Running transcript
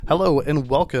Hello and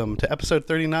welcome to episode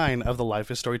 39 of the Life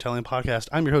is Storytelling podcast.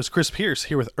 I'm your host, Chris Pierce,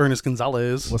 here with Ernest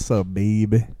Gonzalez. What's up,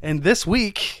 baby? And this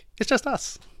week, it's just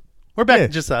us. We're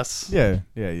back, just us. Yeah.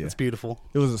 It's beautiful.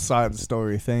 It was a side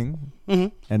story thing.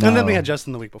 Mm-hmm. And then we had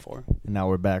Justin the week before. And now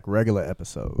we're back, regular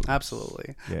episode.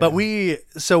 Absolutely. Yeah. But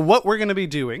so what we're going to be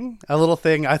doing, a little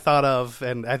thing I thought of,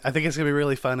 and I think it's going to be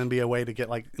really fun and be a way to get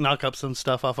knock up some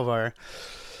stuff off of our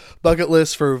bucket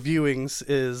list for viewings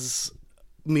is...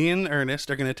 me and Ernest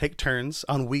are going to take turns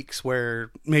on weeks where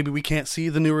maybe we can't see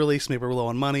the new release, maybe we're low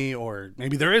on money, or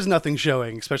maybe there is nothing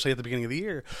showing, especially at the beginning of the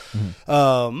year.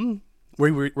 Mm-hmm.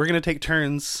 We're going to take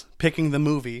turns picking the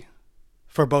movie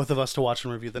for both of us to watch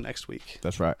and review the next week.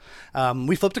 That's right.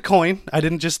 We flipped a coin. I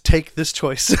didn't just take this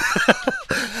choice,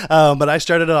 but I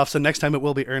started it off, so next time it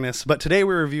will be Ernest. But today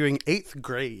we're reviewing 8th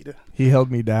Grade. He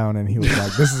held me down and he was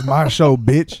like, "This is my show,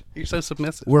 bitch. You're so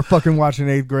submissive. We're fucking watching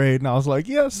 8th Grade." And I was like,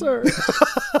 "Yes, sir."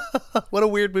 What a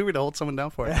weird movie to hold someone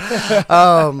down for.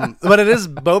 But it is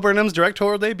Bo Burnham's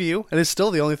directorial debut. It is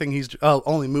still the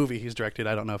only movie he's directed.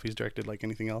 I don't know if he's directed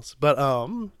anything else. But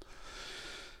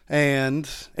and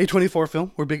A24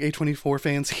 film. We're big A24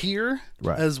 fans here,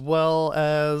 right? As well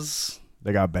as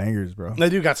they got bangers, bro. They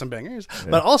do got some bangers. Yeah.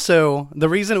 But also the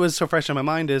reason it was so fresh in my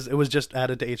mind is it was just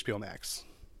added to HBO Max.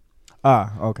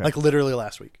 Ah, okay. Literally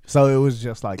last week. So it was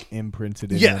just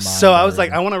imprinted in your mind. So I was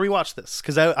like, I want to rewatch this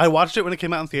because I watched it when it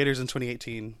came out in theaters in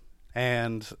 2018,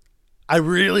 and I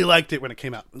really liked it when it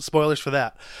came out. Spoilers for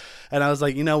that. And I was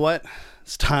like, you know what?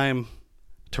 It's time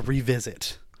to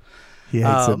revisit. He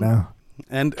hates it now.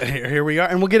 And here we are,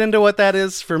 and we'll get into what that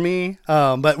is for me.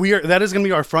 But that is going to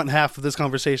be our front half of this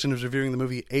conversation, is reviewing the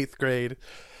movie 8th Grade.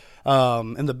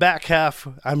 In the back half,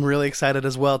 I'm really excited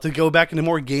as well to go back into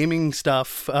more gaming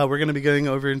stuff. We're going to be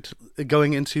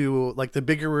going into the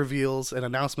bigger reveals and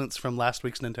announcements from last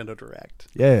week's Nintendo Direct.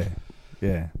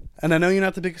 Yeah. And I know you're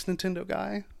not the biggest Nintendo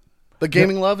guy, but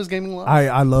gaming love is gaming love.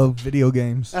 I love video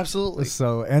games. Absolutely.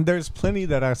 So, and there's plenty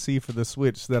that I see for the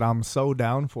Switch that I'm so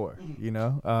down for. You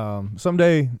know,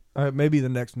 someday maybe the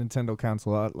next Nintendo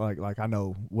console, I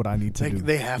know what I need to do.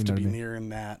 They have to be nearing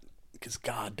that. Because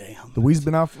goddamn, the Wii's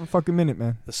been out for a fucking minute,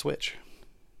 man. The Switch,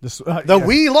 the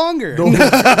Wii longer, the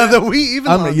Wii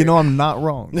even longer. You know, I'm not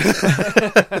wrong.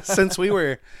 Since we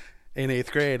were in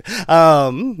 8th grade,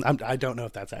 I don't know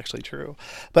if that's actually true.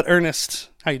 But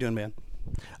Ernest, how you doing, man?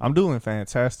 I'm doing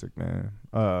fantastic, man.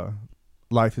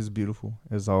 Life is beautiful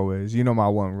as always. You know my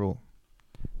one rule: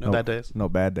 no bad days. No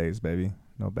bad days, baby.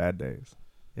 No bad days.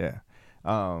 Yeah.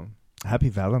 Happy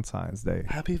Valentine's Day.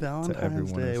 Happy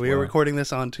Valentine's Day. We are recording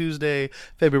this on Tuesday,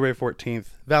 February 14th,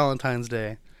 Valentine's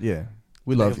Day. Yeah.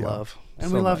 We love y'all. Love.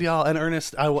 And so we love y'all. And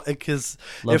Ernest, because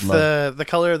if the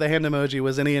color of the hand emoji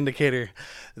was any indicator,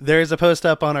 there's a post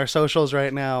up on our socials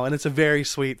right now, and it's a very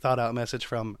sweet, thought-out message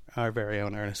from our very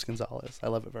own Ernest Gonzalez. I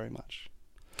love it very much.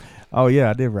 Oh, yeah,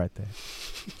 I did write that.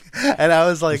 And I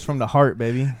was like, it's from the heart,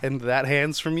 baby. And that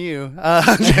hand's from you.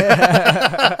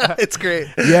 It's great.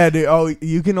 Yeah, dude. Oh,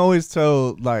 you can always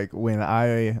tell when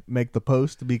I make the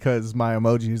post because my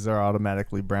emojis are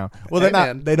automatically brown. Well, they're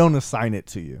not. They don't assign it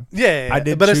to you. Yeah. I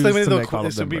did, but choose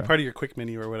this would be part of your quick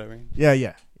menu or whatever.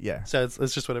 Yeah. So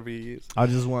it's just whatever you use. I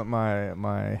just want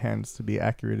my hands to be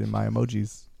accurate in my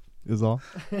emojis. Is all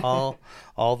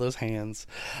those hands.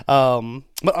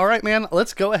 But all right, man,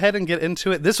 let's go ahead and get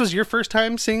into it. This was your first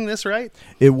time seeing this, right?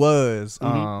 It was.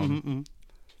 I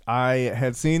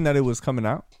had seen that it was coming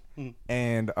out,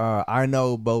 and I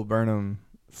know Bo Burnham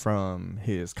from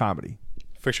his comedy,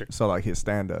 for sure. So his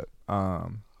stand up,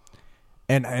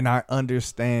 and I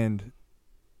understand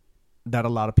that a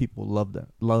lot of people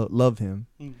love him.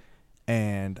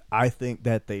 And I think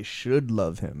that they should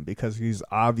love him because he's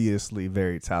obviously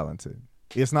very talented.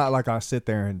 It's not like I sit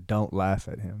there and don't laugh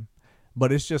at him,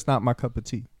 but it's just not my cup of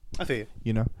tea. I feel you.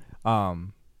 You know?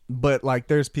 But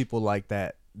there's people like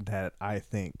that I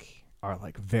think are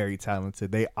very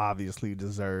talented. They obviously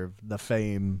deserve the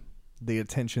fame, the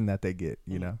attention that they get,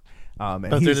 you know? And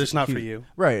but they're just not for you.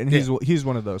 Right. And he's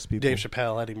one of those people. Dave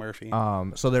Chappelle, Eddie Murphy.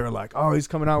 So they were like, oh, he's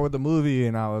coming out with a movie.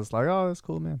 And I was like, oh, that's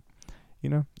cool, man. You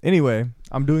know. Anyway,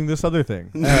 I'm doing this other thing.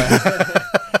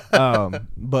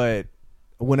 But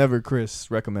whenever Chris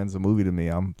recommends a movie to me,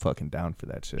 I'm fucking down for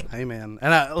that shit. Hey, man.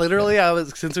 And I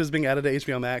was, since it was being added to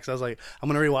HBO Max, I was like, I'm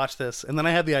going to rewatch this. And then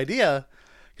I had the idea,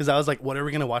 because I was like, what are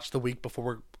we going to watch the week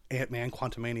before Ant-Man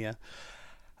Quantumania?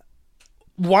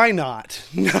 Why not?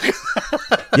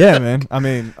 Yeah, man. I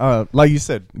mean, like you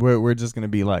said, we're just gonna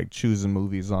be choosing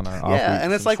movies on our off weeks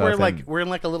and it's we're in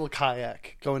a little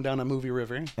kayak going down a movie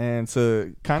river. And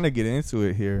to kind of get into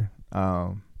it here,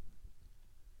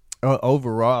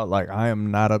 overall, I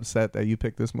am not upset that you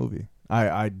picked this movie.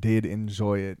 I did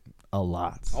enjoy it a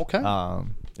lot. Okay.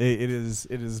 It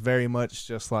is very much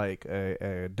just like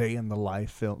a day in the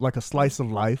life film, like a slice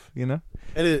of life, you know.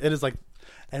 It is like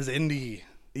as indie.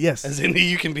 Yes, as indie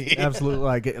you can be.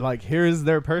 Absolutely. Like here is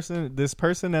this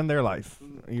person and their life.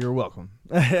 You're welcome.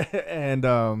 And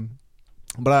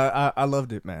but I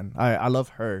loved it, man. I love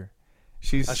her.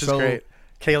 She's so great.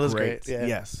 Kayla's great. Yeah.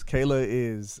 Yes, Kayla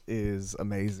is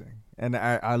amazing, and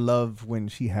I love when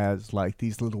she has like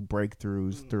these little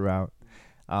breakthroughs throughout.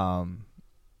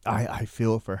 I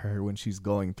feel for her when she's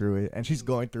going through it, and she's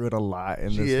going through it a lot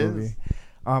in this movie.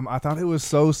 I thought it was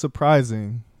so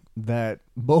surprising that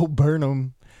Bo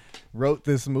Burnham wrote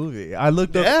this movie. I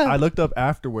looked up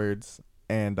afterwards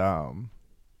and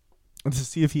to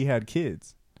see if he had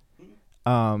kids.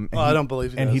 I don't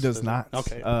believe he does not.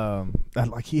 Okay.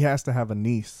 Like he has to have a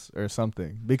niece or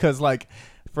something, because like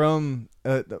from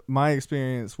my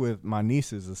experience with my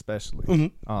nieces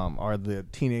especially, are the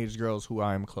teenage girls who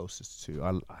I am closest to.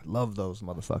 I love those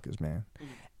motherfuckers, man.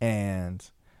 And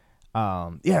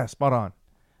yeah, spot on.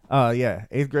 Yeah,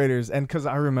 8th graders, and because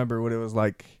I remember what it was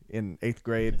like in 8th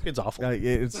grade. It's awful.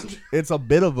 It's a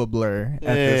bit of a blur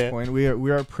at this point. We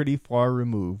are pretty far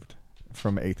removed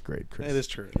from 8th grade, Chris. It is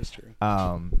true.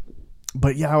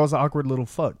 But yeah, I was an awkward little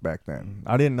fuck back then.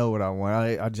 I didn't know what I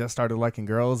wanted. I just started liking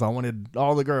girls. I wanted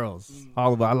all the girls,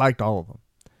 all of them. I liked all of them.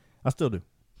 I still do.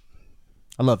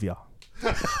 I love y'all.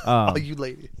 All you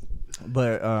ladies.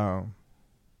 But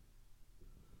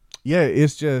yeah,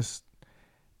 it's just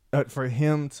for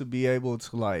him to be able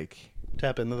to like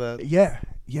tap into that. Yeah,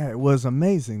 it was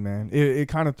amazing, man. It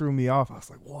kind of threw me off. I was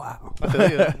like, wow. I feel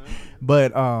you.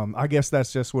 But I guess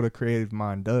that's just what a creative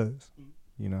mind does,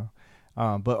 you know.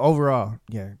 But overall,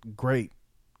 yeah, great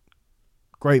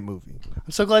movie.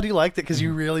 I'm so glad you liked it, because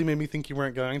you really made me think you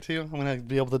weren't going to. I'm going to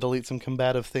be able to delete some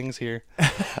combative things here.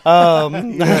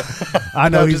 Yeah. I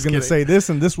know he's going to say this,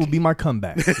 and this will be my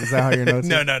comeback. Is that how your notes?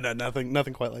 No,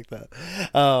 nothing quite like that.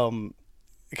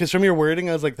 Because from your wording,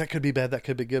 I was like, that could be bad, that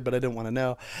could be good, but I didn't want to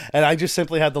know. And I just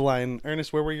simply had the line,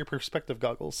 Ernest, where were your perspective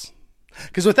goggles?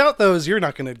 Because without those, you're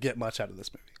not going to get much out of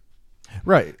this movie.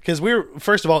 Right. Because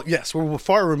first of all, yes, we're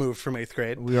far removed from 8th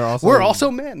grade. We're also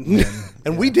men.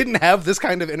 And we didn't have this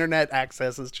kind of internet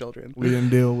access as children. We didn't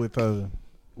deal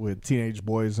with teenage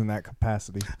boys in that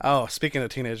capacity. Oh, speaking of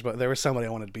teenage boys, there was somebody I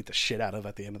wanted to beat the shit out of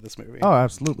at the end of this movie. Oh,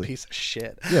 absolutely. Piece of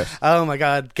shit. Yes. Oh my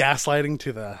God, gaslighting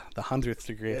to the 100th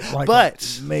degree. Like,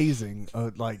 but amazing.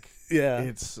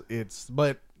 It's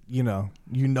but you know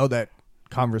that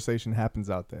conversation happens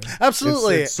out there.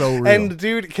 Absolutely. It's so real. And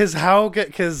dude,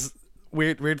 because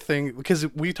weird thing, because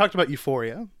we talked about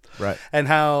Euphoria. Right. And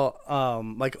how,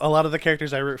 like, a lot of the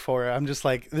characters I root for, I'm just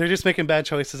like, they're just making bad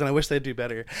choices, and I wish they'd do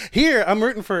better. Here, I'm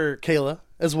rooting for Kayla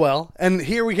as well. And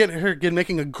here we get her again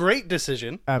making a great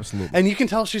decision. Absolutely. And you can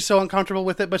tell she's so uncomfortable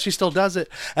with it, but she still does it.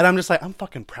 And I'm just like, I'm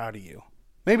fucking proud of you.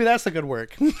 Maybe that's the good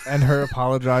work. And her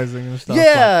apologizing and stuff.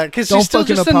 Yeah, because she's still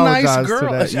just a nice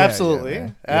girl. Absolutely.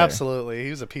 Yeah. Absolutely. He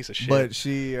was a piece of shit. But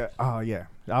she, I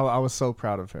was so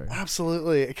proud of her.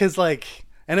 Absolutely. Because, like,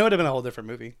 and it would have been a whole different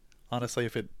movie, honestly,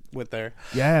 if it went there.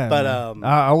 Yeah. But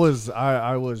I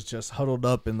was just huddled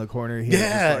up in the corner here.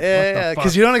 Yeah.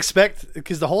 Because you don't expect,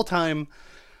 because the whole time,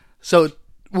 so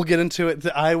we'll get into it.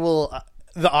 The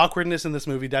awkwardness in this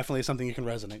movie definitely is something you can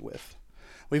resonate with.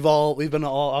 We've been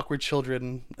all awkward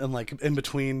children, and like in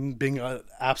between being an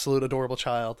absolute adorable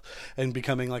child and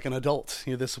becoming like an adult,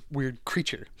 this weird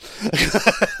creature.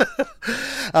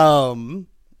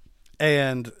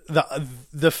 And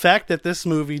the fact that this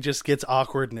movie just gets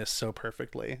awkwardness so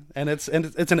perfectly, and it's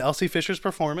an Elsie Fisher's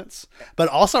performance, but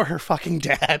also her fucking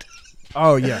dad.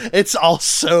 Oh yeah, it's all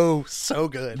so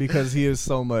good because he is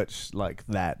so much like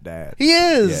that dad. He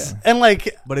is, and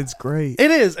like, but it's great.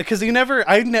 It is because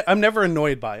I'm never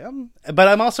annoyed by him, but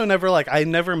I'm also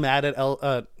never mad at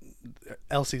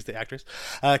Elsie's the actress,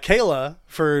 Kayla,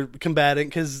 for combating,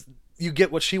 because you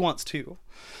get what she wants too.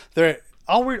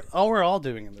 All we're all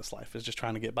doing in this life is just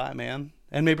trying to get by, man.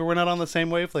 And maybe we're not on the same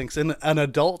wavelengths. And an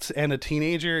adult and a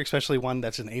teenager, especially one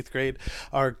that's in 8th grade,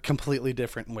 are completely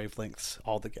different wavelengths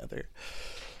altogether.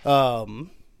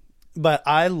 But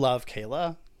I love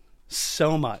Kayla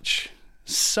so much.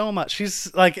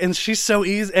 She's like, and she's so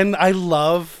easy. And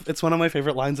it's one of my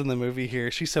favorite lines in the movie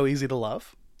here. She's so easy to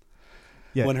love.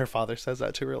 Yeah. When her father says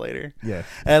that to her later. Yeah.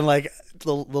 And like,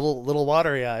 little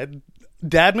watery eyed.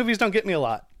 Dad movies don't get me a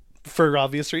lot for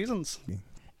obvious reasons.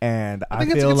 And I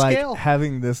feel like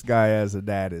having this guy as a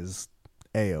dad is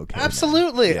A-okay.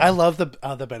 Absolutely. Yeah. I love the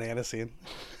banana scene.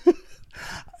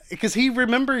 Because he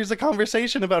remembers a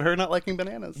conversation about her not liking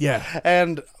bananas. Yeah.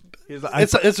 And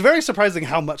it's very surprising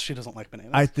how much she doesn't like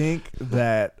bananas. I think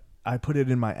that I put it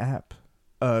in my app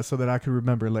so that I could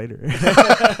remember later.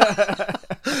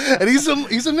 And he's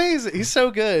amazing. He's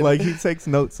so good. Like, he takes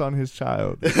notes on his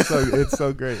child. It's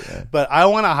so great. Man. But I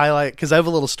want to highlight, because I have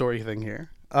a little story thing here.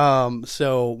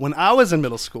 So when I was in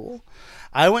middle school,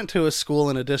 I went to a school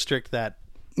in a district that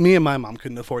me and my mom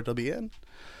couldn't afford to be in.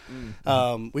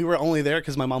 We were only there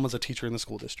because my mom was a teacher in the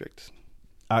school district.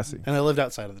 I see. And I lived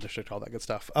outside of the district, all that good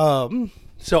stuff.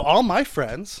 So all my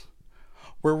friends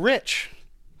were rich.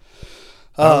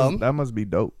 That must be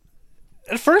dope.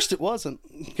 At first it wasn't,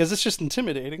 because it's just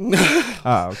intimidating. Okay.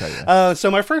 Yeah.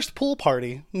 So my first pool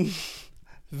party,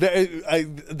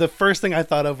 the first thing I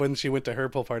thought of when she went to her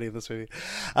pool party in this movie,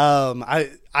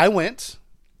 I went,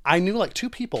 I knew like 2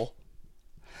 people,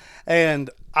 and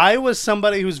I was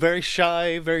somebody who's very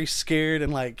shy, very scared,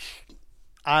 and like,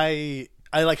 I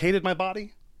like hated my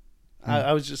body.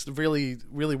 I was just really,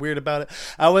 really weird about it.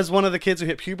 I was one of the kids who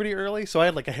hit puberty early, so I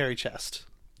had like a hairy chest.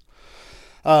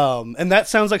 And that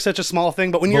sounds like such a small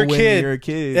thing, but when you're a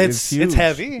kid, it's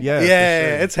heavy. Yeah,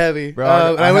 sure. It's heavy. Bro,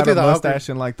 I went had through a the mustache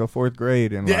in like the 4th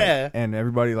grade, and and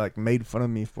everybody like made fun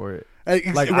of me for it.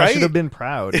 Like, I should have been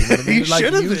proud. You know what I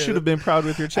mean? You should have been proud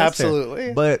with your chest. Absolutely.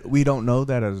 Hair. But we don't know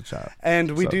that as a child.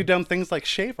 And we do dumb things like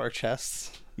shave our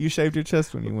chests. You shaved your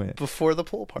chest when you went before the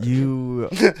pool party. You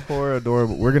poor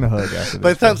adorable. We're gonna hug after this.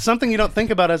 But that's something you don't think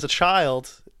about as a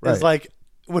child. Right. Is like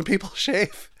when people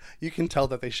shave, you can tell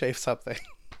that they shave something.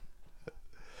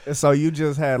 So you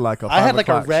just had like a. I had like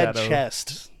a red shadow.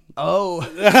 chest. Oh.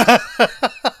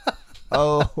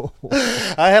 Oh.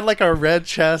 I had like a red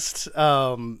chest.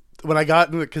 When I got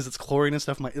into it, because it's chlorine and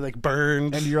stuff, my like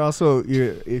burned. And you're also,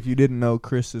 if you didn't know,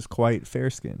 Chris is quite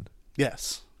fair skinned.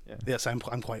 Yes. Yeah. Yes, I'm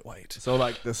quite white. So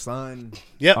like the sun,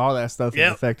 yep, all that stuff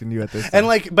is affecting you at this time. And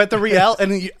like, but the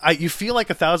reality, and you feel like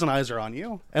 1,000 eyes are on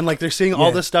you, and like they're seeing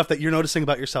all this stuff that you're noticing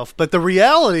about yourself. But the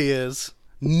reality is,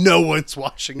 no one's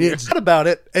watching you. It's not about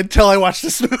it until I watch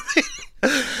this movie.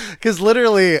 Because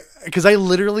I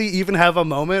literally even have a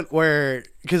moment where,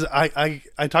 because I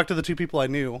talked to the 2 people I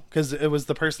knew, because it was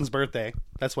the person's birthday.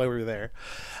 That's why we were there.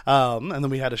 And then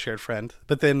we had a shared friend.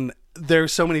 But then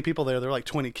there's so many people there. There were like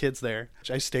 20 kids there.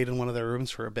 I stayed in one of their rooms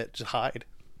for a bit to hide.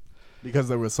 Because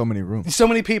there were so many rooms. So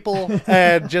many people,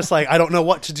 and just like, I don't know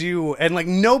what to do. And like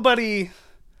nobody...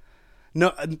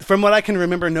 No, from what I can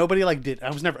remember, nobody like did.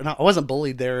 I wasn't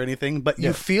bullied there or anything, but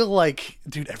you feel like,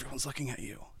 dude, everyone's looking at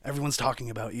you. Everyone's talking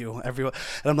about you. Everyone,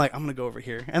 and I'm like, I'm gonna go over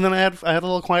here. And then I had a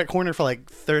little quiet corner for like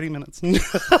 30 minutes.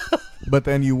 But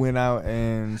then you went out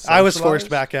and I was forced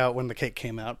back out when the cake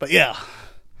came out. But yeah,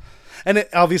 and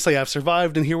obviously I've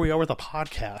survived, and here we are with a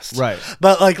podcast. Right.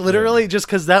 But like literally, just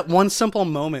because that one simple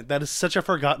moment, that is such a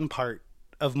forgotten part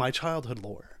of my childhood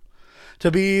lore,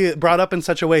 to be brought up in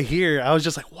such a way here, I was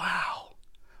just like, wow.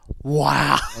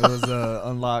 It was a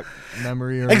unlocked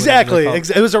memory. Or exactly.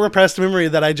 It was a repressed memory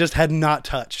that I just had not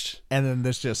touched. And then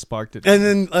this just sparked it. And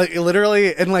then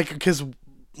literally, and like, because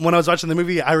when I was watching the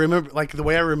movie, I remember, like, the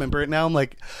way I remember it now, I'm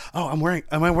like, oh, am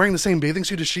I wearing the same bathing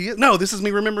suit as she is? No, this is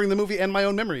me remembering the movie and my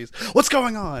own memories. What's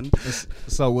going on?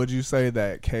 So would you say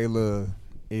that Kayla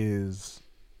is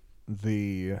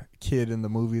the kid in the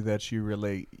movie that you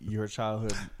relate your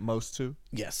childhood most to?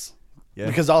 Yes. Yeah.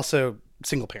 Because also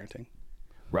single parenting.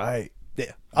 Right.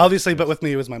 Yeah. Obviously, but with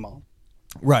me, it was my mom.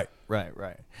 Right.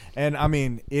 And I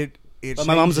mean, but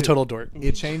my mom's a total dork.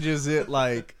 It changes it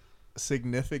like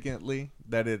significantly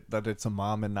that it's a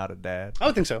mom and not a dad. I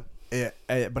would think so.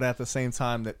 But at the same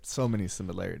time, that so many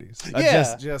similarities.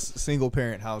 Yeah. Just single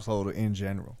parent household in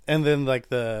general. And then like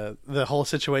the whole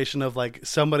situation of like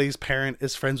somebody's parent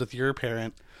is friends with your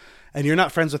parent, and you're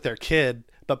not friends with their kid,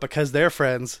 but because they're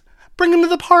friends, bring them to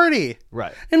the party.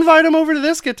 Right. Invite them over to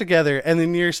this get together, and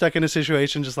then you're stuck in a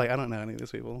situation just like, I don't know any of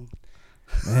these people.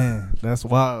 Man, that's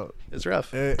wild. It's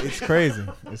rough. It's crazy.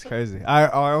 It's crazy. I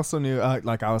also knew,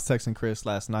 like, I was texting Chris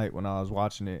last night when I was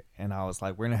watching it, and I was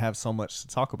like, we're gonna have so much to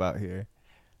talk about here.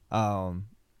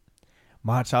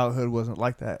 My childhood wasn't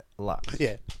like that a lot.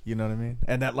 Yeah. You know what I mean?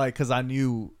 And that, like, because I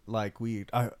knew, like,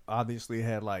 I obviously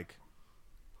had like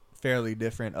fairly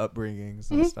different upbringings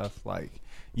and stuff. Like,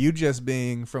 you just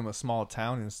being from a small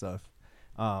town and stuff,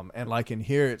 and like in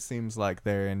here, it seems like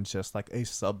they're in just like a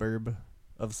suburb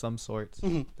of some sort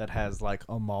that has like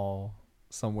a mall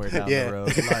somewhere down the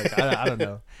road. Like, I don't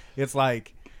know. It's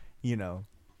like, you know,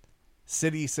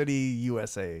 city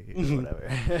USA or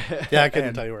whatever. Yeah, I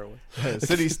couldn't tell you where it was.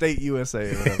 City state USA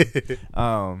or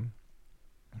whatever.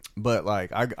 But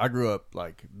like I grew up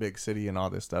like big city and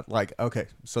all this stuff. Like, okay,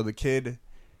 so the kid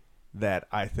that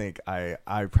I think I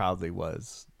probably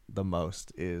was the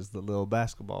most is the little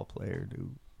basketball player,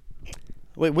 dude.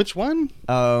 Wait, which one?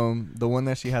 The one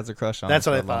that she has a crush on. That's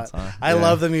what I for a long thought. time. I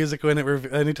love the music when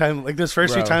anytime like those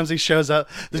first few Bro. times he shows up,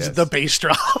 there's Yes. the bass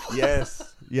drop.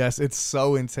 Yes, it's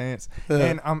so intense,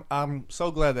 and I'm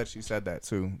so glad that she said that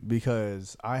too,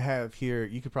 because I have here,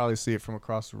 you could probably see it from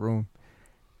across the room,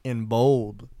 in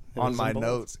bold on my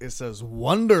notes. It says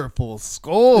 "wonderful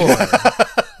score,"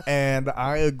 and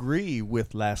I agree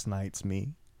with last night's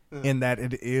me in that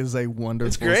it is a wonderful.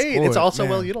 It's great. Score, it's also man.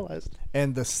 well utilized.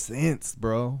 And the synths,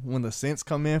 bro. When the synths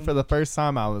come in for the first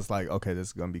time, I was like, okay, this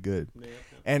is gonna be good. Yeah.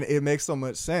 And it makes so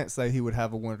much sense that he would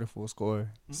have a wonderful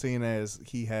score, seeing as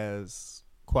he has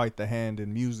quite the hand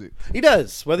in music. He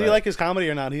does. Whether you like his comedy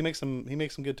or not, he makes some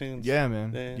good tunes. Yeah,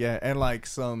 man. Yeah. And like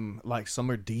some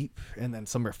are deep and then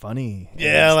some are funny.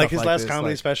 Yeah, like his last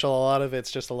comedy special, a lot of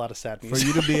it's just a lot of sad music. For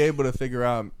you to be able to figure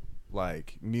out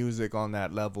like music on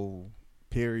that level,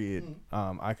 period,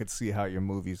 I could see how your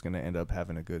movie's gonna end up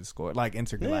having a good score, like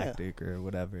Intergalactic or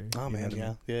whatever. Oh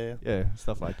man, yeah,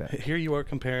 stuff like that. Here you are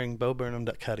comparing Bo Burnham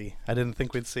to Cuddy. I didn't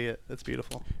think we'd see it. It's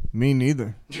beautiful. Me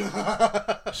neither.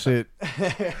 Shit,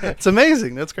 it's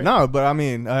amazing. That's great. No, but I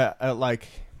mean, like,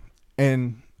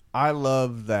 and I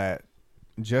love that.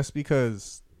 Just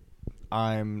because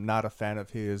I'm not a fan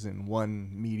of his in one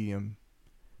medium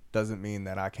doesn't mean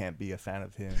that I can't be a fan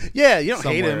of him. Yeah, you don't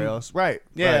hate him. Else. Right.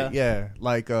 Yeah. Right, yeah.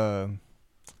 Like, I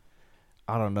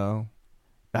don't know.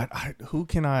 Who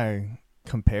can I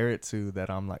compare it to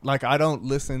that I'm like I don't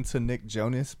listen to Nick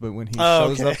Jonas, but when he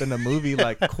shows up in the movie,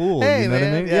 like, cool. Hey, you know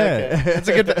man. what I mean? Yeah. Okay. That's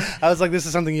a good. I was like, this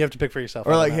is something you have to pick for yourself.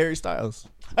 Or like Harry Styles.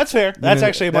 That's fair. That's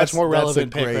actually a much more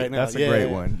relevant pick right now. That's a great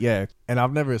one. Yeah. And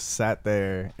I've never sat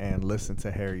there and listened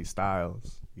to Harry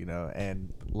Styles, you know,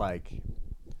 and like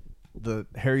the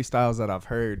Harry Styles that I've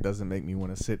heard doesn't make me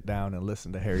want to sit down and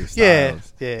listen to Harry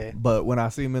Styles. Yeah. But when I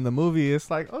see him in the movie,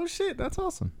 it's like, oh shit, that's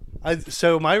awesome.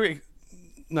 So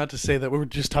not to say that we were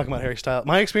just talking about Harry Styles.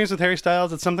 My experience with Harry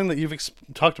Styles, it's something that you've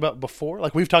talked about before.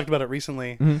 Like, we've talked about it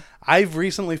recently. Mm-hmm. I've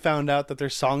recently found out that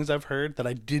there's songs I've heard that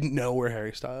I didn't know were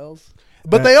Harry Styles.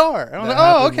 But they are. And I was like,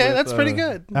 oh, okay, that's pretty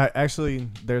good. Actually,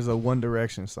 there's a One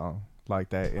Direction song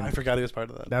like that. I forgot he was part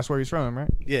of that. That's where he's from, right?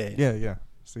 Yeah.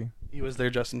 See? He was their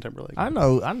Justin Timberlake. I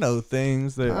know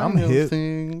things that I'm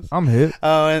hip. I'm hip.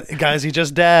 Oh, and guys, he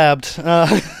just dabbed.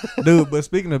 Dude, but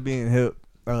speaking of being hip,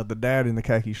 the dad in the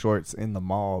khaki shorts in the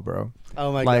mall, bro.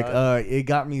 Oh my god. It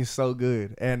got me so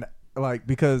good. And like,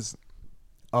 because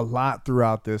a lot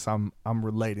throughout this I'm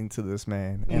relating to this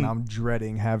man and I'm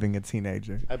dreading having a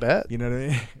teenager. I bet. You know what I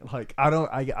mean? Like, I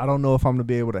don't know if I'm gonna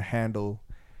be able to handle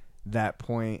that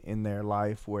point in their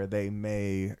life where they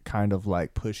may kind of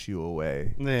like push you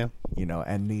away. Yeah. You know,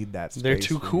 and need that space. They're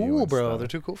too cool, bro. They're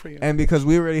too cool for you. And because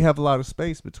we already have a lot of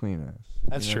space between us.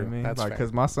 That's true. What I mean? That's like, fair.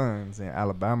 because my son's in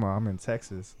Alabama, I'm in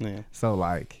Texas. Yeah. So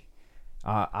like,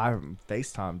 I'm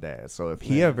FaceTime dad. So if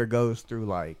he ever goes through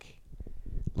like,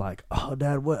 oh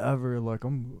dad, whatever, like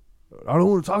I don't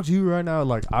want to talk to you right now.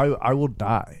 Like, I will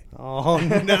die. Oh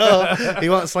no, he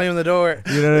won't slam the door.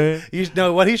 You know what I mean? You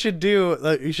know what he should do.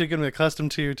 You should get him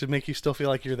accustomed to make you still feel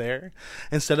like you're there,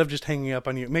 instead of just hanging up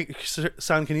on you.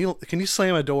 Son, can you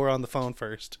slam a door on the phone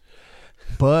first?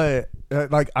 But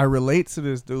like, I relate to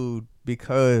this dude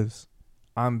because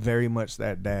I'm very much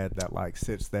that dad that like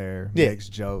sits there, makes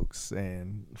jokes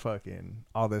and fucking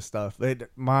all this stuff.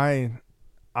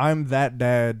 I'm that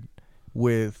dad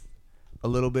with a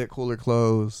little bit cooler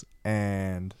clothes,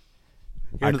 and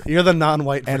you're the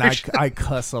non-white and version. I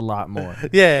cuss a lot more.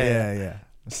 Yeah.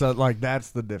 So like, that's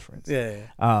the difference. Yeah.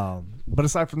 But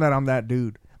aside from that, I'm that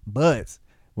dude. But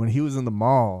when he was in the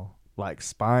mall, like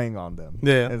spying on them,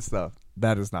 and stuff,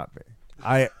 that is not me.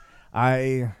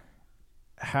 I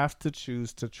have to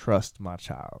choose to trust my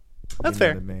child. That's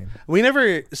fair. What I mean? We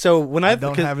never. So when I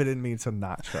don't have it in me to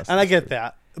not trust, and I get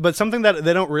that. But something that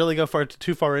they don't really go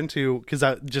too far into, because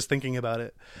I just thinking about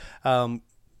it,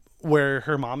 where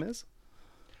her mom is.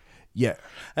 Yeah,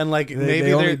 and like maybe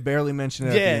they only barely mention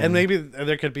it. Yeah, and maybe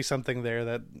there could be something there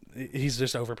that he's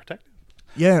just overprotective.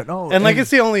 Yeah, no, and like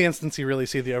it's the only instance you really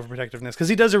see the overprotectiveness, because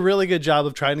he does a really good job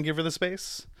of trying to give her the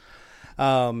space,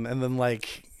 and then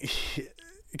like.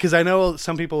 Because I know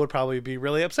some people would probably be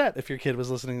really upset if your kid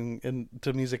was listening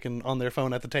to music and on their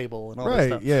phone at the table and all that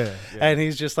stuff. Yeah. And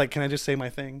he's just like, "Can I just say my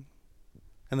thing?"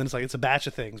 And then it's like, it's a batch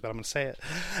of things, but I'm going to say it.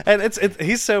 And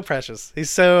he's so precious. He's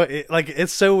so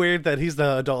it's so weird that he's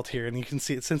the adult here, and you can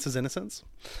see it sense his innocence.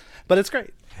 But it's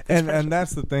great. And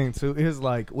that's the thing too. Is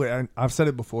like, I've said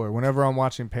it before. Whenever I'm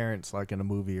watching parents, like in a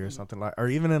movie or something, like, or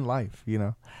even in life, you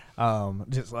know,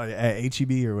 just like at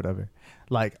HEB or whatever,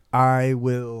 like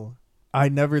I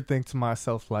never think to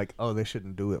myself like, oh, they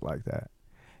shouldn't do it like that.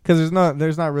 Because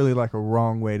there's not really like a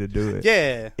wrong way to do it.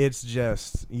 Yeah. It's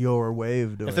just your way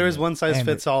of doing it. If there was one size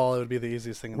fits all, it would be the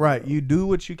easiest thing in the Right. world. You do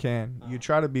what you can. You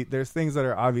try to be. There's things that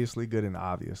are obviously good and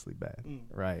obviously bad.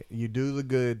 Right. You do the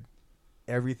good.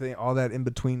 Everything, all that in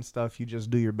between stuff, you just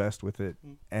do your best with it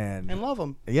and love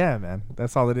him. Yeah, man,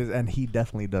 that's all it is. And he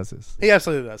definitely does this. He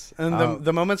absolutely does. And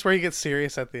the moments where he gets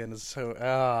serious at the end is so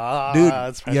dude.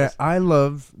 it's precious. Yeah, I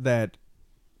love that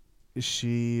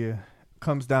she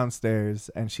comes downstairs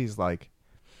and she's like,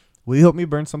 "Will you help me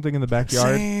burn something in the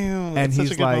backyard?" Same. And It's he's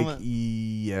such a good like, moment.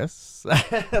 "Yes."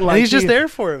 And he's just there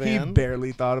for it, man. He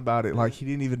barely thought about it. Like, he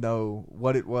didn't even know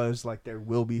what it was. Like, there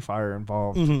will be fire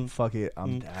involved. Fuck it,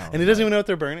 I'm down. And he doesn't even know what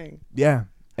they're burning. Yeah.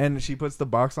 And she puts the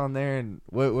box on there, and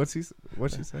what's she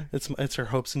say? It's her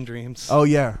hopes and dreams. Oh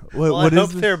yeah. I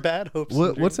hope they're bad hopes. and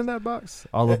dreams. What's in that box?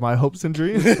 All of my hopes and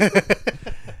dreams.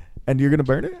 And you're gonna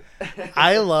burn it?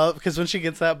 I love because when she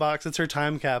gets that box, it's her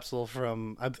time capsule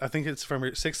from I think it's from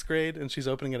her 6th grade, and she's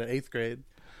opening it at 8th grade.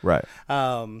 Right.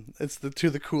 It's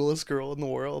the coolest girl in the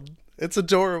world. It's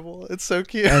adorable. It's so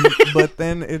cute. But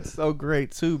then it's so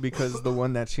great too because the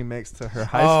one that she makes to her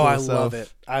high school I self, love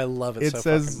it. I love it. It so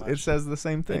says fucking much. it says the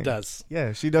same thing. It does.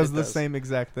 Yeah, she does It the does. same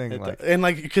exact thing. It Like, does. And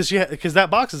like because that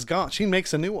box is gone, she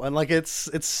makes a new one. Like it's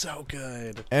so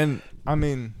good. and I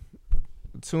mean,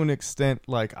 to an extent,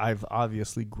 like I've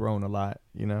obviously grown a lot,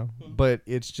 you know, but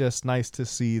it's just nice to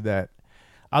see that.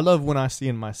 I love when I see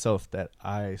in myself that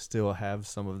I still have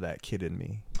some of that kid in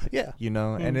me. Yeah. You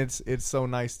know, and it's so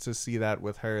nice to see that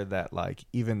with her that like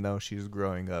even though she's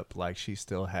growing up, like she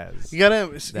still has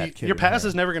Your past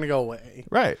is never gonna go away.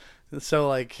 Right. So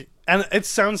like, and it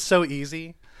sounds so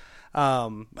easy,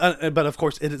 but of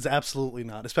course it is absolutely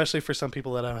not. Especially for some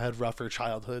people that have had rougher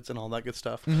childhoods and all that good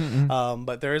stuff.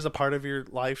 But there is a part of your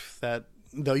life that,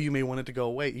 though you may want it to go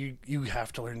away, you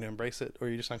have to learn to embrace it, or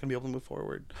you're just not going to be able to move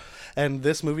forward. And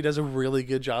this movie does a really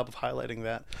good job of highlighting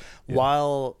that,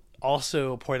 while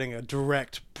also pointing a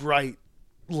direct, bright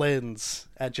lens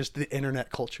at just the internet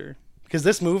culture. Because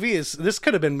this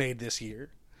could have been made this year.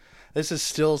 This is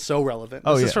still so relevant.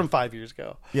 This is from 5 years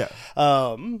ago. Yeah.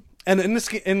 And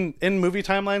in movie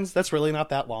timelines, that's really not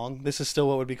that long. This is still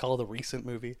what would be called a recent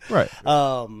movie. Right.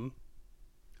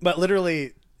 But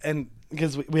literally, and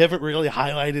because we haven't really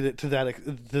highlighted it to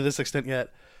this extent yet,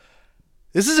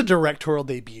 this is a directorial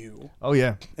debut. Oh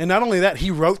yeah. And not only that,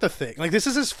 he wrote the thing. Like, this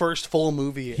is his first full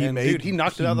movie, he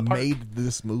knocked it out of the park. He made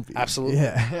this movie. Absolutely.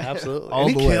 Yeah. Absolutely. All And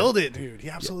he the way. killed it, dude. He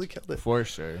absolutely killed it. For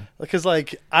sure. Because,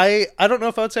 like, I don't know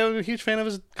if I would say I'm a huge fan of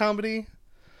his comedy.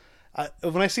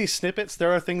 When I see snippets,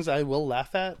 there are things I will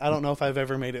laugh at. I don't know if I've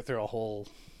ever made it through a whole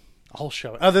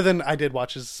show. Other than I did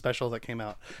watch his special that came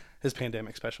out, his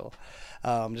pandemic special.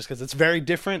 Just because it's very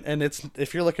different, and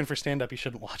if you're looking for stand-up, you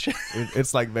shouldn't watch it.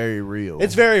 It's like very real.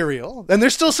 It's very real. And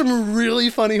there's still some really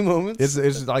funny moments.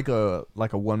 It's like a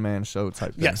one-man show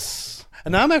type thing. Yes.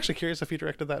 And now I'm actually curious if he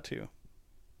directed that too.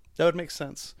 That would make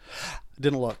sense.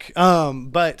 Didn't look.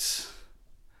 But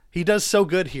he does so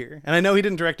good here. And I know he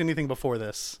didn't direct anything before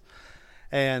this.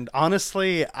 And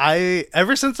honestly,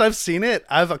 ever since I've seen it,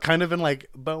 I've kind of been like,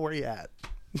 but where you at?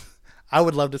 I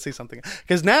would love to see something.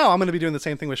 Because now I'm going to be doing the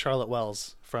same thing with Charlotte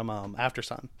Wells from After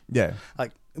Sun. Yeah.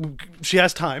 Like, she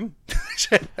has time. She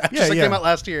came out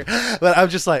last year. But I'm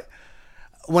just like,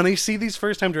 when I see these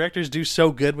first-time directors do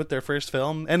so good with their first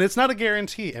film, and it's not a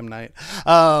guarantee, M. Night.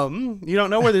 You don't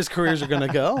know where these careers are going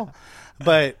to go.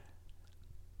 But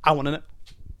I want to know.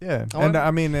 Yeah, and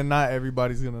I mean, and not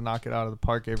everybody's gonna knock it out of the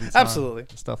park every time. Absolutely,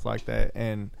 stuff like that.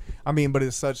 And I mean, but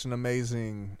it's such an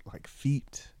amazing like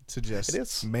feat to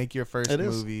just make your first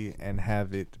movie and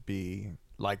have it be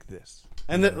like this.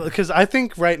 And because I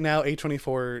think right now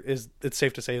A24 it's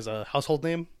safe to say is a household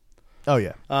name. Oh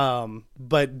yeah.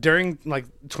 But during like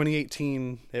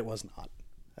 2018, it was not.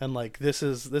 And like this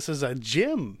is a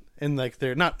gem in like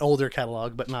their not older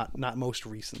catalog, but not most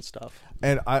recent stuff.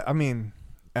 And I mean.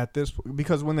 At this,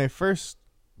 because when I first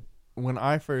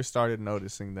started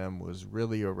noticing them was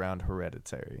really around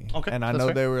Hereditary. Okay, and I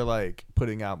know they were like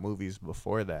putting out movies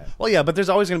before that. Well, yeah, but there's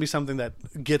always going to be something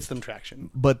that gets them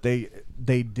traction. But they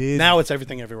did. Now it's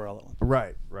Everything Everywhere All at Once.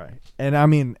 Right. And I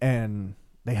mean, and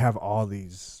they have all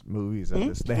these movies.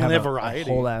 They have a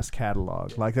whole ass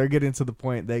catalog. Like they're getting to the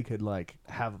point they could like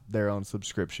have their own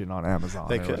subscription on Amazon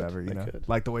whatever. You know,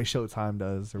 like the way Showtime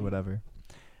does or whatever.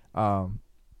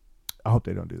 I hope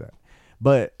they don't do that,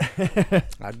 but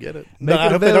I'd get it. I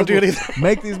hope they don't do it either.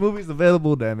 Make these movies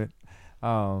available, damn it.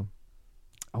 I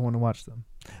want to watch them,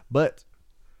 but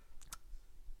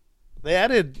they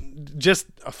added just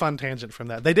a fun tangent from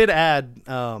that. They did add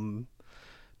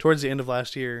towards the end of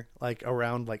last year, like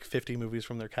around like 50 movies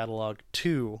from their catalog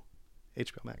to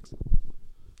HBO Max.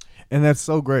 And that's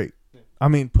so great. I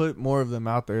mean, put more of them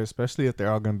out there, especially if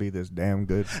they're all going to be this damn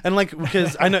good. And like,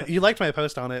 because I know you liked my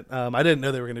post on it. I didn't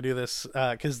know they were going to do this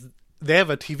because they have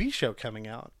a TV show coming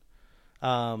out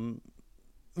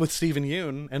with Stephen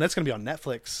Yeun, and that's going to be on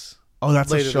Netflix. Oh,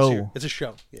 that's a show. It's a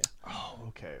show. Yeah. Oh,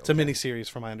 okay. It's a miniseries,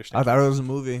 from my understanding. I thought it was a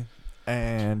movie,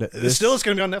 and It's going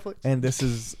to be on Netflix. And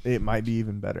it might be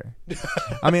even better.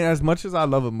 I mean, as much as I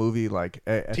love a movie, like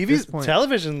at this point,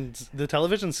 the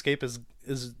television scape is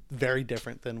very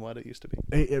different than what it used to be.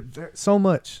 So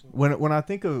much. When I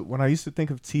used to think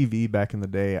of TV back in the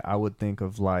day, I would think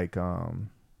of like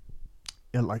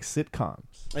sitcoms.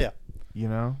 Yeah. You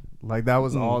know, like that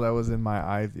was all that was in my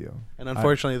eye view. And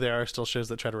unfortunately, there are still shows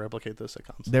that try to replicate those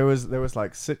sitcoms. There was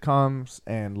like sitcoms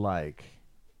and like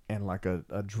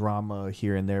a drama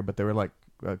here and there, but they were like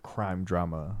a crime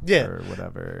drama or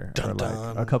whatever, or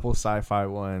like a couple sci-fi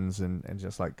ones and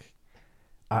just like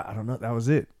I don't know, that was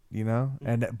it, you know.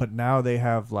 But now they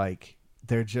have like,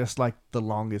 they're just like the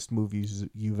longest movies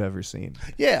you've ever seen.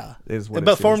 Yeah,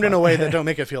 but formed in a way that don't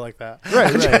make it feel like that.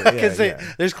 Right. Because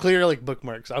there's clear like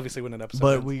bookmarks, obviously, when an episode.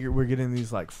 But we're getting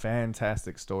these like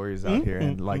fantastic stories out here,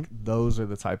 and like those are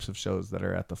the types of shows that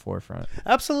are at the forefront.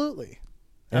 Absolutely.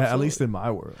 At least in my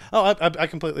world. Oh, I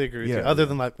completely agree with you. Other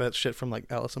than like that shit from like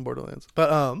Alice in Borderlands,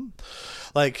 but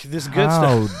like this good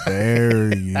stuff. How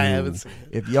dare you? I haven't seen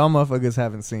it. If y'all motherfuckers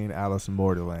haven't seen Alice in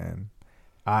Borderland,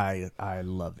 I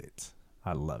love it.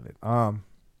 I love it.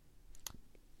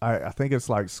 I think it's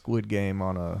like Squid Game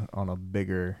on a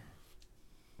bigger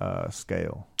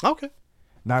scale. Okay.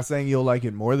 Not saying you'll like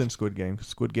it more than Squid Game, because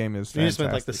Squid Game is fantastic. You just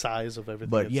meant like the size of everything.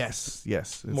 But yes,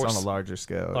 it's on a larger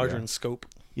scale. Larger in scope.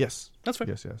 Yes. That's right.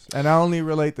 Yes. And I only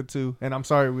relate the two, and I'm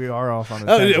sorry we are off on a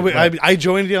tangent. I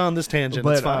joined you on this tangent.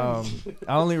 But it's fine.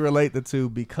 I only relate the two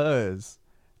because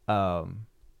after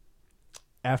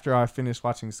I finished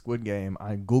watching Squid Game,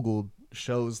 I Googled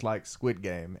shows like Squid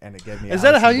Game, and it gave me. Is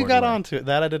that how you got onto it?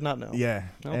 That I did not know. Yeah,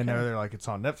 okay. And they're like, it's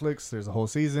on Netflix. There's a whole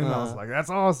season. I was like, that's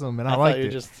awesome, and I liked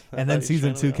it. And then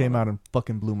season 2 came out and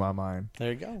fucking blew my mind.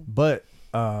 There you go. But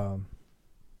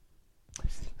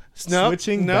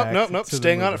switching nope.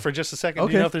 Staying on it for just a second. Okay.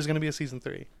 Do you know if there's going to be a season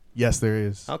 3? Yes, there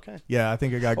is. Okay. Yeah, I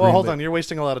think it got. Well, hold on. You're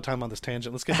wasting a lot of time on this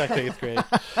tangent. Let's get back to 8th grade.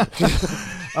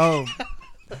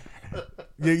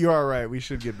 You're all right. We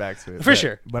should get back to it. For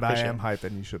sure. But I am hyped,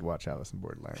 and you should watch Alice in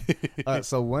Borderland.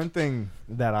 So one thing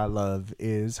that I love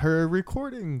is her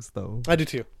recordings, though. I do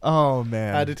too. Oh,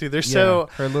 man. I do too. They're so...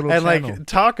 Her little and channel. like,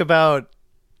 talk about...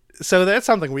 So that's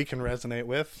something we can resonate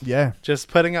with. Yeah. Just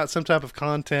putting out some type of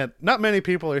content. Not many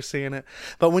people are seeing it.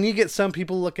 But when you get some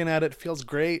people looking at it, it feels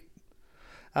great.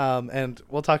 And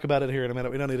we'll talk about it here in a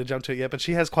minute. We don't need to jump to it yet. But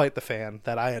she has quite the fan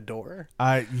that I adore.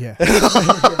 Yeah.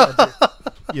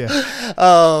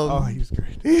 Yeah. He's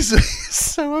great. He's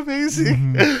so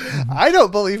amazing. Mm-hmm. I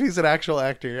don't believe he's an actual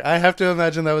actor. I have to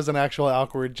imagine that was an actual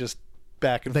awkward just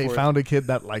back and forth. They found a kid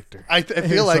that liked her. I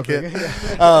feel like it.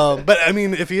 But I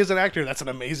mean, if he is an actor, that's an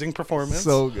amazing performance.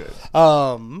 So good.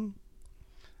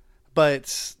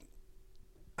 But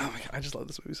oh my god, I just love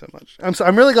this movie so much.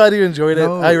 I'm really glad you enjoyed it.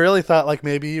 I really thought like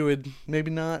maybe you would,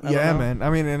 maybe not. I don't know. Man. I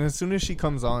mean, and as soon as she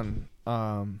comes on,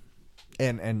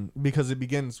 and because it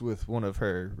begins with one of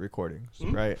her recordings,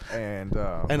 right? And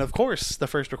of course, the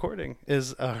first recording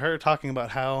is her talking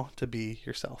about how to be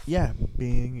yourself. Yeah,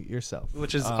 being yourself,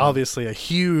 which is obviously a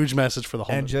huge message for the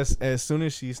whole. And movie. Just as soon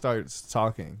as she starts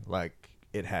talking, like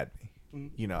it had me.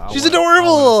 You know, she's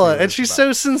adorable, and she's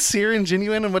so sincere and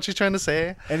genuine in what she's trying to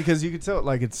say. And because you can tell,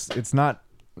 like it's not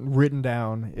written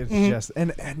down, it's just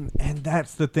and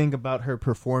that's the thing about her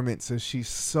performance, is she's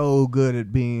so good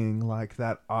at being like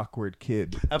that awkward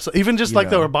kid. Absolutely. Even just like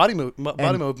the body movements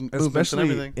especially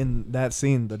and everything in that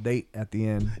scene, the date at the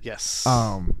end. Yes.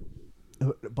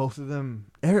 Both of them,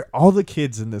 all the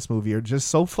kids in this movie are just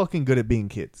so fucking good at being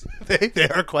kids. They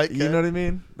are quite good. You know what I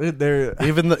mean? They're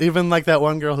even like that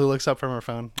one girl who looks up from her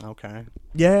phone. Okay.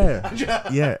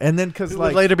 Yeah. And then because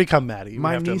like later become Maddie.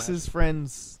 My niece's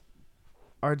friends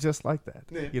are just like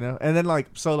that, you know. And then like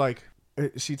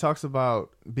she talks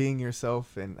about being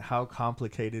yourself and how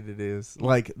complicated it is.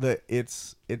 Like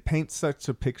it paints such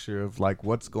a picture of like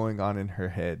what's going on in her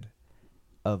head,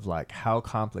 of like how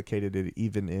complicated it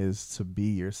even is to be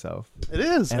yourself. It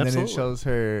is, and absolutely. Then it shows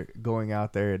her going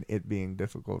out there and it being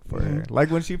difficult for her.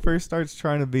 Like when she first starts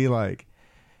trying to be like,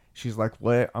 she's like,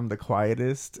 "What? I'm the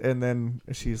quietest," and then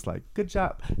she's like, "Good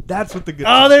job." That's what the good.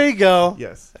 Oh, there you go.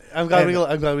 Yes, I'm glad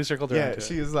we circled around. Yeah,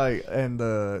 she's like, and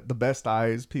the best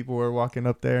eyes people were walking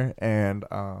up there, and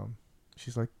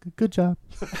she's like, "Good job."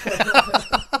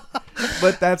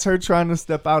 But that's her trying to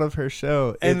step out of her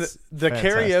show. And it's the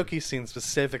fantastic. karaoke scene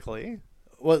specifically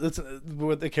well, it's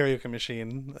with the karaoke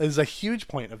machine is a huge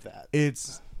point of that.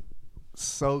 It's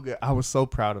so good. I was so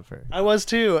proud of her. I was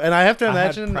too, and I have to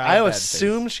imagine. proud I bad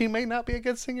assume face. she may not be a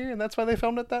good singer, and that's why they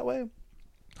filmed it that way.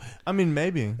 I mean,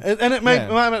 maybe. And it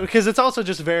may because it's also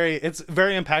just very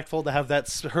impactful to have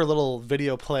her little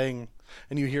video playing,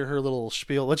 and you hear her little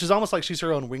spiel, which is almost like she's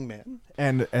her own wingman,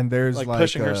 And there's like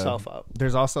pushing herself up.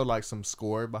 There's also like some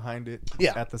score behind it.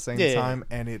 Yeah. At the same Yeah, time,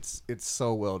 and it's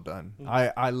so well done.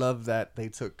 I love that they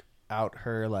took out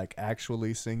her like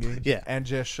actually singing. Yeah. And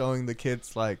just showing the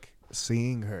kids like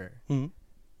seeing her.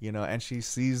 You know, and she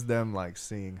sees them like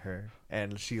seeing her,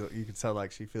 and you can tell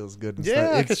like she feels good. And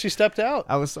Yeah, because she stepped out.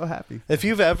 I was so happy. If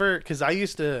you've ever, because I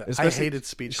Especially, hated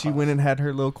speech. She class. went and had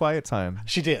her little quiet time.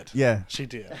 She did. Yeah. She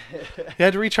did. You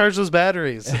had to recharge those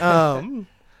batteries. But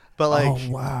like, Oh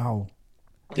wow.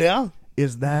 yeah.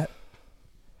 Was that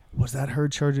her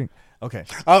charging? Okay.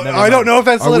 I don't know if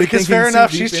that's Are we because thinking fair too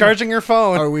enough. deep She's in- charging her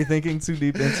phone. Are we thinking too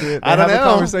deep into it? I don't have know.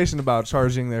 a conversation about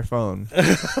charging their phone,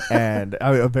 and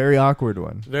a very awkward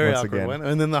one. Very once awkward again. one.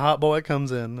 And then the hot boy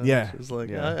comes in. And Yeah. she's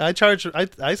like, Yeah. I charge.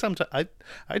 I sometimes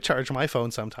I charge my phone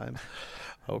sometimes.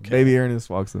 Okay. Baby Ernest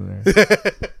walks in there.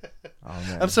 Oh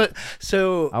man. I'm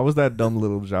so. I was that dumb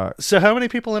little jock. So how many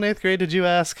people in 8th grade did you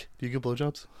ask? Do you get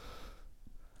blowjobs?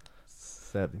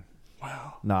 7.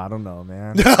 Wow. No, I don't know,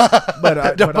 man.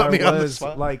 But Don't but put me I on the was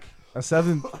spot. like a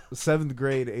seventh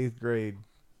grade, 8th grade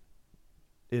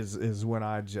is when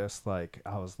I just like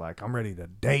I was like I'm ready to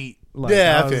date. Like,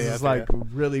 Yeah, I was I feel just you. like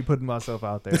really putting myself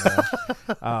out there.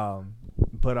 Man.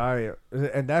 But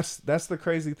that's the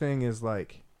crazy thing is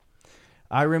like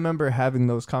I remember having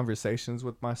those conversations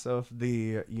with myself.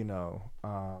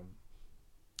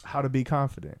 How to be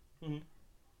confident,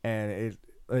 and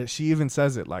she even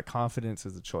says it like confidence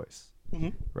is a choice.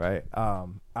 Right.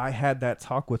 I had that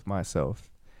talk with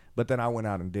myself, but then I went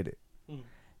out and did it.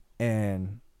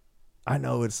 And I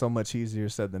know it's so much easier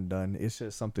said than done. It's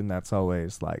just something that's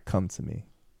always like come to me.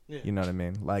 Yeah. You know what I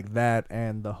mean? Like that,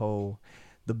 and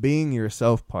the being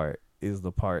yourself part is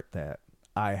the part that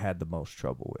I had the most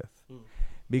trouble with.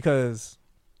 Because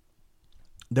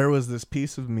there was this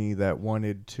piece of me that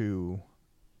wanted to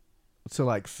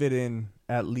like fit in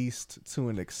at least to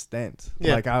an extent.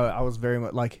 Yeah. Like I was very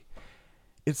much like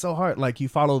it's so hard. Like you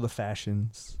follow the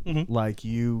fashions. Like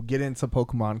you get into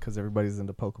Pokemon because everybody's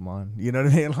into Pokemon. You know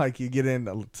what I mean? Like you get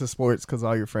into sports because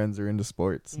all your friends are into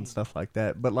sports and stuff like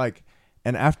that. But like,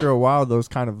 and after a while, those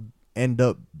kind of end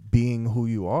up being who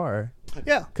you are.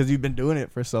 Yeah. Because you've been doing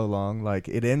it for so long. Like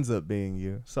it ends up being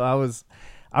you. So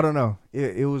I don't know.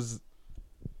 It was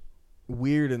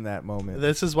weird in that moment.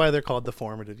 This is why they're called the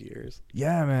formative years.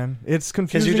 Yeah, man. It's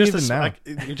Because confusing even now.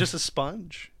 you're just a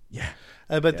sponge. Yeah.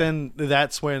 But then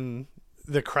that's when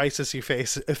the crisis you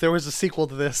face. If there was a sequel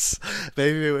to this,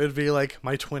 maybe it would be like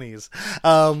my 20s,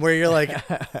 where you're like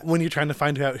when you're trying to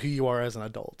find out who you are as an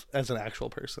adult, as an actual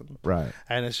person. Right.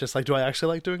 And it's just like, do I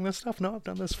actually like doing this stuff? No,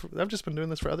 I've just been doing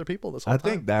this for other people this whole time. I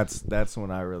think that's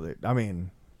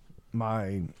when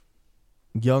my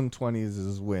young 20s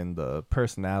is when the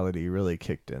personality really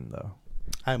kicked in, though.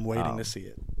 I'm waiting to see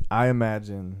it. I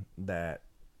imagine that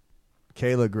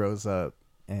Kayla grows up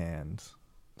and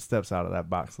steps out of that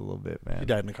box a little bit, man. She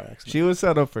died in a car accident. She was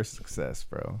set up for success,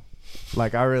 bro.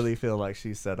 Like, I really feel like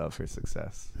she's set up for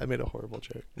success. I made a horrible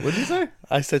joke. What'd you say?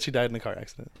 I said she died in a car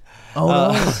accident. Oh,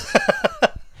 no.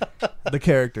 The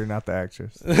character, not the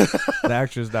actress. The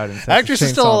actress died in Texas Actress is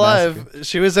Chainsaw still alive. Massacre.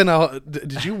 She was in a.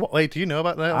 Did you wait? Do you know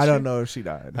about that? I don't know if she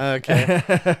died. Okay.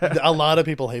 A lot of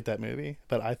people hate that movie,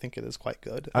 but I think it is quite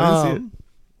good. I didn't see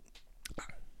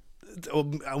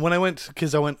it. When I went,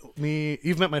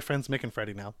 you've met my friends Mick and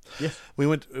Freddie now. Yes.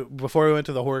 Before we went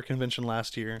to the horror convention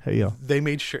last year. Hey, yo. They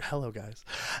made sure, hello guys.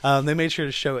 They made sure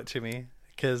to show it to me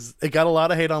because it got a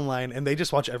lot of hate online and they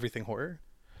just watch everything horror.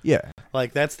 Yeah.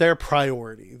 Like that's their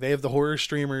priority. They have the horror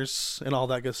streamers and all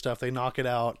that good stuff. They knock it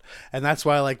out. And that's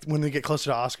why like when they get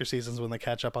closer to Oscar seasons, when they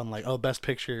catch up on like, oh, best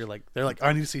picture, like they're like,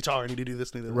 I need to see Tar, I need to do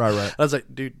this, need to do that. Right. I was like,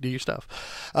 dude, do your stuff.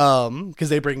 Cause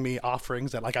they bring me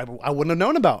offerings that like I wouldn't have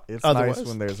known about. It's otherwise. nice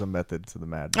when there's a method to the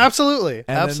madness. Absolutely.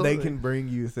 And Absolutely. then they can bring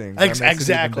you things. That makes it even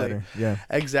Exactly. better. Yeah.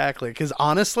 Exactly. Because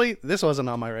honestly, this wasn't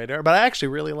on my radar, but I actually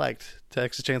really liked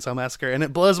Texas Chainsaw Massacre. And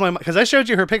it blows my mind because I showed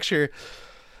you her picture.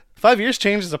 5 years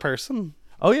changes a person.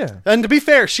 Oh, yeah. And to be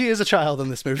fair, she is a child in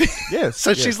this movie. Yes. So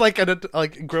yes. she's like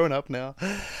grown up now.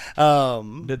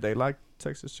 Did they like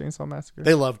Texas Chainsaw Massacre?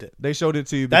 They loved it. They showed it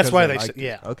to you because That's why liked it.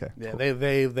 yeah. Okay. Yeah, cool.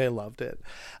 they loved it.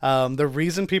 The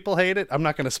reason people hate it, I'm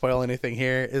not going to spoil anything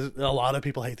here, is a lot of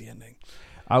people hate the ending.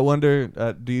 I wonder,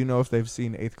 do you know if they've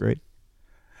seen 8th grade?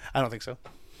 I don't think so.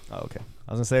 Oh, okay.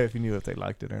 I was going to say if you knew if they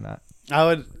liked it or not. I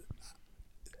would.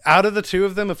 out of the two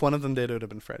of them, if one of them did, it would have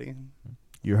been Freddie.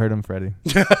 You heard him, Freddie.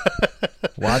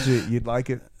 Watch it. You'd like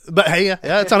it. But hey,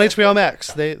 yeah, it's on HBO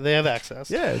Max. They have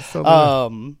access. Yeah, it's so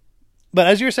good. But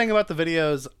as you were saying about the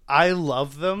videos, I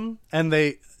love them, and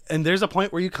there's a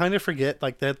point where you kind of forget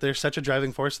like that they're such a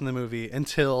driving force in the movie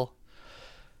until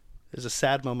there's a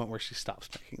sad moment where she stops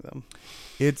making them.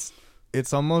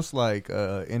 It's almost like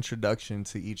an introduction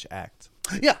to each act.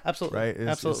 Yeah, absolutely. Right?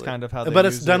 Absolutely. It's kind of how they But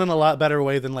it's use done it. in a lot better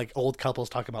way than like old couples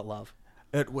talk about love.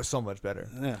 It was so much better.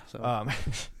 Yeah. So.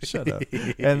 Shut up.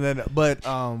 And then, but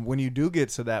when you do get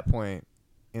to that point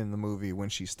in the movie when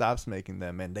she stops making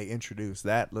them and they introduce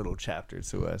that little chapter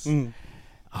to us,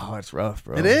 oh, it's rough,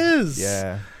 bro. It is.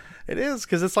 Yeah, it is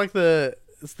because it's like the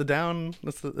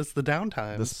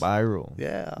downtime. the spiral.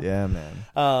 Yeah. Yeah,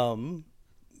 man.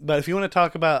 But if you want to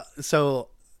talk about, so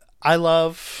I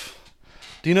love.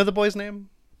 Do you know the boy's name?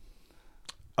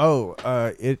 Oh,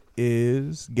 it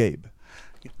is Gabe.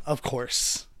 Of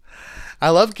course, I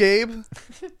love Gabe,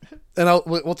 and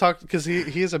we'll talk because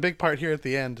he is a big part here at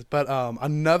the end. But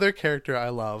another character I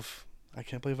love, I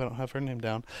can't believe I don't have her name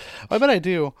down. I bet I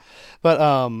do, but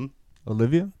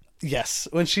Olivia. Yes,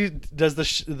 when she does the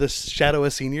Shadow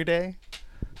of Senior Day,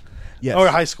 Yes, or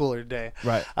High Schooler Day,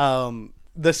 right.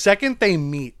 The second they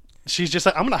meet, she's just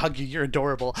like, "I'm gonna hug you. You're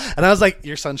adorable," and I was like,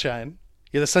 "You're sunshine."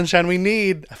 You're the sunshine we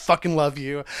need. I fucking love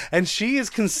you. And she is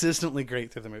consistently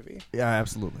great through the movie. Yeah,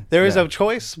 absolutely. There is a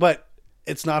choice, but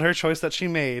it's not her choice that she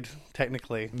made,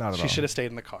 technically. Not at she all. should have stayed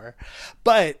in the car.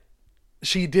 But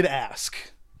she did ask.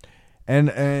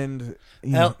 And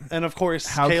you know, and of course,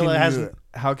 how Kayla hasn't.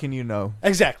 How can you know?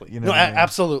 Exactly. You know no, what I mean?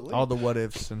 absolutely. All the what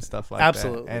ifs and stuff like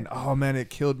Absolutely. that. And oh man, it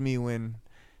killed me when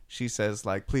she says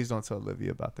like, "Please don't tell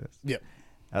Olivia about this." Yep.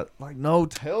 Like, no,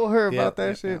 tell her about that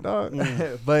yep, shit, yep.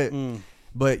 dog.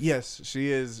 But yes, she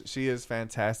is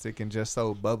fantastic and just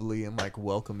so bubbly and like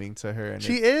welcoming to her. And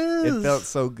She it is. felt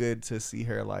so good to see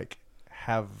her like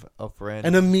have a friend.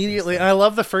 And immediately, and I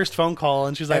love the first phone call,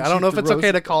 and she's like, And "I don't she know if it's throws-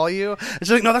 okay to call you." And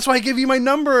she's like, "No, that's why I give you my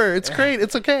number. It's great.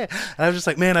 It's okay." And I was just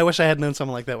like, "Man, I wish I had known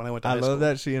someone like that when I went to I high love school."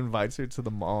 that she invites her to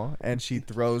the mall and she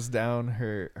throws down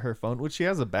her phone, which she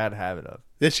has a bad habit of.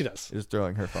 Yes, she does. Is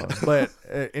throwing her phone. But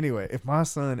anyway, if my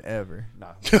son ever,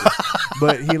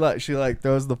 but she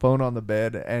throws the phone on the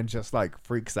bed and just like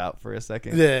freaks out for a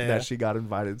second that she got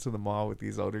invited to the mall with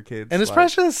these older kids, And it's like,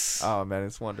 precious. Oh man,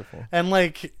 it's wonderful. And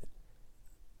like,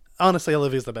 honestly,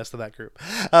 Olivia's the best of that group.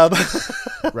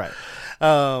 Right.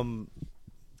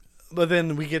 But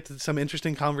then we get to some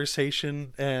interesting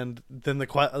conversation, and then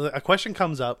a question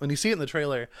comes up, and you see it in the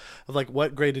trailer of like,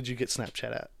 what grade did you get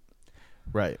Snapchat at?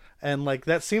 Right. And like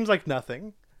that seems like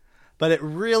nothing, but it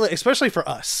really, especially for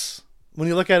us, when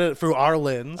you look at it through our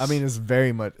lens. I mean,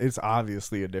 it's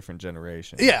obviously a different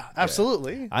generation. Yeah,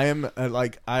 absolutely. I am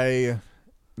I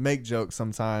make jokes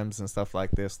sometimes and stuff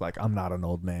like this, like I'm not an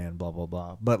old man, blah blah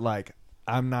blah, but like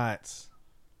I'm not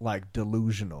like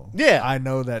delusional. Yeah, I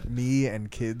know that me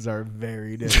and kids are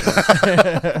very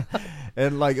different.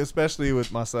 And like especially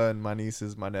with my son, my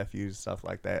nieces, my nephews, stuff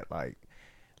like that, like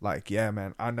yeah,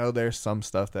 man, I know there's some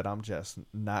stuff that I'm just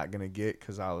not gonna get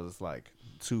because I was like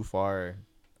too far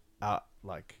out,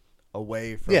 like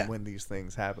away from when these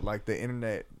things happen. Like the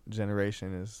internet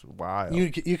generation is wild.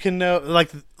 You can know,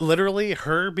 like literally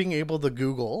her being able to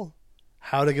Google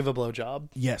how to give a blowjob.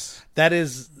 Yes, that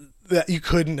you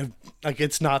couldn't have, like,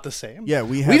 it's not the same. Yeah,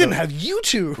 we didn't have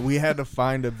YouTube. We had to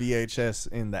find a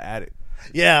VHS in the attic.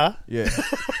 Yeah.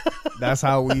 That's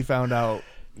how we found out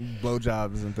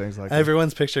blowjobs and things like that.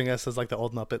 Everyone's picturing us as like the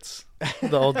old Muppets,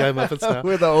 the old guy Muppets now.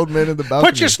 We're the old men in the balcony.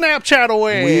 Put your Snapchat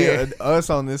away. Us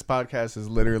on this podcast is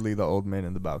literally the old men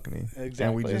in the balcony. Exactly.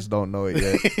 And we just don't know it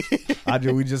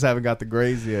yet. We just haven't got the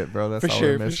grays yet, bro. That's all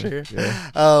we're missing. For sure.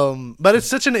 Yeah. But it's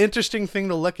such an interesting thing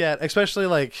to look at, especially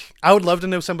like I would love to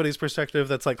know somebody's perspective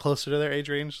that's like closer to their age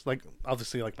range, like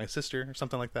obviously like my sister or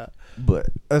something like that. But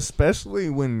especially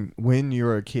when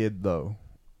you're a kid though.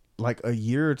 Like a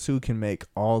year or two can make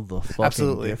all the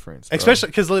fucking difference, bro. Especially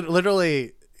because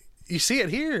literally, you see it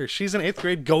here. She's in 8th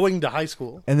grade, going to high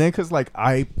school, and then because like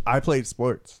I played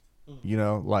sports, you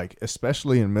know, like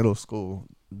especially in middle school,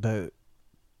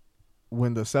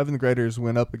 when the 7th graders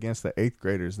went up against the 8th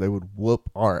graders, they would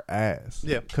whoop our ass,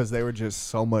 because they were just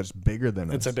so much bigger than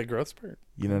us. It's a big growth spurt.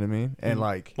 You know what I mean? And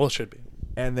like, well, it should be.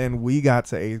 And then we got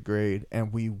to 8th grade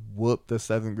and we whooped the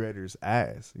 7th graders'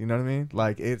 ass. You know what I mean?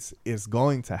 Like it's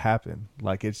going to happen.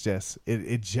 Like it's just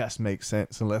it just makes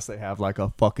sense unless they have like a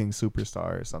fucking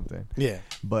superstar or something. Yeah.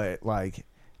 But like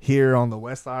here on the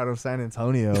west side of San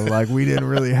Antonio, like we didn't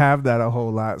really have that a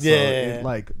whole lot. So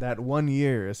like that 1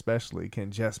 year especially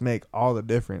can just make all the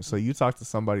difference. So you talk to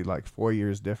somebody like 4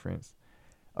 years difference.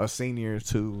 a senior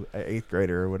to an 8th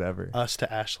grader or whatever. Us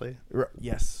to Ashley.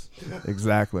 Yes,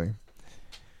 exactly.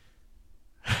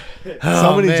 So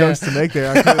Oh, many man. jokes to make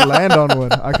there. I couldn't land on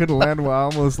one. I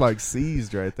almost like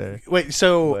seized right there. Wait,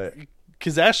 so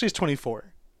because Ashley's 24.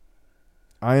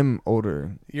 I'm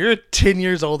older. You're 10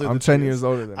 years older than I'm 10 years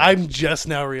older than I'm just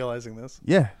now realizing this.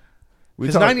 Yeah.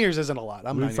 Because 9 years isn't a lot.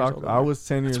 I'm 9 years older. I was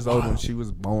 10 years old when she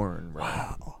was born, bro.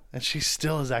 Wow. And she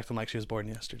still is acting like she was born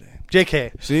yesterday.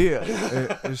 JK.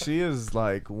 She is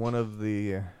like one of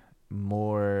the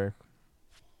more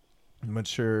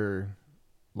mature,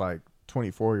 like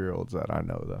 24-year-olds that I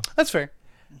know, though. That's fair.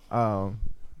 And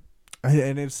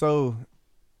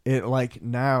it like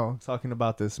now talking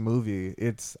about this movie,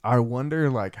 I wonder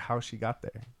like how she got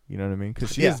there. You know what I mean?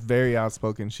 Because she is very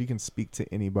outspoken. She can speak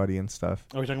to anybody and stuff.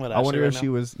 Are we talking about I Ashley wonder right if now? she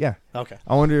was, Okay.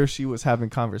 I wonder if she was having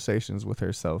conversations with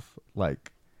herself,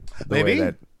 like the way Maybe.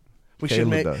 that We Caleb should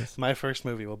make does. My first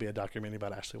movie will be a documentary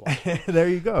about Ashley Walker. There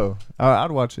you go.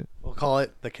 I'd watch it. We'll call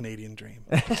it The Canadian Dream.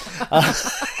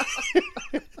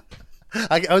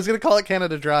 I was gonna call it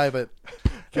Canada Dry, but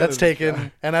that's taken.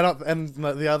 Dry. And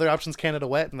the other option's Canada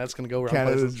Wet, and that's gonna go wrong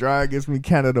Canada places. Dry gets me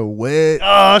Canada wet.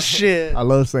 Oh shit! I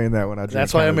love saying that when I drink.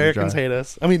 That's why Canada Americans Dry. hate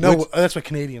us. I mean, no, that's what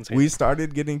Canadians hate. We us.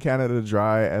 started getting Canada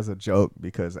Dry as a joke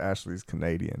because Ashley's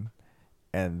Canadian.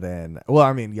 And then, well,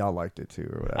 I mean, y'all liked it too,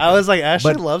 or whatever. I was like,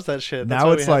 Ashley But loves that shit. That's now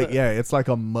why it's we have like, it. it's like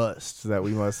a must that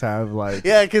we must have, like,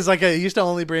 Yeah, because like I used to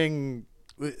only bring.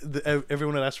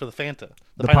 Everyone would ask for the Fanta,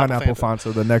 the pineapple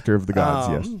Fanta, the nectar of the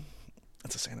gods. Yes,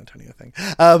 that's a San Antonio thing.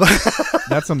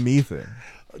 that's a me thing.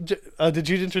 Did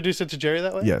you introduce it to Jerry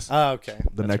that way? Yes. Oh, okay.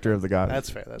 The That's nectar fair. of the gods. That's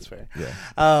fair. That's fair. Yeah.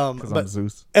 Because I'm But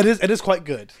Zeus. it is quite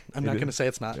good. I'm not is? going to say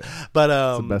it's not. Yeah.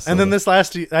 But the best and then soda. this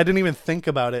last, I didn't even think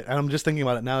about it, and I'm just thinking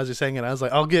about it now as you're saying it. I was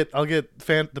like, I'll get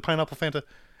the pineapple Fanta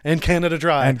and Canada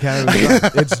Dry. And Canada Dry.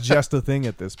 It's just a thing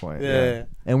at this point. Yeah.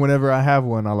 And whenever I have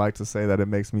one, I like to say that it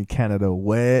makes me Canada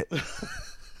wet.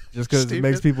 Just because it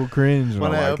makes Stupid. people cringe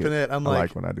When I like open it, I'm I like-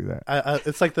 like when I do that.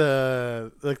 It's like the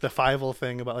Fievel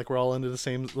thing about like we're all into the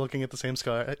same, looking at the same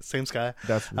sky.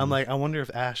 That's I'm weird. like, I wonder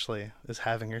if Ashley is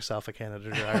having herself a Canada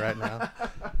Dry right now.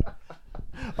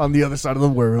 On the other side of the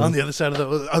world. on the other side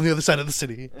of the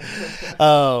city.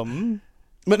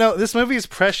 But no, this movie is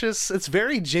precious. It's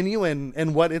very genuine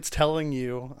in what it's telling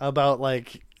you about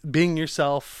like being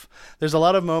yourself. There's a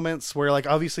lot of moments where like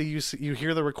obviously you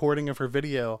hear the recording of her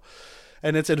video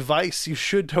and it's advice you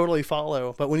should totally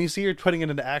follow, but when you see her putting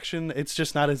it into action, it's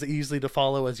just not as easily to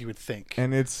follow as you would think.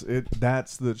 And that's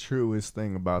the truest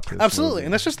thing about this Absolutely. movie.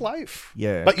 And that's just life.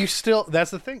 Yeah. But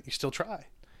that's the thing. You still try.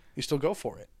 You still go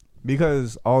for it.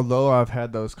 Because although I've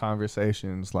had those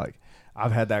conversations, like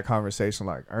I've had that conversation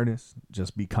like, Ernest,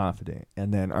 just be confident.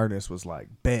 And then Ernest was like,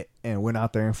 bet, and went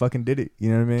out there and fucking did it.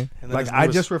 You know what I mean? And then Like his I knee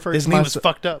was- just referred his to knee was myself.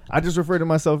 fucked up. I just refer to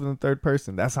myself in the third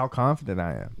person. That's how confident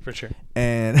I am. For sure.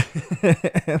 And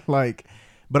like,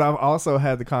 but I've also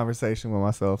had the conversation with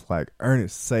myself like,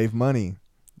 Ernest, save money,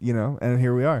 you know, and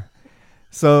here we are.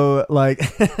 So like,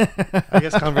 I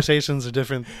guess conversations are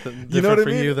different you know what I for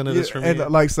mean? you than it is for me. And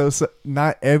like, so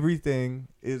not everything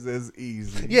is as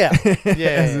easy. Yeah. Yeah, as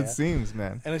yeah. it seems,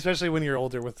 man. And especially when you're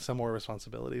older with some more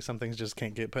responsibility, some things just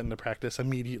can't get put into practice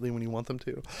immediately when you want them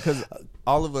to. Because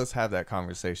all of us have that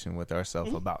conversation with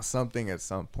ourselves about something at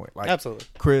some point. Like, Absolutely.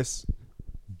 Chris,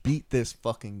 beat this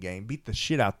fucking game. Beat the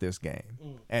shit out this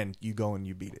game. And you go and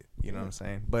you beat it. You know what I'm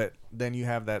saying? But then you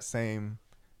have that same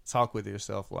talk with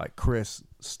yourself like, Chris,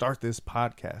 start this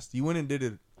podcast. You went and did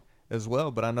it as well,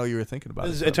 but I know you were thinking about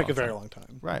it. It took a very long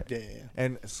time. Right. Yeah.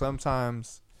 And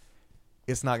sometimes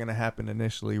it's not going to happen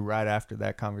initially right after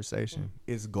that conversation.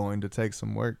 It's going to take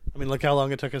some work. I mean, look how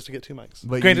long it took us to get 2 mics.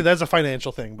 But Granted, that's a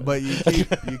financial thing. But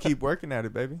you keep working at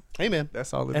it, baby. Hey, man.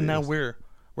 That's all it is. And now we're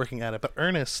working at it. But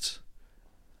Ernest,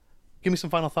 give me some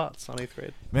final thoughts on 8th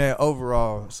grade. Man,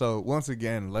 overall, so once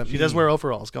again, She does wear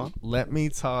overalls. Go on. let me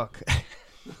talk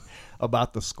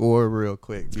about the score real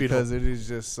quick because it is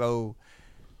just so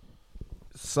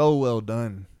well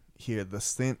done here. The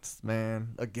synths,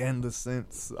 man. Again, the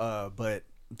synths. But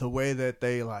the way that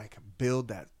they like build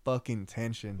that fucking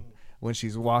tension when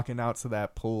she's walking out to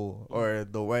that pool, or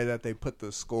the way that they put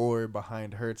the score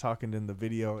behind her talking in the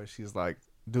video and she's like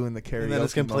doing the karaoke. And then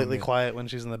it's completely moment. quiet when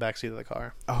she's in the backseat of the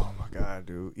car. Oh my god,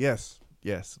 dude. Yes.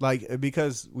 Like,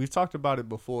 because we've talked about it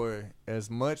before,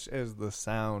 as much as the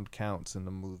sound counts in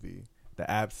the movie, the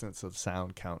absence of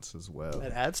sound counts as well.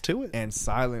 It adds to it. And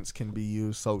silence can be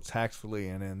used so tactfully,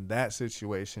 and in that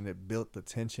situation it built the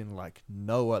tension like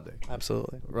no other.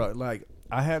 Absolutely. Right. Like,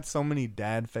 I had so many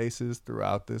dad faces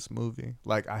throughout this movie.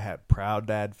 Like, I had proud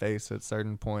dad face at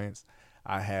certain points.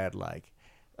 I had like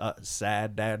a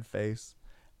sad dad face.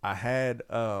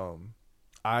 I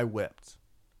wept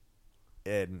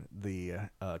in the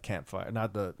campfire,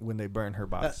 not when they burned her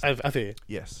body. I feel you.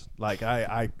 Yes, like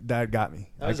that got me.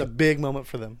 That was a big moment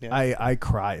for them. Yeah. I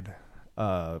cried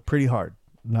pretty hard.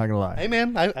 Not gonna lie. Hey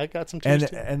man, I got some tears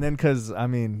too. And then because I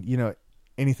mean, you know,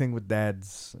 anything with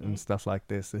dads and stuff like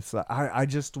this, it's I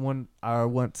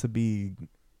want to be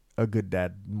a good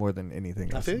dad more than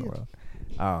anything else in the world.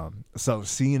 So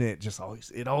seeing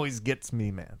it always gets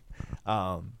me, man.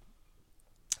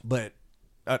 But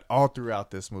all throughout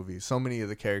this movie, so many of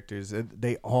the characters,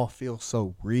 they all feel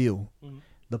so real. Mm-hmm.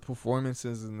 The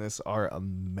performances in this are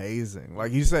amazing.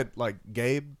 Like you said, like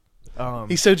Gabe.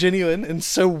 He's so genuine and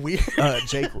so weird.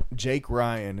 Jake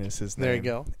Ryan is his name. There you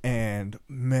go. And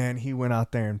man, he went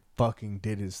out there and fucking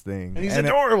did his thing. And he's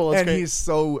adorable. And he's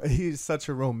such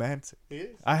a romantic. He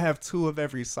is. I have 2 of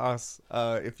every sauce.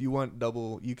 If you want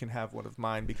double, you can have one of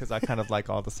mine because I kind of like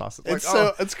all the sauces.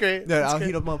 It's great. Yeah, I'll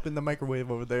heat them up in the microwave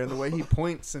over there. And the way he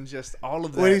points and just all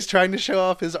of that. When he's trying to show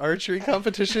off his archery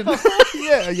competition.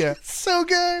 yeah. It's so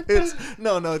good.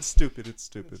 It's stupid. It's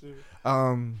stupid.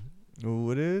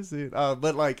 What is it?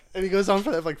 But like, and he goes on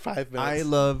for like 5 minutes. I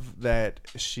love that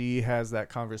she has that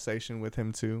conversation with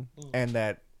him too, and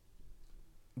that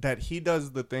he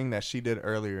does the thing that she did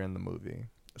earlier in the movie.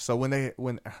 So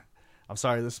when I'm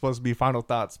sorry, this is supposed to be final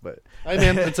thoughts, but hey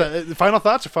man, it's final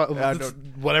thoughts or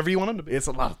whatever you want them to be. It's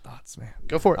a lot of thoughts, man.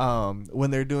 Go for it.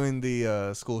 When they're doing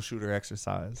the school shooter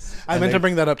exercise, I meant to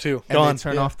bring that up too. Go on. They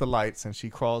turn off the lights, and she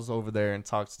crawls over there and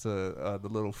talks to the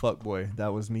little fuck boy.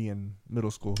 That was me in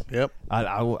middle school. Yep,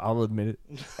 I'll admit it.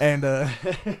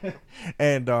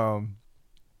 And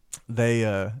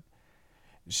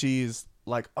she's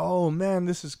like, "Oh man,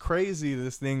 this is crazy.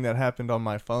 This thing that happened on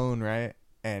my phone, right?"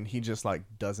 And he just like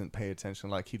doesn't pay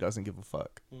attention, like he doesn't give a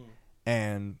fuck.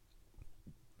 And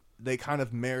they kind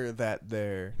of mirror that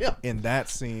there in that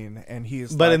scene. And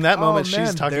he's but like, in that moment, man,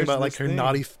 she's talking about like her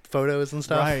naughty photos and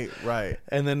stuff. Right.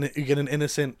 And then you get an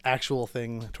innocent actual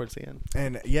thing towards the end.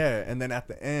 And and then at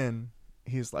the end,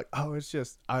 he's like, "Oh, it's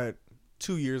just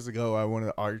 2 years ago, I won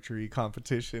an archery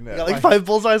competition. Got like 5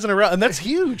 bullseyes in a row, and that's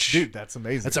huge, dude. That's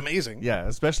amazing. That's amazing. Yeah,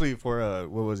 especially for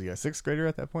what was he, a 6th grader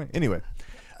at that point? Anyway.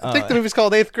 I think the movie's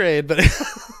called 8th grade, but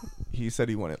he said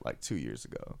he won it like 2 years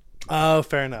ago. Oh,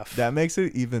 fair enough. That makes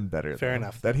it even better. Fair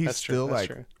enough. That he's That's still true.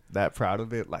 like that proud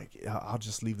of it. Like, I'll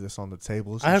just leave this on the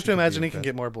table. So I have to imagine he can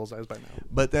get more bullseyes by now.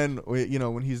 But then, you know,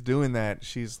 when he's doing that,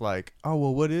 she's like, "Oh,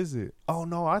 well, what is it? Oh,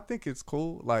 no, I think it's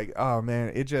cool." Like, oh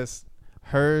man, it just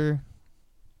her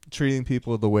treating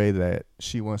people the way that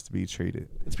she wants to be treated.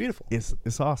 It's beautiful.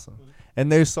 It's awesome. Mm-hmm.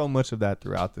 And there's so much of that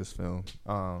throughout this film.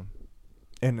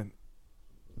 And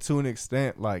to an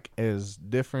extent, like as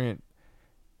different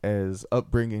as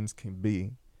upbringings can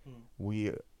be,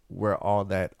 we were all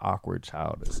that awkward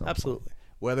child at some Absolutely. point.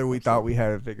 Whether we thought we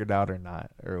had it figured out or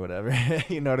not, or whatever.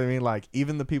 You know what I mean? Like,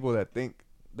 even the people that think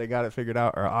they got it figured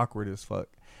out are awkward as fuck.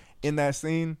 In that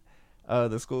scene,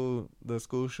 the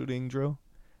school shooting drill,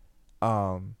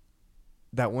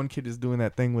 that one kid is doing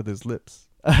that thing with his lips.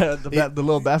 The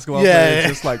little basketball player is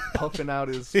just like puffing out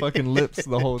his fucking lips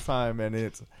the whole time,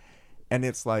 and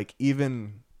it's like,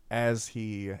 even as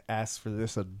he asks for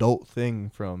this adult thing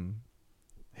from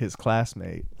his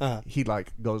classmate, he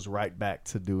like goes right back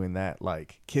to doing that.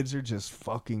 Like, kids are just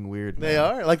fucking weird. They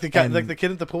are like the guy, like the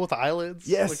kid at the pool with the eyelids.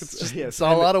 Yes, like it's a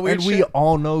lot of weird. And shit. we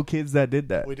all know kids that did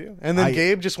that. We do. And then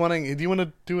Gabe just wanting. Do you want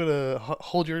to do a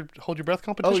hold your breath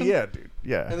competition? Oh yeah, dude.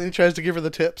 Yeah. And then he tries to give her the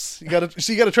tips. You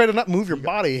gotta try to not move your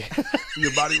body.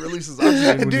 Your body releases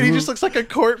oxygen. Dude, he just looks like a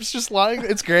corpse just lying.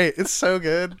 It's great. It's so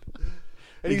good.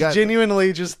 And he's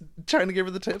genuinely just trying to give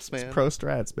her the tips, man. It's pro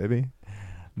strats, baby.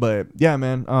 But yeah,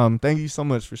 man. Thank you so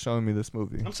much for showing me this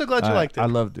movie. I'm so glad you liked it. I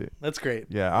loved it. That's great.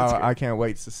 Yeah, I can't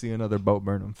wait to see another Bo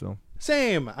Burnham film.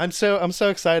 Same. I'm so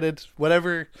excited.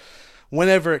 Whenever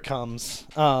it comes.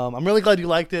 I'm really glad you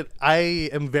liked it.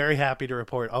 I am very happy to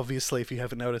report. Obviously, if you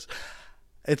haven't noticed,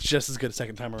 it's just as good a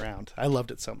second time around. I loved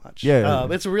it so much. Yeah.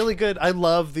 It's really good. I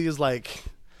love these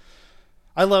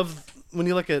I love when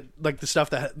you look at like the stuff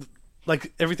that.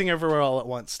 Like Everything Everywhere All at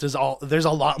Once there's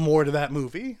a lot more to that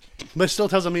movie, but it still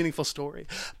tells a meaningful story.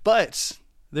 But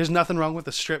there's nothing wrong with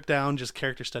a stripped down just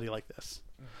character study like this.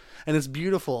 And it's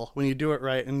beautiful when you do it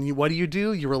right. And what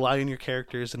do? You rely on your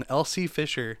characters, and Elsie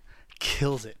Fisher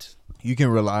kills it. you can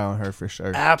rely on her for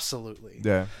sure. Absolutely.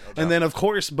 Yeah. And then, of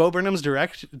course, Bo Burnham's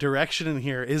direction in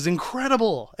here is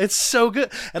incredible. It's so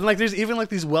good. And, like, there's even, like,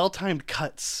 these well-timed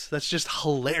cuts. That's just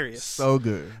hilarious. So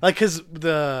good. Like, because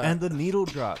And the needle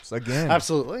drops, again.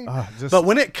 Absolutely. But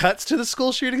when it cuts to the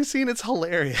school shooting scene, it's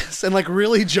hilarious. And, like,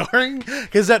 really jarring.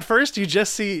 Because at first, you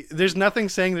just see... There's nothing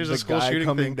saying there's a school guy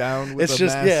coming thing. Down with it's a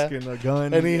just, mask and a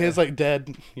gun. And he is, like,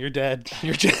 dead. You're dead.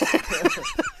 You're dead.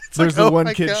 There's the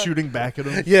one kid shooting back at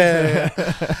him. Yeah.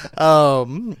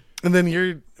 And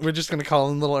then we're just gonna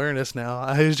call him Little Ernest now.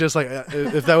 I was just like,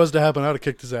 if that was to happen, I'd have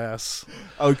kicked his ass.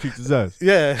 I would kick his ass.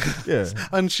 Yeah. Yeah.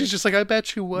 And she's just like, I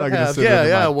bet you would Not have. sit under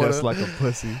Yeah. my Would desk like a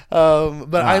pussy.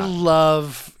 But I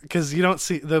love because you don't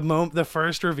see the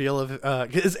first reveal of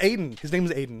is Aiden. His name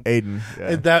is Aiden. Aiden. Yeah.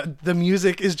 And that the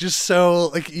music is just so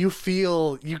like you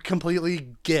completely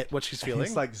get what she's feeling.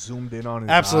 He's like zoomed in on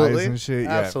his Absolutely. eyes and shit.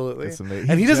 Absolutely. Yeah, it's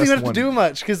amazing. And he doesn't even have to do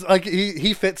much because like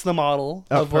he fits the model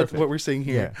of what we're seeing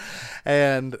here. Yeah.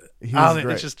 And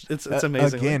great. it's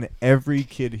amazing. Again, every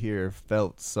kid here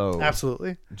felt so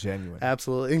absolutely genuine.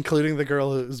 Absolutely, including the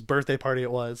girl whose birthday party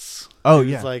it was. Oh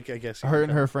yeah, yeah, like I guess her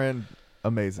and her friend,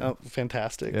 amazing. Oh,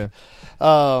 fantastic. Yeah.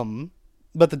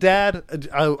 But the dad,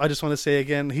 I just want to say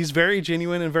again, he's very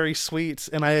genuine and very sweet,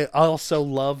 and I also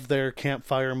love their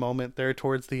campfire moment there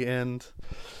towards the end,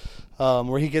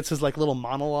 where he gets his like little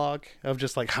monologue of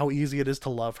just like how easy it is to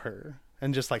love her.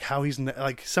 And just like how he's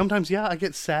like, sometimes, yeah, I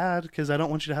get sad because I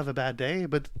don't want you to have a bad day.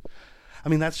 But I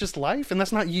mean, that's just life. And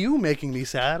that's not you making me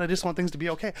sad. I just want things to be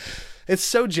okay. It's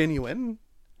so genuine.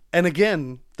 And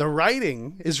again, the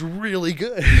writing is really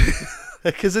good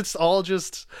because it's all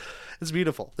just, it's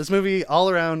beautiful. This movie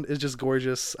all around is just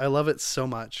gorgeous. I love it so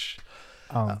much.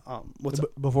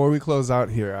 Before we close out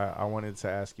here, I wanted to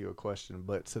ask you a question.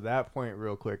 But to that point,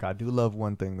 real quick, I do love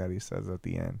one thing that he says at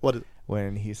the end. What is it?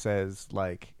 When he says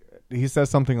like, he says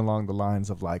something along the lines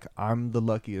of like, I'm the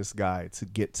luckiest guy to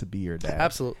get to be your dad.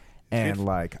 Absolutely. And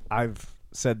like, I've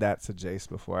said that to Jace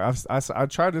before. I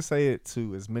tried to say it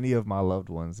to as many of my loved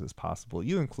ones as possible,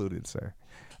 you included, sir.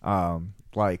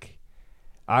 Like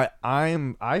I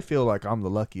feel like I'm the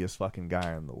luckiest fucking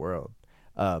guy in the world.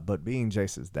 But being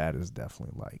Jace's dad is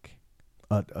definitely like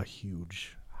a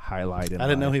huge highlight in I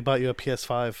didn't life. know he bought you a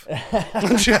PS5.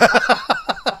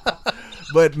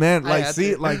 But man, like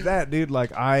see it like that, dude.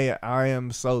 Like I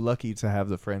am so lucky to have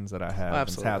the friends that I have,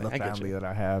 and to have the family that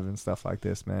I have, and stuff like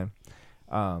this, man.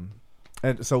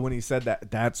 And so when he said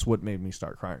that, that's what made me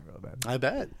start crying real bad. I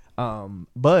bet.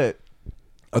 But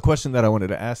a question that I wanted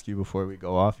to ask you before we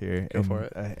go off here, Go for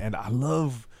it. And I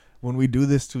love when we do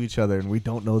this to each other and we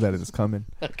don't know that it's coming.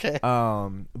 Okay.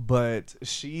 But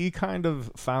she kind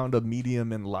of found a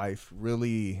medium in life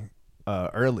really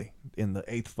early in the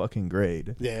 8th fucking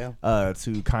grade. Yeah.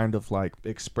 To kind of like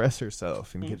express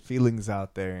herself and get feelings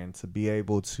out there and to be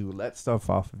able to let stuff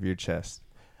off of your chest.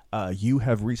 You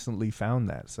have recently found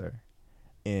that, sir,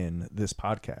 in this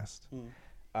podcast.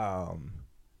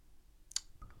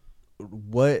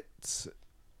 What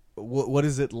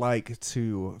is it like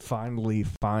to finally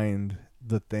find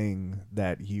the thing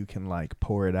that you can like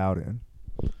pour it out in?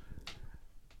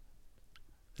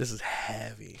 This is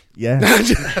heavy. Yeah.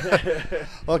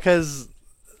 Well, because...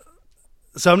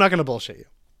 So I'm not going to bullshit you.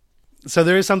 So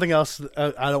there is something else.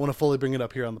 I don't want to fully bring it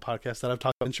up here on the podcast that I've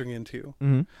talked about venturing into.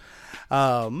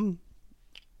 Mm-hmm.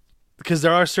 Because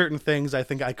there are certain things I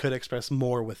think I could express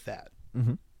more with that.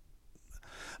 Mm-hmm.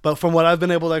 But from what I've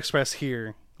been able to express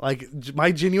here, like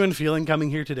my genuine feeling coming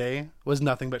here today was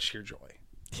nothing but sheer joy.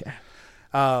 Yeah.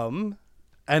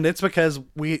 And it's because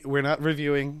we're not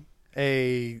reviewing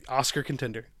a Oscar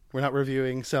contender. We're not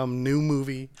reviewing some new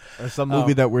movie Or some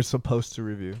movie that we're supposed to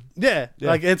review. Yeah.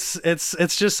 Like it's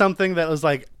just something that was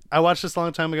like, I watched this a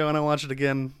long time ago and I watched it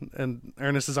again, and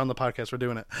Ernest is on the podcast. We're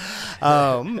doing it.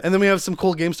 And then we have some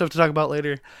cool game stuff to talk about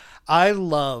later. I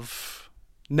love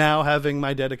now having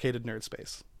my dedicated nerd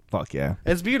space. Fuck yeah.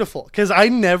 It's beautiful because I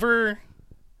never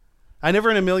in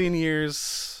a million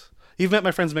years. You've met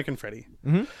my friends Mick and Freddie.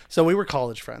 Mm-hmm. So we were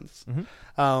college friends.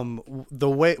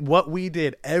 Mm-hmm. What we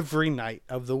did every night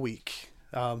of the week,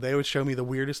 they would show me the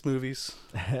weirdest movies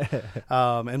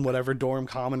in whatever dorm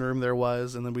common room there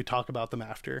was, and then we talk about them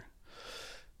after.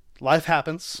 Life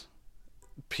happens.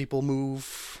 People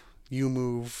move. You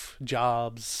move.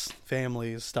 Jobs,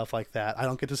 families, stuff like that. I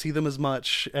don't get to see them as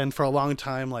much, and for a long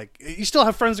time, like you still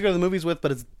have friends to go to the movies with,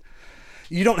 but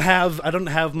I don't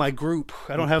have my group.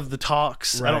 I don't have the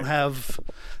talks. Right. I don't have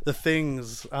the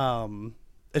things.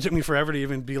 It took me forever to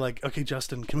even be like, okay,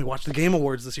 Justin, can we watch the Game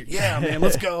Awards this year? Yeah, man,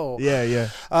 let's go. Yeah.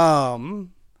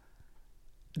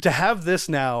 to have this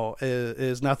now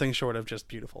is nothing short of just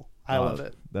beautiful. I love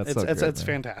it. It's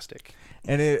fantastic.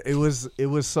 And it was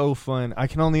so fun. I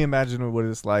can only imagine what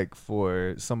it's like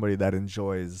for somebody that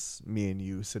enjoys me and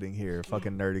you sitting here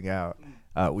fucking nerding out.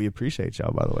 We appreciate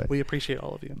y'all, by the way. We appreciate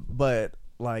all of you. But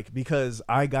like, because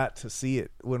I got to see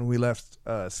it when we left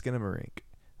Skinamarink.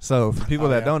 So for people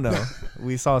that don't know,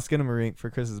 we saw Skinamarink for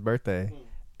Chris's birthday,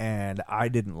 and I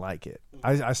didn't like it.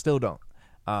 I still don't.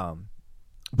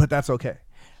 But that's okay.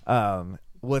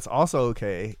 What's also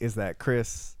okay is that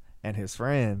Chris and his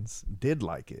friends did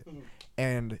like it.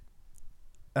 And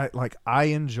I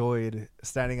enjoyed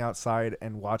standing outside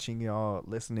and watching y'all,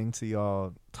 listening to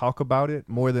y'all talk about it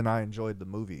more than I enjoyed the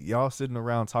movie. Y'all sitting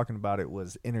around talking about it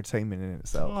was entertainment in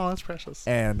itself. Oh, that's precious.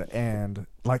 And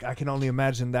like, I can only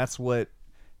imagine that's what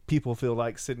people feel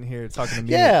like sitting here talking to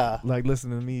me. Yeah. Like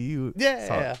listening to me, you.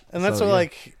 Yeah. And that's what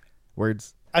like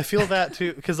words. I feel that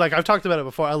too, because like I've talked about it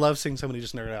before. I love seeing somebody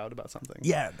just nerd out about something.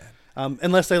 Yeah, man.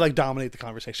 Unless they like dominate the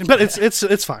conversation, but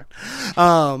it's fine.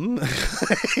 But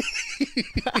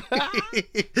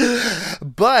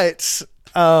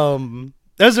that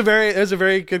was a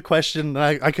very good question.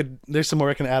 I could there's some more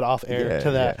I can add off air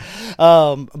to that.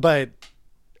 Yeah. But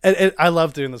I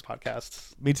love doing this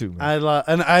podcast. Me too, man.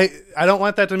 I don't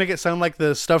want that to make it sound like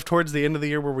the stuff towards the end of the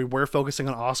year where we were focusing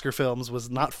on Oscar films was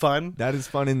not fun. That is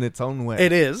fun in its own way.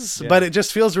 It is, but it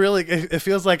just feels really. It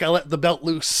feels like I let the belt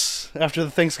loose after the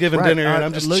Thanksgiving dinner, and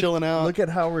I'm just chilling out. Look at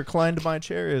how reclined my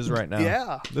chair is right now.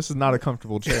 Yeah, this is not a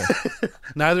comfortable chair.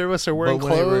 Neither of us are wearing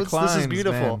clothes. This is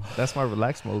beautiful. Man, that's my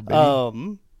relax mode,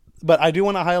 baby. But I do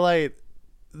want to highlight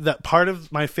that part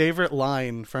of my favorite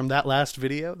line from that last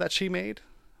video that she made.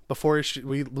 Before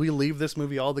we leave this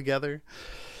movie all together,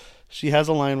 she has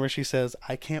a line where she says,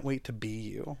 "I can't wait to be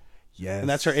you." Yes. And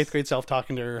that's her 8th grade self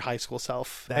talking to her high school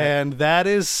self. And that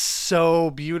is so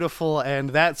beautiful. And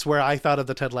that's where I thought of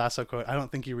the Ted Lasso quote. I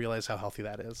don't think you realize how healthy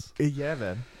that is. Yeah,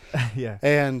 man. Yeah.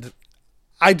 And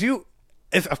I do.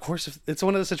 If it's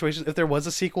one of the situations, if there was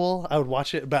a sequel, I would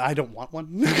watch it, but I don't want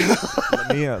one.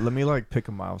 let me like pick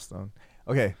a milestone.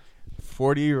 Okay.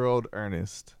 40-year-old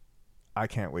Ernest. I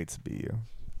can't wait to be you.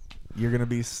 You're going to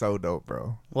be so dope,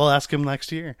 bro. We'll ask him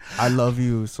next year. I love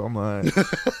you so much.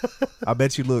 I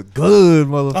bet you look good,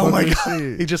 motherfucker. Oh, my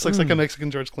God. He just looks like a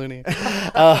Mexican George Clooney.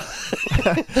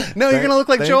 No, you're going to look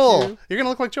like Joel. You're going to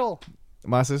look like Joel.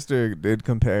 My sister did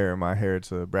compare my hair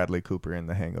to Bradley Cooper in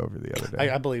The Hangover the other day.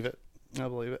 I believe it.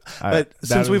 But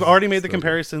since we've already made the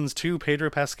comparisons to Pedro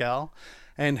Pascal,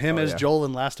 and him as Joel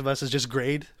in Last of Us is just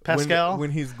grade Pascal.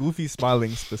 When he's goofy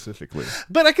smiling specifically.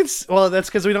 But that's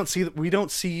because we don't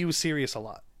see you serious a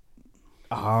lot.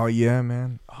 Oh yeah,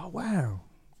 man. Oh wow,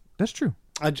 that's true.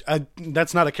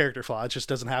 That's not a character flaw. It just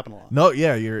doesn't happen a lot. No,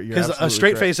 yeah, you're because a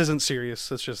straight face isn't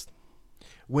serious. It's just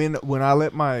when I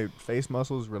let my face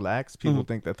muscles relax, people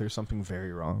think that there's something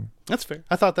very wrong. That's fair.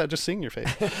 I thought that just seeing your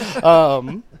face.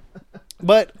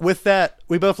 But with that,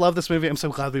 we both love this movie. I'm so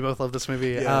glad we both love this movie.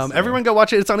 Yes, everyone go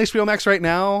watch it. It's on HBO Max right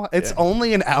now. It's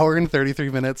only an hour and 33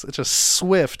 minutes. It's a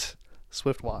swift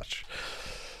watch.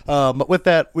 But with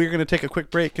that, we're going to take a quick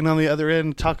break, and on the other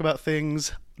end, talk about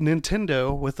things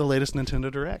Nintendo with the latest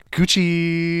Nintendo Direct.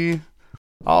 Gucci.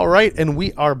 All right, and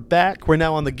we are back. We're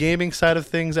now on the gaming side of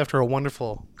things after a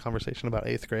wonderful conversation about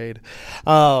 8th grade.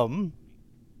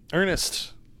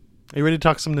 Ernest, are you ready to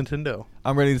talk some Nintendo?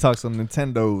 I'm ready to talk some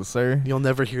Nintendo, sir. You'll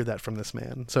never hear that from this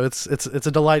man. So it's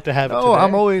a delight to have it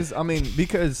today.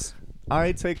 Because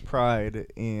I take pride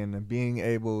in being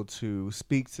able to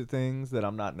speak to things that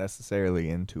I'm not necessarily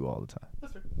into all the time.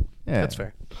 That's fair. Yeah. That's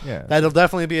fair. Yeah. That'll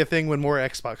definitely be a thing when more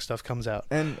Xbox stuff comes out.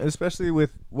 And especially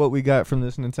with what we got from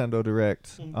this Nintendo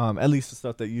Direct, at least the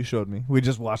stuff that you showed me. We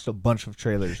just watched a bunch of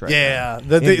trailers now. Yeah.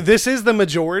 This is the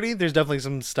majority. There's definitely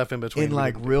some stuff in between. In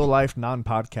like real life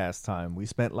non-podcast time, we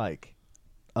spent like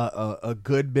a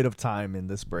good bit of time in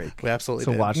this break. We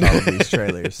absolutely to watch all of these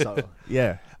trailers. So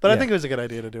yeah. But I think it was a good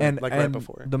idea to do it like right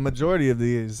before. The majority of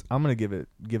these, I'm gonna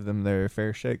give them their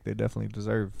fair shake. They definitely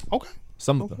deserve. Okay.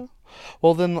 Some of them.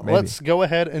 Well, then let's go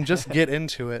ahead and just get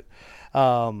into it.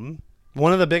 One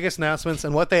of the biggest announcements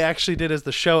and what they actually did as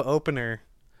the show opener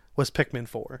was Pikmin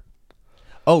 4.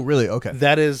 Oh, really? Okay.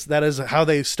 That is how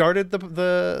they started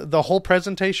the whole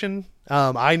presentation.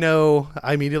 I know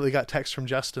I immediately got text from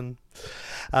Justin.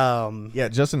 Yeah,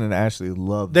 Justin and Ashley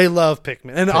love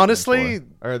Pikmin. And honestly...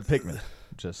 Or Pikmin,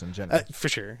 just in general. For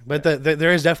sure. But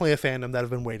there is definitely a fandom that have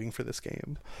been waiting for this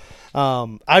game.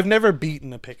 I've never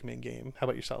beaten a Pikmin game. How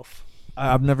about yourself?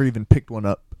 I've never even picked one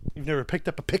up. You've never picked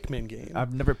up a Pikmin game.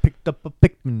 I've never picked up a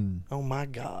Pikmin. Oh my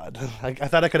god! I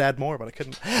thought I could add more, but I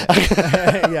couldn't.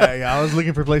 yeah. I was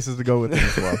looking for places to go with it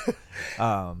as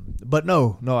well. But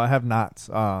no, I have not.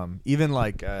 Even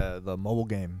like the mobile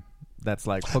game. That's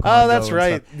like Pokemon Oh, that's Go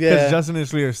right. Because Yeah, Justin and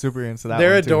Slee are super into that.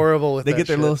 they're one too. adorable with They that get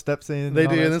their shit. little steps in. They and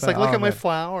all do, that and it's stuff. like, look Oh, at my man.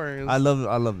 flowers. I love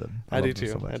them. I do love them too.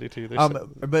 so much. I do too. They're so-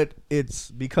 But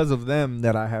it's because of them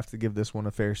that I have to give this one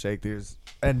a fair shake.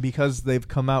 And because they've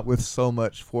come out with so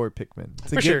much for Pikmin.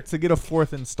 To get a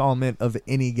fourth installment of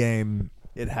any game,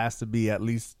 it has to be at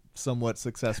least somewhat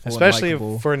successful, especially and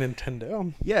likable. for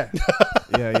Nintendo. Yeah.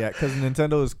 Because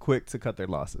Nintendo is quick to cut their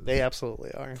losses. They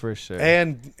absolutely are, for sure.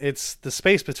 and it's the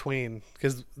space between,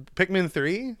 because Pikmin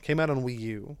 3 came out on Wii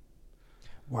U.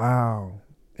 Wow.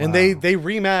 And they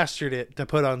remastered it to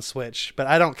put on Switch, but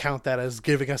I don't count that as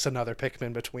giving us another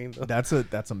Pikmin between them. That's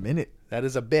a minute. That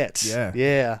is a bit.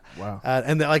 Yeah. Wow.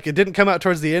 And it didn't come out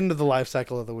towards the end of the life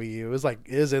cycle of the Wii U. It was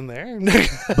is in there.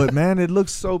 But man, it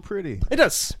looks so pretty. It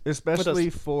does. Especially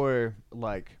for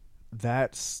like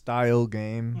that style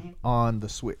game on the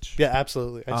Switch. Yeah,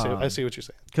 absolutely. I see what you're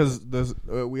saying. Because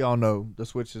we all know the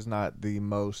Switch is not the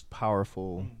most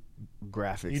powerful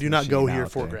graphics. You do not go here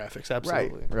for there. graphics.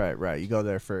 Absolutely. Right. You go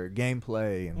there for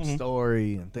gameplay and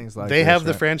story and things like that. They have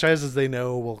the franchises they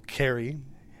know will carry.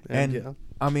 And yeah.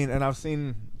 I mean, and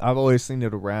I've always seen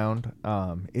it around.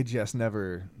 It just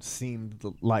never seemed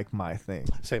like my thing.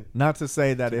 Same. Not to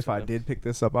say that if I did pick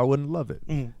this up, I wouldn't love it.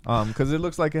 Because it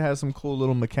looks like it has some cool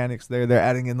little mechanics there. They're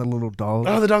adding in the little dog.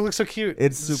 Oh, the dog looks so cute.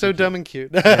 It's super so cute. dumb and cute.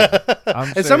 Yeah.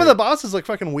 And some of the bosses look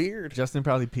fucking weird. Justin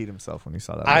probably peed himself when he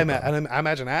saw that. I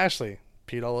imagine Ashley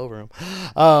peed all over him.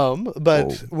 But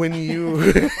Whoa. when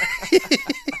you...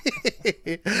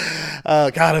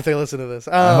 God, if they listen to this.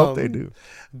 I hope they do.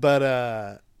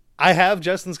 But I have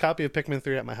Justin's copy of Pikmin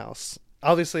 3 at my house.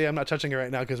 Obviously, I'm not touching it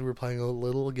right now because we're playing a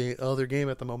little other game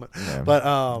at the moment. Yeah,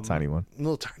 but tiny one.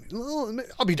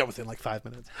 I'll be done within like 5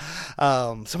 minutes.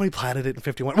 Somebody platted it in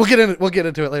 51. We'll get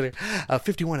into it later.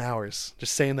 51 hours.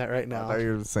 Just saying that right now. I thought you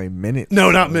were going to say minutes. No,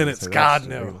 not minutes. So God,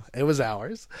 no. It was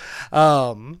hours.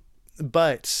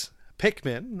 But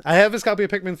Pikmin, I have his copy of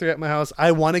Pikmin 3 at my house.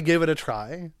 I want to give it a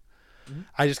try.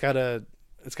 I just gotta.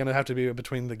 It's gonna have to be a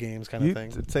between the games kind of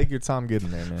thing. Take your time getting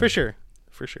there, man. For sure.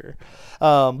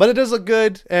 But it does look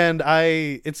good, and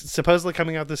it's supposedly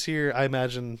coming out this year. I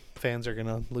imagine fans are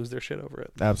gonna lose their shit over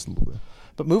it. Absolutely.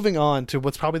 But moving on to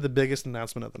what's probably the biggest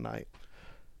announcement of the night.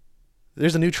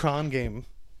 There's a new Tron game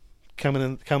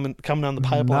coming down the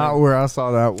pipeline. Not where I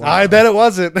saw that one. I bet it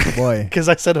wasn't. Boy. Because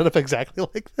I set it up exactly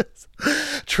like this.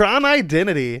 Tron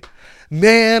Identity.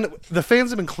 Man, the fans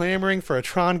have been clamoring for a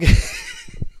Tron game.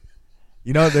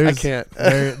 You know, I can't.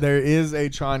 there is a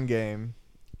Tron game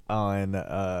on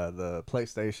the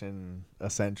PlayStation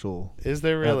Essential. Is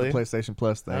there really? The PlayStation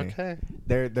Plus thing. Okay.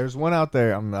 There's one out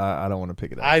there. I don't want to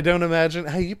pick it up. I don't imagine.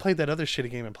 Hey, you played that other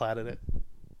shitty game and platted it.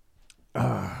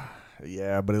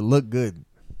 Yeah, but it looked good.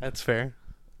 That's fair.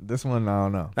 This one, I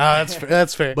don't know. No,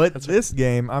 that's fair. But that's this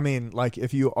game, I mean, like,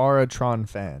 if you are a Tron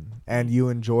fan and you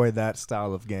enjoy that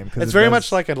style of game, it's very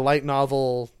much like a light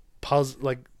novel puzzle.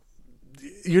 Like,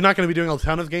 you're not going to be doing a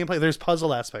ton of gameplay. There's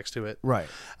puzzle aspects to it, right?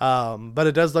 But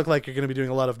it does look like you're going to be doing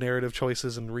a lot of narrative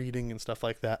choices and reading and stuff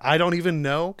like that. I don't even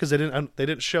know because they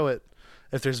didn't show it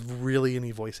if there's really any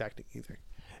voice acting either.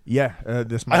 Yeah,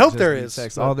 this. I hope there is.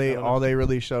 Text. All they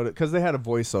really showed it because they had a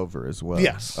voiceover as well.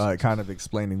 Yes, kind of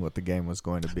explaining what the game was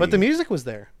going to be. But the music was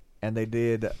there, and they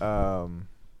did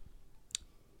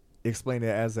explain it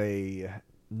as a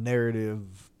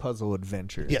narrative puzzle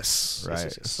adventure. Yes, right.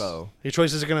 Yes. So your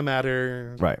choices are going to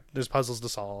matter. Right. There's puzzles to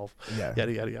solve. Yeah.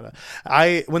 Yada yada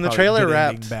yada. When the trailer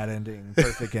wrapped, ending, bad ending,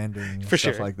 perfect ending, for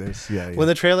stuff sure. like this. Yeah. When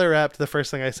the trailer wrapped, the first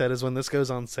thing I said is, when this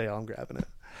goes on sale, I'm grabbing it.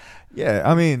 Yeah,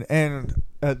 I mean, and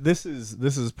this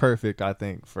is perfect, I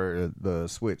think, for the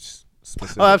Switch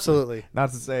specifically. Oh, absolutely. Not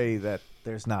to say that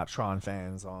there's not Tron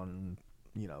fans on,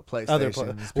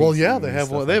 PlayStation. Well, yeah, they have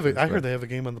one. I heard they have a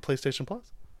game on the PlayStation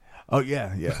Plus. Oh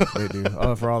yeah, they do.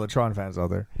 For all the Tron fans out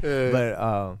there. Yeah.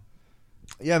 But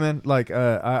yeah, man,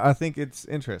 I think it's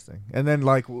interesting. And then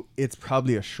it's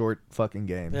probably a short fucking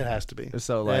game. It has to be.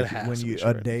 So when you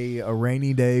a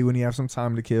rainy day when you have some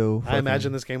time to kill. I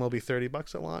imagine this game will be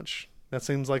 $30 at launch. That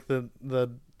seems like the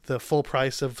full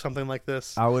price of something like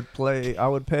this. I would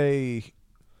pay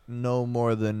no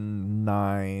more than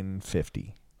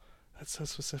 $9.50. That's so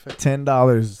specific.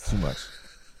 $10 is too much.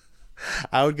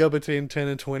 I would go between 10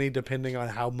 and 20 depending on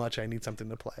how much I need something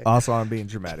to play. Also, I'm being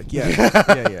dramatic.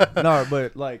 Yeah. No,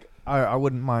 but I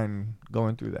wouldn't mind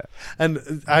going through that.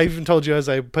 And I even told you as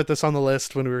I put this on the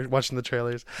list when we were watching the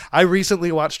trailers, I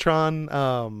recently watched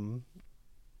Tron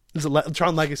It's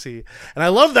Tron Legacy, and I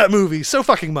love that movie so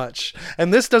fucking much.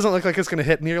 And this doesn't look like it's going to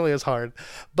hit nearly as hard.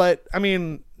 But I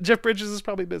mean, Jeff Bridges is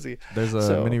probably busy. There's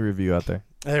a mini review out there.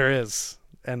 There is,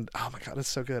 and oh my god, it's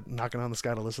so good. Knocking on the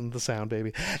sky to listen to the sound,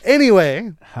 baby.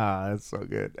 Anyway, it's so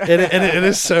good. it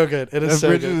is so good. It is so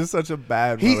Bridges good. is such a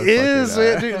bad. He is.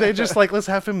 Dude, they just like, let's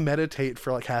have him meditate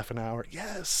for like half an hour.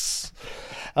 Yes.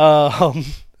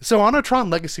 So on a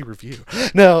Tron Legacy review,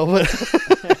 no,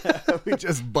 but we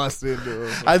just busted into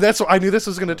it. I knew this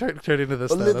was going to turn into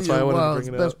this. Though. That's why I wanted to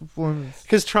bring it best up. Performance.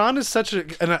 Because Tron is such a,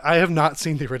 and I have not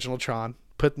seen the original Tron.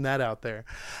 Putting that out there,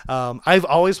 I've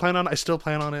always planned on. I still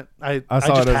plan on it. I saw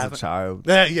just it as haven't. a child.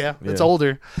 Yeah, it's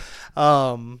older.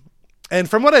 And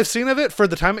from what I've seen of it, for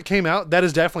the time it came out, that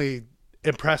is definitely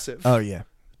impressive. Oh yeah,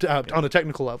 on a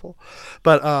technical level.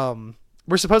 But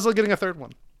we're supposedly getting a third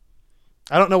one.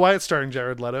 I don't know why it's starring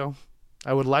Jared Leto.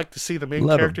 I would like to see the main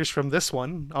characters from this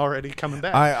one already coming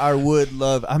back. I would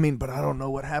love. I mean, but I don't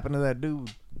know what happened to that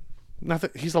dude.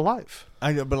 Nothing. He's alive.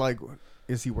 But like,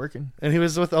 is he working? And he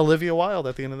was with Olivia Wilde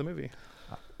at the end of the movie.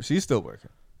 She's still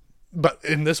working. But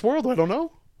in this world, I don't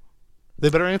know. They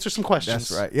better answer some questions.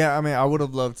 That's right. Yeah, I mean, I would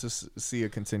have loved to see a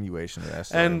continuation of that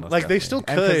story. And like, they still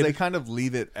could. Because they kind of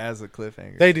leave it as a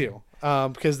cliffhanger. They do.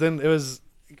 Because then it was...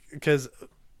 Because...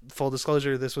 Full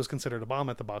disclosure, this was considered a bomb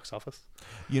at the box office.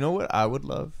 You know what I would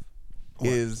love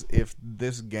is if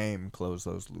this game closed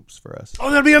those loops for us. Oh,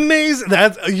 that'd be amazing!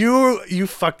 You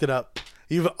fucked it up.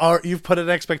 You've put an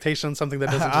expectation on something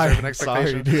that doesn't deserve an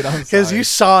expectation. Sorry, dude. I'm sorry. Because you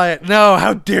saw it. No,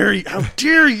 how dare you? How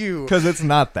dare you? Because it's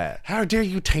not that. How dare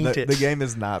you taint it? The game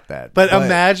is not that. But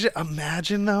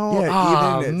imagine though.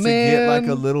 Yeah, even man. to get like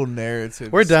a little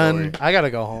narrative. We're story. done. I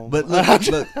gotta go home. But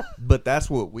look, but that's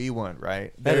what we want,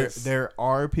 right? Is. There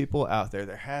are people out there.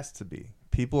 There has to be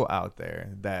people out there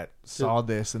that saw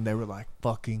this and they were like,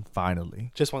 "Fucking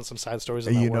finally!" Just want some side stories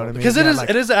in that know world. what I mean? Because Yeah,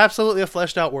 it is absolutely a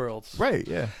fleshed out world, right?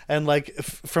 Yeah. And like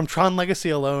from Tron Legacy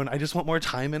alone, I just want more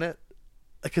time in it.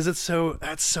 Because that's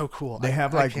so cool. They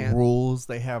have like rules.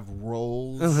 They have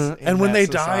roles. And when they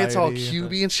die, it's all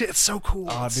cubey and shit. It's so cool.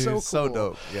 Oh, it's dude, so cool. so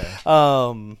dope.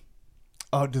 Yeah.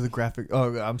 Do the graphic?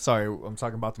 Oh, I'm sorry. I'm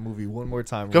talking about the movie one more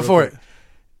time. Go for it.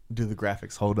 Do the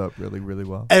graphics hold up really, really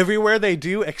well? Everywhere they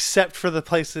do, except for the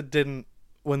place it didn't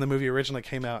when the movie originally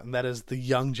came out, and that is the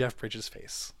young Jeff Bridges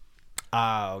face.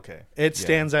 Ah, okay. It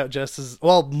stands out just as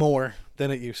well, more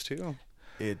than it used to.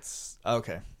 It's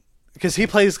okay. Because he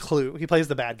plays Clue. He plays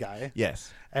the bad guy.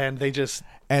 Yes. And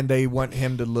they want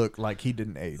him to look like he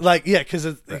didn't age. Like, yeah, because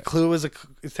Clue is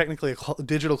technically a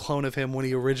digital clone of him when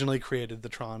he originally created the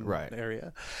Tron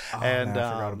area. Oh, and man,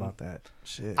 I forgot about that.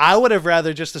 Shit. I would have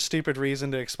rather just a stupid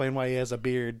reason to explain why he has a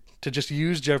beard to just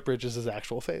use Jeff Bridges'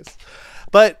 actual face.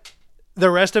 But the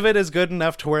rest of it is good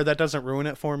enough to where that doesn't ruin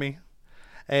it for me.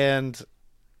 And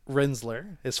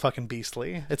Rinsler is fucking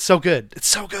beastly. It's so good. It's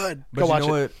so good. But Go watch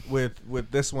it. What?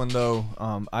 With this one though,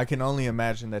 I can only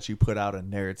imagine that you put out a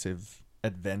narrative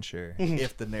adventure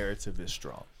if the narrative is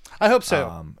strong. I hope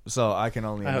so. So I can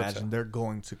only imagine they're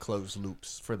going to close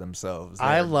loops for themselves.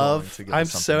 I'm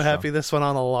so happy this went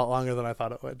on a lot longer than I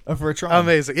thought it would. For a try.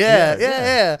 Amazing.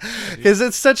 Yeah.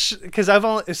 Because I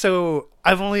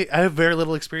have very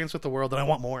little experience with the world and I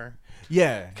want more.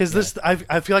 Yeah, because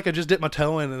I feel like I just dipped my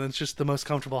toe in, and it's just the most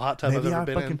comfortable hot tub I've ever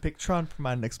been in. Fucking pick Tron for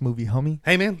my next movie, homie.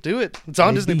 Hey man, do it. It's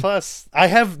on Disney Plus.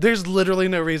 There's literally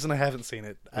no reason I haven't seen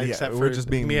it, except for just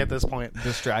being me at this point.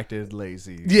 Distracted,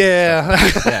 lazy. Yeah.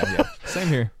 Yeah. Same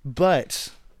here. But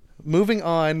moving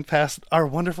on past our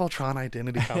wonderful Tron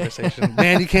identity conversation,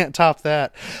 man, you can't top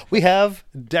that. We have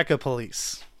Deca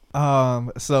Police.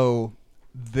 So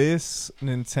this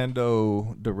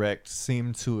Nintendo Direct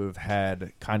seemed to have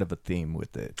had kind of a theme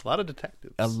with it. A lot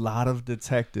of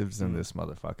detectives. In this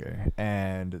motherfucker.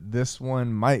 And this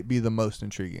one might be the most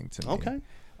intriguing to me. Okay.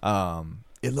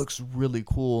 It looks really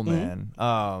cool, man.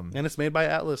 And it's made by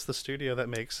Atlas, the studio that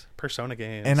makes Persona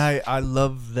games. And I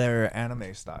love their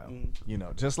anime style. You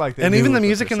know, just like they and do even with the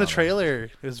music in the Persona. trailer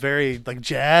is very like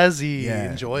jazzy,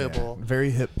 enjoyable. Yeah.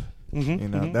 Very hip. You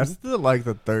know, that's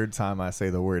the third time I say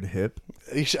the word hip.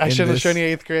 I shouldn't have shown you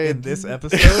 8th grade in this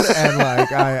episode, and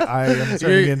like I am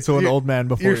turning into an old man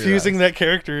before you're fusing that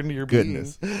character into your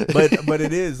goodness. being. but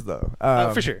it is though,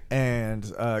 for sure. And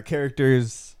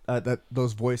characters that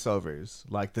those voiceovers,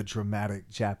 like the dramatic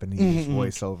Japanese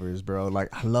voiceovers, bro. Like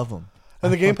I love them.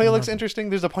 And the gameplay looks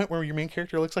interesting. There's a point where your main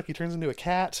character looks like he turns into a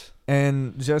cat.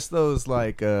 And just those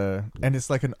like and it's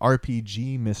like an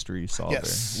RPG mystery solver,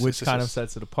 which kind of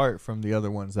sets it apart from the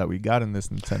other ones that we got in this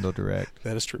Nintendo Direct.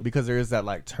 That is true. Because there is that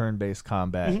like turn-based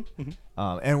combat.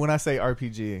 And when I say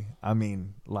RPG, I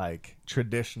mean like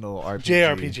traditional RPG.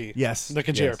 JRPG. Yes. Like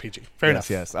a JRPG. Fair enough.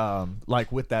 Yes.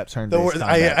 Like with that turn-based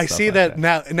combat. I see that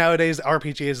nowadays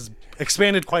RPG is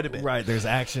expanded quite a bit. Right. There's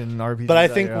action RPG. But I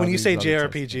think when you say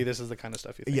JRPG, this is the kind of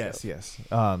stuff you think of. Yes.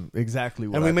 Exactly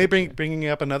what and we may bringing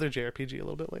up another JRPG a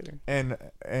little bit later.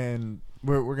 And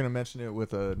we're going to mention it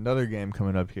with another game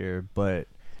coming up here, but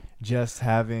just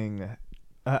having...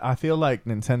 I feel like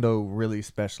Nintendo really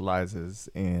specializes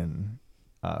in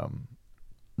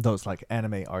those like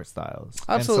anime art styles.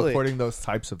 Absolutely. And supporting those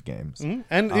types of games.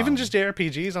 And even just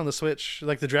JRPGs on the Switch,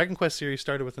 like the Dragon Quest series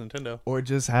started with Nintendo. Or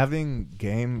just having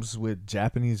games with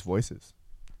Japanese voices.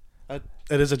 It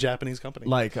is a Japanese company.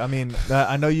 Like, I mean,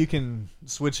 I know you can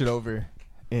switch it over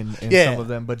in some of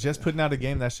them, but just putting out a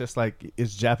game that's just like,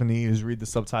 it's Japanese, read the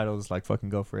subtitles, like fucking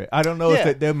go for it. I don't know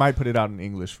if they might put it out in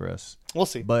English for us. We'll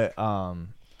see. But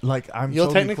like you'll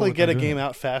totally technically cool get a game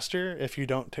out faster if you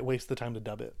don't waste the time to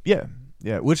dub it.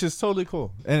 Yeah, which is totally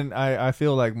cool. And I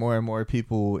feel like more and more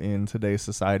people in today's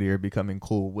society are becoming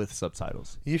cool with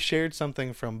subtitles. You shared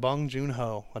something from Bong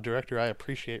Joon-ho, a director I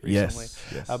appreciate recently,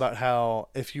 about how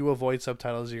if you avoid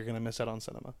subtitles, you're going to miss out on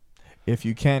cinema. If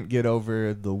you can't get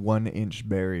over the 1-inch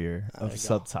barrier of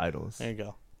subtitles, there you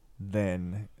go.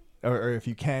 Then, or if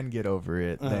you can get over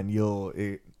it, then you'll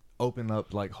open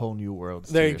up like whole new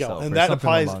worlds. There you yourself, go, and that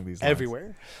applies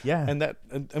everywhere. Yeah, and that,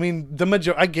 I mean,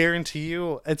 I guarantee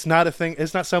you, it's not a thing.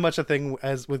 It's not so much a thing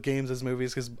as with games as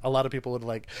movies, because a lot of people would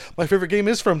like, my favorite game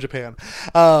is from Japan,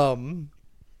 but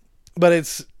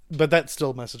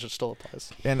that message still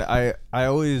applies. And I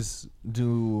always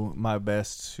do my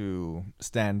best to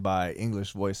stand by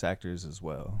English voice actors as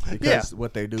well, because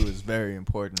what they do is very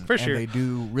important. For sure. And they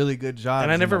do really good jobs.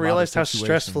 And I never realized how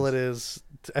stressful it is,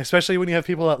 especially when you have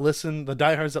people that listen, the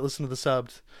diehards that listen to the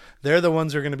subbed. They're the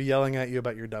ones who are going to be yelling at you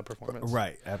about your dub performance.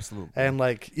 Right, absolutely. And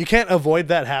like, you can't avoid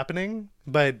that happening,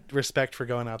 but respect for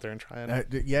going out there and trying.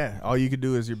 Yeah, all you can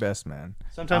do is your best, man.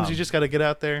 Sometimes you just got to get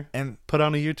out there and put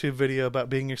on a YouTube video about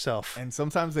being yourself. And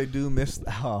sometimes they do miss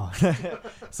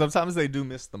sometimes they do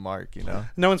miss the mark, you know.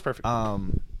 No one's perfect.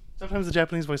 Sometimes the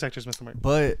Japanese voice actors miss the mark.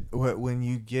 But when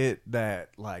you get that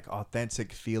like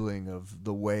authentic feeling of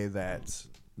the way that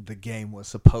the game was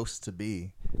supposed to be,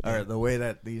 or the way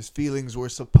that these feelings were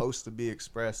supposed to be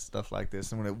expressed, stuff like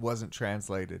this, and when it wasn't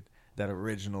translated, that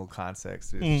original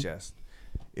context is just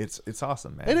it's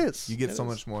awesome, man. It is. You get so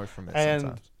much more from it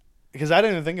sometimes. Because I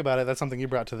didn't even think about it, that's something you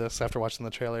brought to this after watching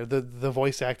the trailer. The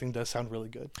voice acting does sound really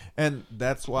good, and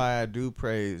that's why I do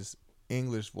praise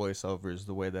English voiceovers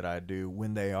the way that I do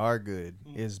when they are good,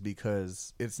 is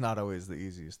because it's not always the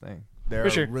easiest thing. There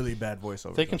are really bad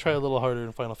voiceovers. They can try a little harder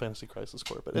in Final Fantasy Crisis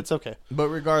Core, but it's okay. But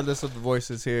regardless of the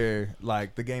voices here,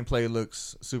 like, the gameplay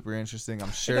looks super interesting.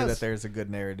 I'm sure that there's a good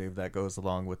narrative that goes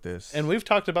along with this. And we've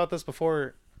talked about this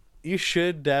before. You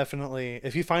should definitely,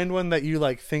 if you find one that you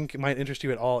like think might interest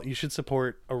you at all, you should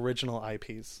support original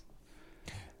IPs.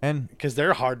 And because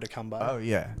they're hard to come by. Oh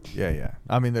yeah.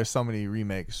 I mean, there's so many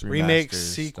remakes,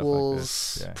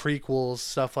 sequels, prequels,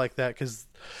 stuff like that. Because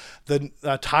the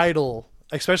title,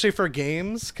 especially for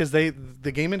games, because the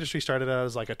game industry started out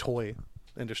as like a toy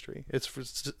industry. It's for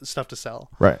stuff to sell.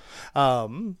 Right.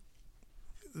 The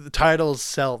titles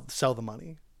sell the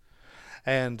money,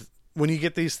 and when you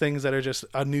get these things that are just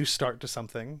a new start to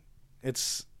something,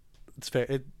 it's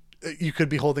fair. You could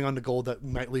be holding on to gold that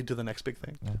might lead to the next big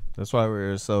thing. Yeah, that's why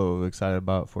we're so excited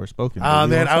about Forspoken. Oh,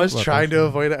 man, I was trying to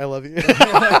avoid it. I love you.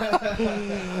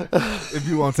 If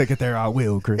you won't take it there, I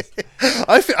will, Chris.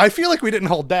 I feel like we didn't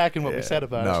hold back in what we said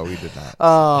about it. No, we did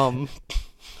not.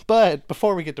 But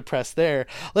before we get depressed there,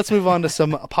 let's move on to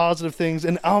some positive things.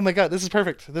 And oh my God, this is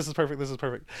perfect.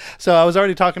 So I was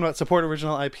already talking about support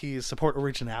original IPs, support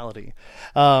originality.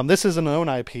 This is an own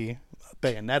IP,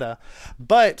 Bayonetta,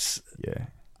 but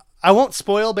I won't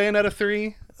spoil Bayonetta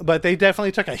 3, but they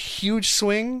definitely took a huge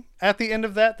swing at the end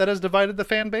of that has divided the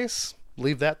fan base.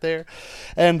 Leave that there.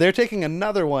 And they're taking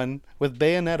another one with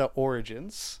Bayonetta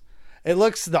Origins.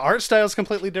 The art style is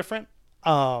completely different.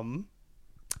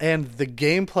 And the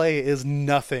gameplay is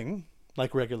nothing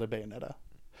like regular Bayonetta.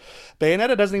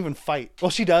 Bayonetta doesn't even fight. Well,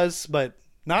 she does, but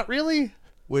not really.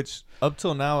 Which, up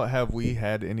till now, have we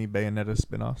had any Bayonetta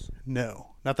spinoffs? No,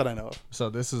 not that I know of.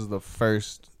 So this is the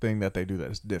first thing that they do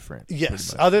that is different.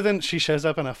 Yes, other than she shows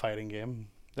up in a fighting game.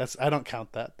 I don't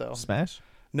count that, though. Smash?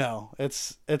 No,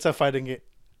 it's a fighting game.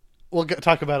 we'll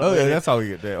talk about it. Oh later. yeah, that's all we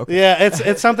get there. Okay. Yeah,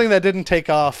 it's something that didn't take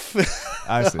off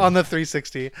I see. on the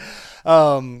 360.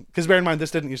 Because bear in mind,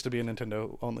 this didn't used to be a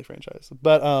Nintendo only franchise,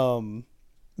 but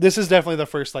this is definitely the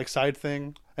first like side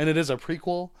thing, and it is a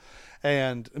prequel.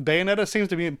 And Bayonetta seems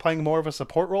to be playing more of a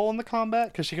support role in the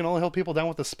combat because she can only hold people down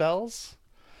with the spells.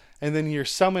 And then your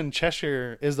summon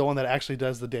Cheshire is the one that actually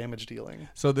does the damage dealing.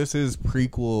 So this is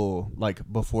prequel, like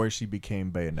before she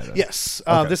became Bayonetta. Yes,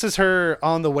 Okay. this is her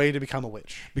on the way to become a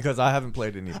witch. Because I haven't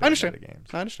played any I understand. Bayonetta games.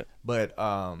 I understand. But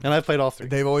And I've played all three.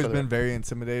 they've always So been very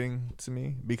intimidating to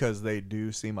me because they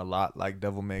do seem a lot like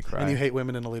Devil May Cry. And you hate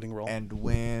women in a leading role. And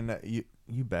when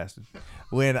you bastard,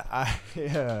 when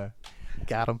I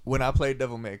Got him. when I played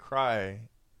Devil May Cry,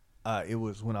 it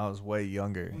was when I was way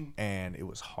younger, and it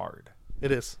was hard.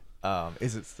 It is.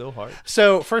 Is it still hard?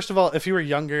 So, first of all, if you were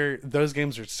younger, those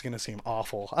games are just going to seem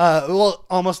awful. Well,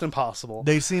 almost impossible.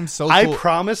 They seem so I cool.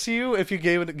 promise you, if you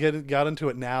got into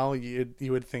it now, you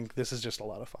would think this is just a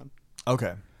lot of fun.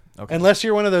 Okay. Unless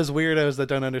you're one of those weirdos that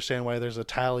don't understand why there's a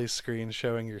tally screen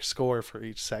showing your score for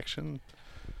each section.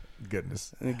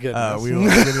 Goodness. Goodness. We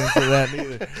won't get into that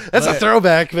neither. That's a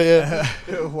throwback, man.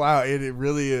 Wow, it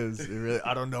really is. It really,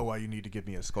 I don't know why you need to give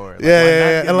me a score. Like,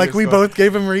 Yeah. And like we both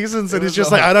gave him reasons, and he's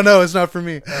just like, I don't know, it's not for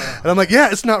me. And I'm like, yeah,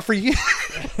 it's not for you.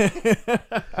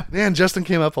 Man, Justin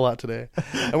came up a lot today,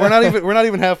 and we're not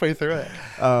even halfway through it.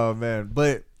 Oh man,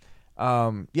 but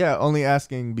yeah, only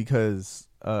asking because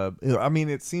I mean,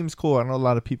 it seems cool. I know a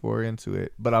lot of people are into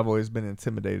it, but I've always been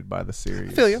intimidated by the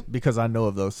series. I feel you. Because I know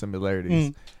of those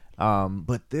similarities.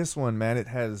 But this one, man,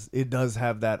 it does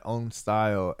have that own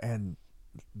style and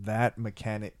that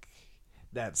mechanic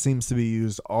that seems to be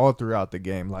used all throughout the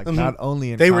game. Like not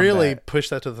only in they combat, really push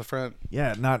that to the front.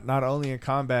 yeah, not only in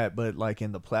combat, but like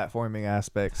in the platforming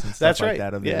aspects and stuff That's like right.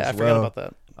 that of it Yeah, as I well. forgot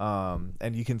about that.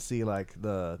 And you can see like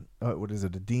the what is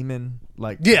it, a demon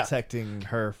like Yeah. protecting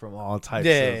her from all types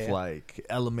Yeah. like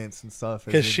elements and stuff.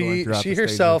 Because she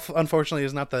herself, unfortunately,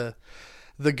 is not the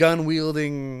gun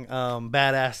wielding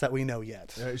badass that we know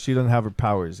yet. She doesn't have her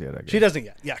powers yet. I guess She doesn't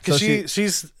yet. Yeah, because So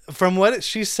she's from what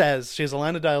she says, she has a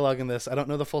line of dialogue in this. I don't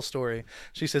know the full story.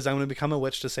 She says, "I'm going to become a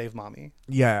witch to save mommy."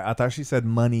 Yeah, I thought she said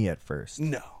money at first.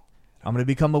 No. I'm gonna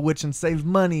become a witch and save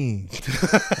money.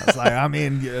 I was like, I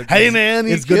mean, Hey man,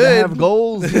 it's good to have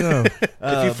goals, you know.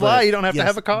 If you fly, you don't have to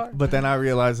have a car. But then I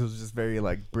realized it was just very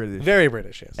like British. Very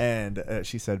British, yes. And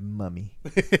she said mummy.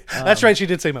 That's right, she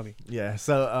did say mummy. Yeah.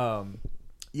 So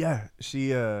yeah, she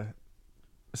so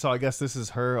I guess this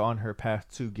is her on her path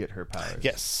to get her powers.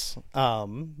 Yes.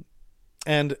 And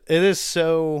it is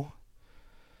so,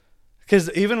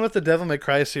 because even with the Devil May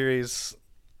Cry series,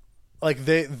 like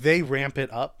they ramp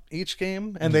it up each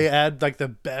game, and they add like the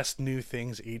best new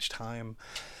things each time.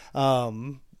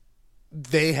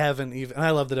 They haven't even, and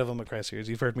I love the Devil May Cry series.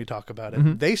 You've heard me talk about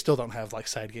it. They still don't have like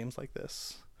side games like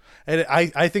this, and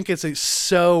I think it's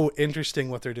so interesting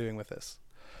what they're doing with this.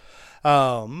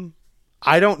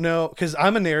 I don't know, because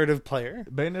I'm a narrative player.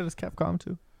 Bayonetta's Capcom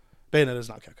too. Bayonetta is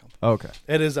not Capcom. Okay.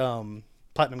 It is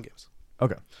Platinum Games.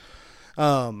 Okay.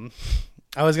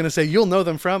 I was gonna say you'll know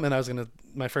them from, and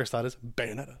my first thought is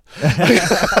Bayonetta.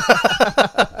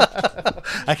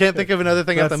 I can't think of another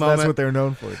thing at the moment. That's what they're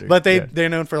known for, dude. But they're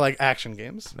known for like action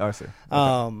games. Oh, I see.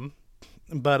 Okay.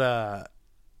 But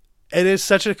it is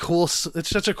such a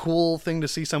cool thing to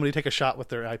see somebody take a shot with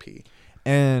their IP.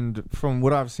 And from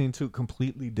what I've seen too,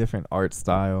 completely different art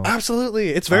style. Absolutely,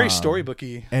 it's very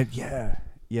storybooky. And yeah,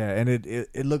 and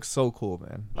it looks so cool,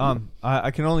 man.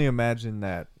 I can only imagine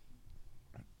that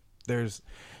because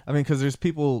there's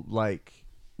people like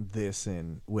this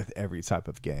with every type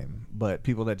of game, but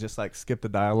people that just like skip the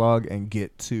dialogue and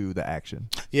get to the action.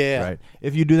 Yeah, right.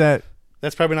 If you do that,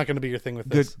 that's probably not going to be your thing with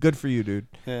this. Good for you, dude.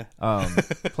 Yeah.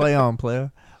 Play on,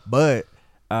 player. But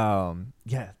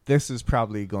yeah, this is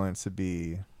probably going to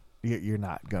be. You're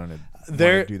not going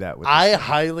to do that with. I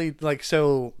highly like.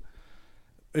 So,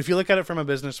 if you look at it from a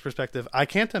business perspective, I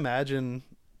can't imagine.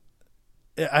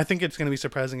 I think it's going to be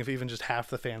surprising if even just half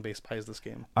the fan base buys this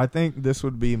game. I think this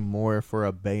would be more for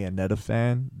a Bayonetta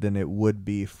fan than it would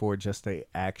be for just a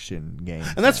action game.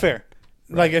 And that's fair.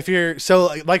 Right. Like if you're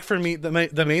like for me, the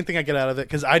main thing I get out of it,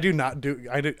 because I do not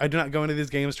go into these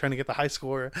games trying to get the high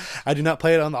score. I do not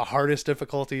play it on the hardest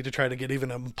difficulty to try to get even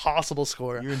an impossible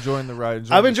score. You're enjoying the ride.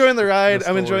 I'm enjoying the ride.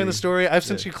 I'm enjoying the story. I've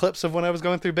sent you clips of when I was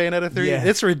going through Bayonetta 3. Yeah.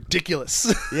 It's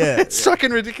ridiculous. Yeah, it's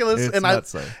fucking ridiculous. It's and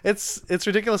nuts, it's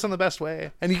ridiculous in the best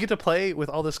way. And you get to play with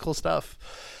all this cool stuff.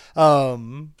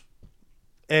 And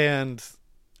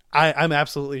I'm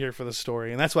absolutely here for the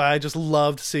story, and that's why I just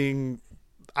loved seeing.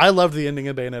 I loved the ending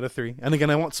of Bayonetta 3, and again,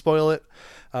 I won't spoil it.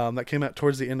 That came out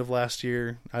towards the end of last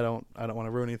year. I don't want to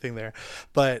ruin anything there,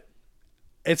 but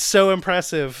it's so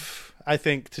impressive, I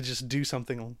think, to just do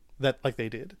something that like they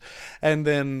did. And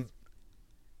then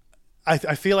I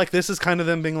feel like this is kind of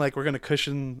them being like, we're going to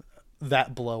cushion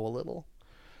that blow a little.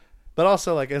 But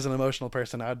also, like, as an emotional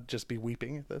person, I'd just be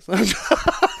weeping at this. But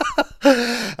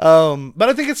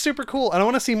I think it's super cool, and I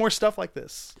want to see more stuff like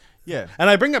this. Yeah. And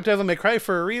I bring up Devil May Cry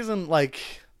for a reason. Like,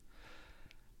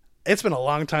 it's been a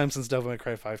long time since Devil May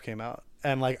Cry 5 came out.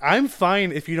 And, like, I'm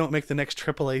fine if you don't make the next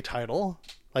AAA title.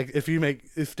 Like,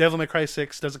 if Devil May Cry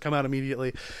 6 doesn't come out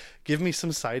immediately, give me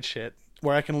some side shit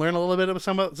where I can learn a little bit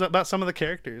about some of the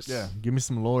characters. Yeah, give me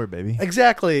some lore, baby.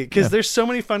 Exactly, because there's so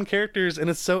many fun characters, and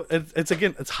it's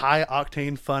high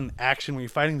octane fun action when you're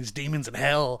fighting these demons in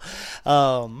hell.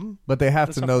 But they have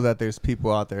to know that there's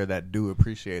people out there that do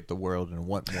appreciate the world and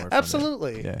want more.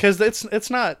 Absolutely, because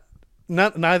it's not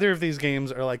neither of these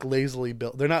games are like lazily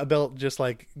built. They're not built just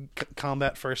like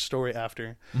combat first, story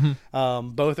after.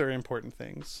 Mm-hmm. Both are important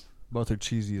things. Both are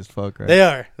cheesy as fuck, right? They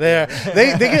are.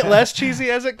 They get less cheesy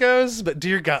as it goes, but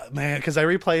dear God, man, because I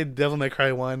replayed Devil May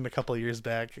Cry 1 a couple of years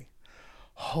back.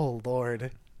 Oh,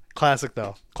 Lord. Classic,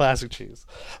 though. Classic cheese.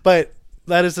 But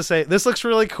that is to say, this looks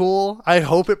really cool. I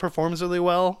hope it performs really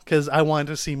well, because I want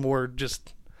to see more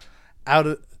just out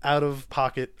of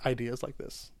pocket ideas like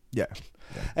this. Yeah.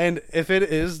 And if it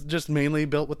is just mainly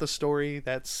built with the story,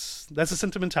 that's a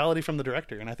sentimentality from the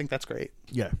director, and I think that's great.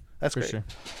 Yeah. That's great. Sure.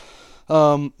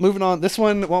 Moving on, this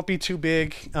one won't be too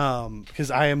big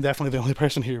because I am definitely the only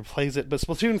person here who plays it, but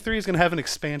Splatoon 3 is going to have an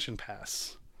expansion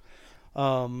pass.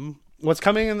 What's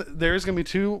coming in, there's going to be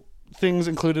 2 things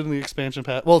included in the expansion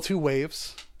pass. Well, 2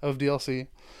 waves of DLC.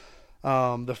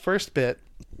 The first bit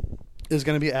is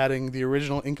going to be adding the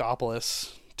original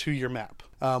Inkopolis to your map,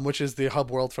 which is the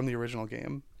hub world from the original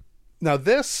game. Now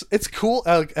it's cool.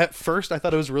 At first, I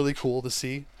thought it was really cool to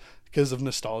see, because of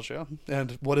nostalgia,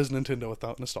 and what is Nintendo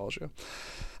without nostalgia?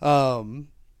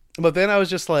 But then I was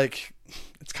just like,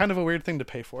 it's kind of a weird thing to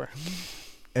pay for.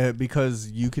 Because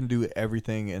you can do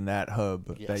everything in that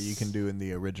hub that you can do in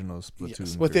the original Splatoon.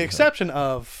 Yes. With the exception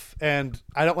of, and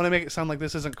I don't want to make it sound like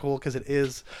this isn't cool, because it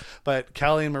is, but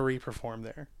Callie and Marie perform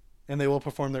there. And they will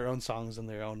perform their own songs in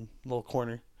their own little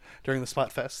corner during the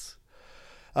Splatfests.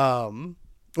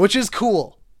 Which is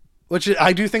cool.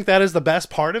 I do think that is the best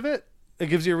part of it. It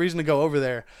gives you a reason to go over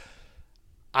there.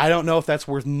 I don't know if that's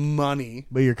worth money.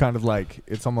 But you're kind of like,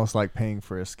 it's almost like paying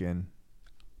for a skin.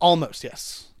 Almost,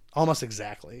 yes. Almost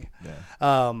exactly.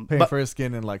 Yeah. Paying for a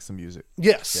skin and like some music.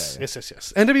 Yes. Yeah.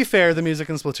 Yes. And to be fair, the music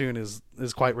in Splatoon is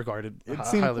quite regarded.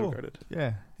 Highly regarded.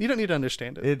 Yeah. You don't need to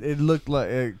understand it. It looked like,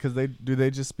 because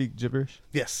they just speak gibberish?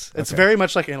 Yes. It's very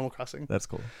much like Animal Crossing. That's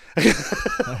cool.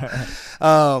 I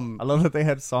love that they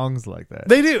had songs like that.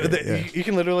 They do. You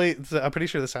can literally, I'm pretty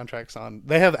sure the soundtrack's on.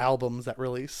 They have albums that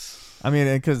release. I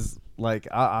mean, because like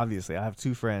obviously I have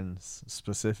 2 friends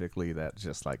specifically that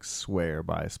just like swear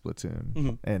by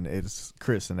Splatoon, and it's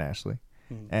Chris and Ashley.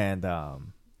 And I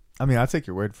mean, I'll take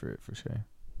your word for it for sure.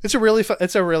 It's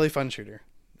a really fun shooter.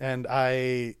 And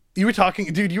you were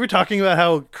talking about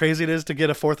how crazy it is to get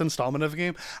a 4th installment of a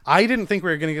game. I didn't think we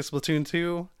were going to get Splatoon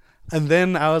 2. And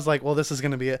then I was like, well, this is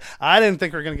going to be it. I didn't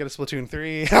think we were going to get a Splatoon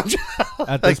 3.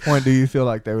 At this point, do you feel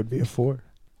like there would be a 4?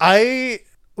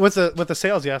 With the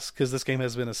sales, yes, because this game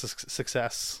has been a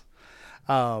success.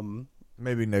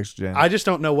 Maybe next gen. I just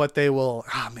don't know what they will.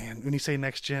 Man, when you say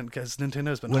next gen, because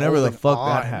Nintendo's been whenever the fuck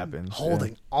that happens,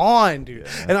 holding on, dude.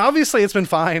 Yeah. And obviously, it's been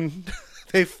fine.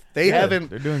 They haven't.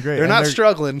 They're doing great. They're not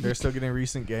struggling. They're still getting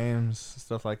recent games,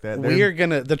 stuff like that.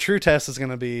 The true test is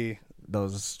gonna be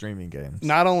those streaming games.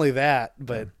 Not only that,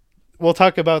 but we'll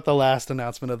talk about the last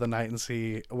announcement of the night and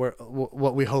see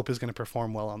what we hope is going to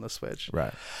perform well on the Switch.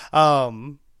 Right.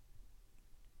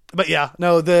 But yeah,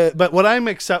 no. But what I'm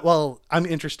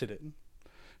interested in,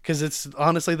 because it's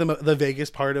honestly the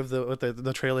vaguest part of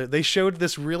the trailer. They showed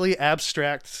this really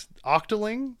abstract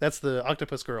Octoling. That's the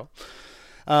octopus girl.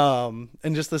 And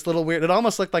just this little weird. It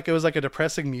almost looked like it was like a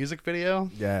depressing music video.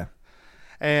 Yeah.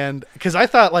 And because I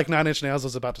thought like 9 Inch Nails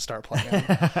was about to start playing,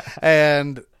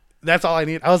 and that's all I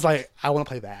need. I was like, I want to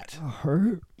play that.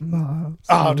 Hurt my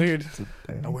oh, dude,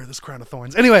 I wear this crown of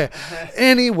thorns. Anyway,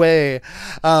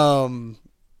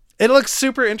 it looks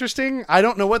super interesting. I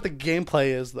don't know what the gameplay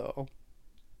is though.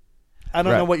 I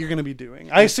don't know what you're going to be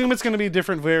doing. I assume it's going to be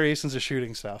different variations of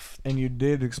shooting stuff. And you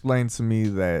did explain to me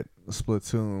that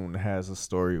Splatoon has a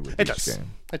story with each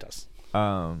game. It does.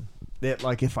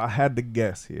 Like if I had to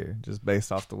guess here, just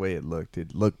based off the way it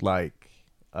looked like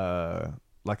a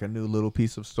new little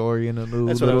piece of story in a new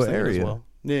little area. As well.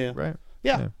 Yeah. Right.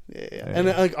 Yeah. And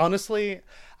like honestly,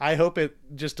 I hope it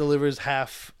just delivers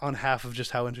half of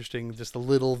just how interesting just the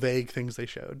little vague things they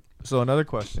showed. So another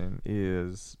question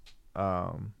is,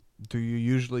 do you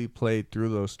usually play through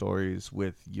those stories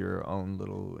with your own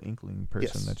little inkling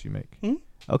person Yes. that you make? Mm-hmm.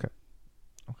 Okay.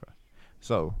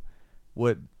 So,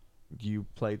 what you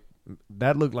played?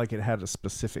 That looked like it had a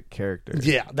specific character.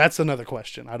 Yeah, that's another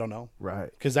question. I don't know. Right.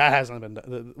 Because that hasn't been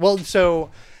done. Well, so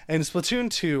in Splatoon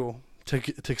 2,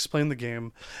 to explain the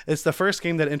game, it's the first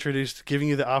game that introduced giving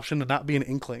you the option to not be an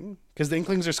inkling, because the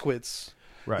inklings are squids.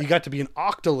 Right. You got to be an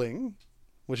octoling,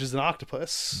 which is an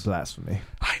octopus. Blasphemy.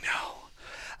 I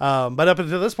know. But up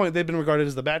until this point, they've been regarded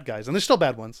as the bad guys, and they're still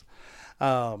bad ones.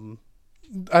 I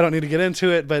don't need to get into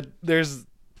it, but there's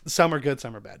some are good,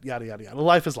 some are bad. Yada yada yada.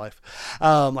 Life is life.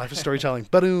 Life is storytelling.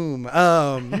 Boom.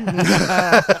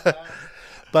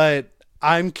 But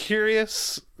I'm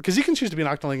curious because you can choose to be an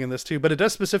octoling in this too, but it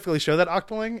does specifically show that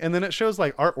octoling, and then it shows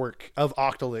like artwork of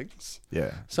octolings.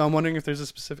 Yeah. So I'm wondering if there's a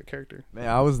specific character. Man,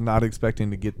 I was not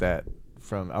expecting to get that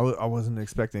from. I wasn't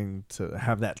expecting to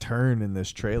have that turn in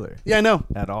this trailer. Yeah, I know.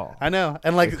 At all. I know.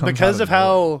 And like because of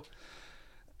how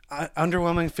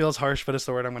underwhelming feels harsh, but it's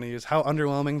the word I'm going to use. How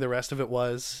underwhelming the rest of it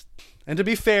was. And to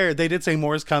be fair, they did say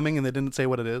more is coming, and they didn't say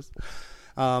what it is.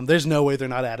 There's no way they're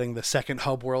not adding the second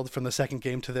hub world from the second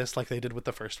game to this like they did with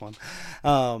the first one.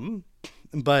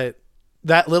 But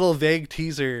that little vague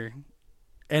teaser,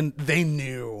 and they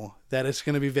knew that it's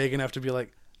going to be vague enough to be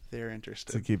like, they're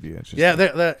interested. To keep you interested. Yeah,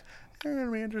 they're going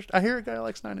to be interested. I hear a guy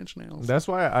likes 9 Inch Nails. That's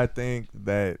why I think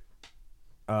that,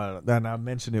 and I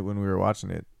mentioned it when we were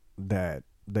watching it, that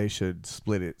they should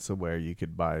split it so where you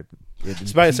could buy it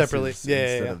buy it separately.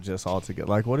 instead of just all together.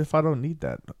 Like, what if I don't need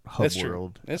that hub That's true.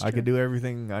 world? That's I true. could do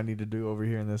everything I need to do over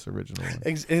here in this original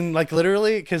one. And like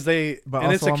literally, because and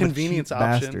it's a convenience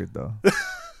option. Bastard, though.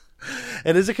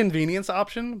 It is a convenience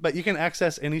option, but you can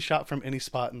access any shop from any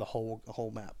spot in the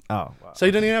whole map. Oh, wow. So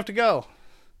you don't even have to go.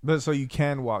 But so you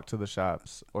can walk to the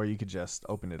shops, or you could just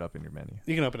open it up in your menu.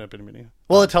 You can open it up in a menu.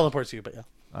 Well, it teleports you, but yeah.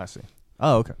 I see.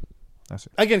 Oh, okay. I see.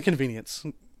 Again, convenience.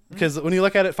 Because when you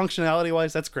look at it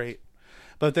functionality-wise, that's great.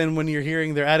 But then when you're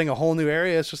hearing they're adding a whole new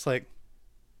area, it's just like,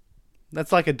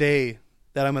 that's like a day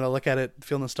that I'm going to look at it,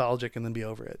 feel nostalgic, and then be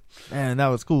over it. Man, that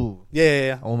was cool.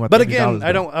 Yeah. I want my But $30 again,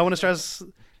 back. I want to stress,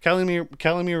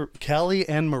 Callie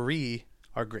and Marie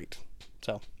are great.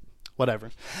 So,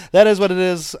 whatever. That is what it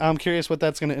is. I'm curious what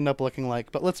that's going to end up looking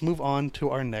like. But let's move on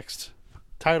to our next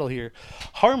title here.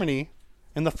 Harmony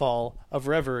in the Fall of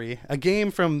Reverie, a game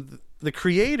from the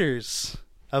creators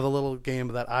of a little game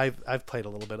that I've played a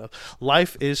little bit of.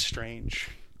 Life is Strange.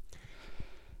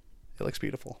 It looks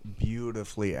beautiful.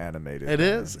 Beautifully animated. It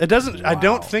man. is. It doesn't. I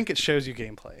don't Wow. think it shows you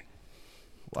gameplay.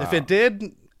 Wow. If it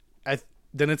did,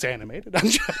 then it's animated.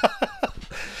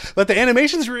 But the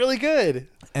animation's really good.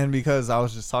 And because I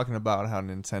was just talking about how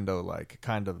Nintendo like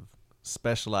kind of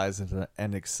specializes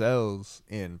and excels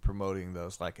in promoting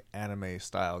those like anime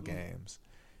style games,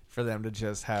 for them to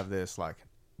just have this like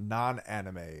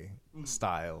non-anime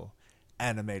style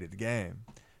animated game,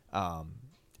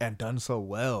 and done so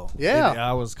well. Yeah.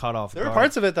 I was caught off There were guard.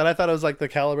 parts of it that I thought it was like the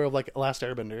caliber of like Last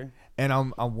Airbender. And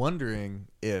I'm wondering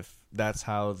if that's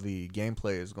how the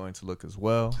gameplay is going to look as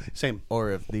well, Same.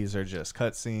 or if these are just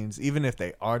cutscenes. Even if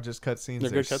they are just cutscenes, They're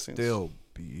they're good cutscenes. still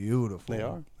beautiful. They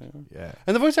are. Yeah,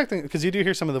 And the voice acting, because you do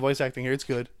hear some of the voice acting here, it's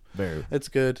good. very. It's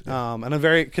good. And I'm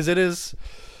very, because it is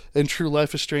in true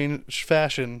Life is Strange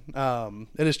fashion.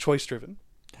 It is choice driven.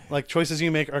 Like choices you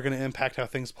make are going to impact how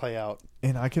things play out.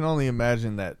 And I can only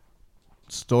imagine that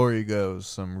story goes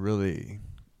some really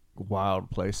wild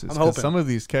places. I'm 'Cause hoping. some of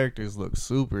these characters look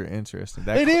super interesting.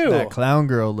 They do. That clown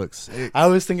girl looks sick. I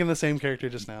was thinking the same character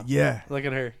just now. Yeah. Look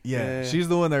at her. Yeah, she's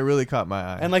the one that really caught my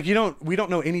eye. And like we don't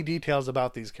know any details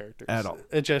about these characters At all.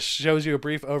 It just shows you a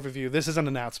brief overview. This is an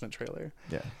announcement trailer.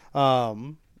 yeah,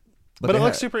 But it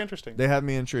looks super interesting. they have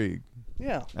me intrigued.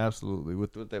 Yeah. Absolutely,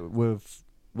 with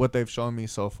what they've shown me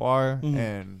so far, Mhm.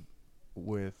 and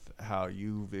with how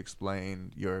you've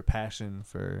explained your passion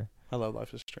for I love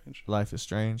Life is Strange. Life is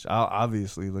Strange. I'll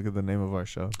obviously look at the name of our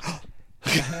show.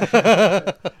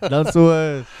 Don't sue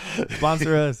us.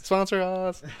 Sponsor us. Sponsor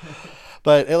us.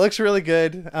 But it looks really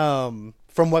good. From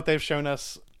what they've shown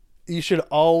us, you should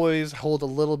always hold a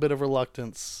little bit of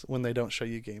reluctance when they don't show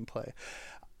you gameplay.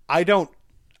 I don't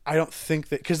think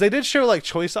that, because they did show like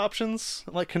choice options,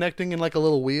 like connecting in like a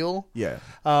little wheel. Yeah,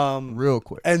 Um, real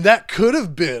quick. and that could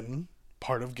have been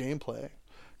part of gameplay,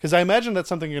 because I imagine that's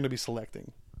something you're going to be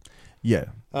selecting. Yeah,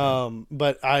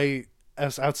 But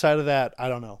as outside of that, I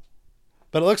don't know.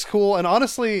 But it looks cool, and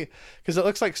honestly, because it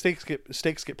looks like stakes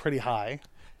get pretty high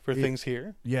for things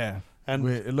here. yeah. And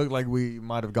It looked like we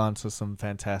might have gone to some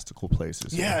fantastical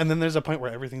places. yeah, and then there's a point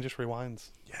where everything just rewinds.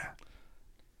 Yeah.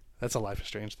 That's a Life is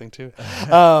Strange thing too.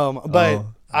 But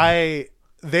Oh.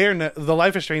 the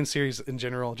Life is Strange series in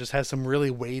general just has some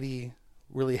really weighty,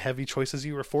 really heavy choices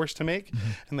you were forced to make,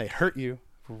 and they hurt you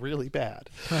really bad.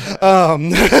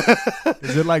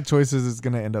 Is it like choices is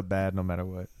gonna end up bad no matter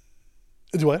what?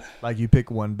 What? Like you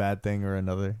pick one bad thing or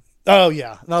another? Oh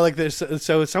yeah, no, like this.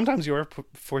 So sometimes you are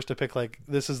forced to pick like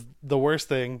this is the worst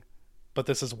thing, but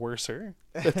this is worser.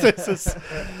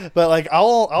 But like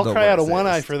I'll cry out of one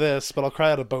eye for this, but I'll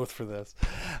cry out of both for this.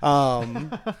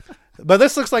 But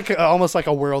this looks like almost like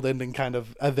a world-ending kind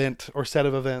of event or set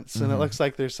of events, and it looks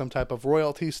like there's some type of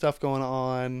royalty stuff going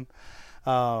on.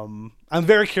 I'm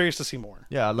very curious to see more.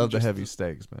 Yeah, I love the heavy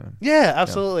stakes, man. Yeah,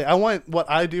 absolutely. I want what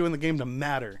I do in the game to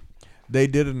matter. They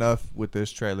did enough with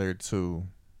this trailer to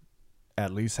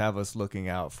at least have us looking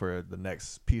out for the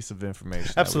next piece of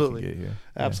information. Absolutely. That we can get here.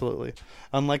 Absolutely.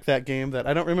 Unlike that game that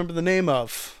I don't remember the name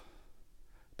of,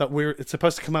 but it's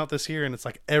supposed to come out this year, and it's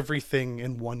like everything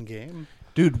in one game.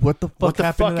 Dude, what the fuck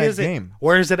happened to that game?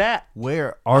 Where is it at?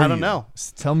 Where are you? I don't know.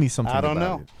 Tell me something. I don't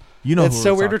about know. It. You know, it's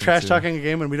so weird. We're trash talking a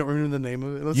game and we don't remember the name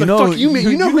of it. It's you like, know, fuck you, man.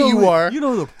 You know who you are. You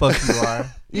know who the fuck you are.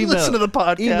 You listen to the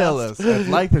podcast. Email us at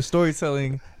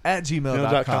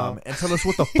lifeandstorytelling@gmail.com and tell us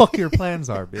what the fuck your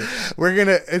plans are, bitch.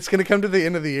 It's gonna come to the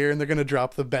end of the year and they're gonna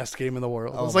drop the best game in the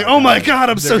world. Oh it's like, oh my god,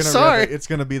 I'm so sorry. It's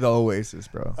gonna be the Oasis,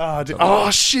 bro. Oh, dude.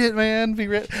 Oh shit, man.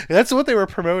 That's what they were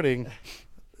promoting.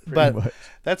 But much.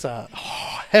 That's a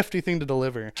hefty thing to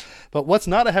deliver. But what's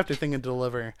not a hefty thing to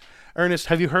deliver? Ernest,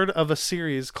 have you heard of a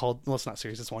series called, well, it's not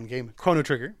series, it's one game, Chrono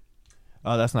Trigger?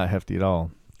 Oh, that's not hefty at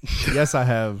all. Yes, I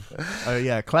have.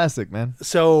 Yeah, classic, man.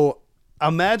 So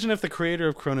imagine if the creator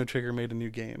of Chrono Trigger made a new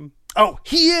game. Oh,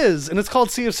 he is, and it's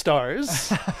called Sea of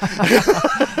Stars.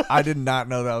 I did not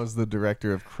know that was the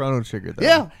director of Chrono Trigger, though.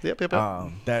 Yeah, yep.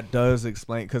 That does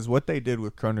explain, because what they did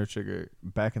with Chrono Trigger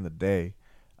back in the day,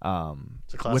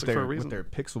 it's a classic with for a reason. With their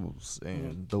pixels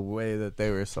and the way that they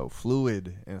were so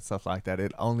fluid and stuff like that,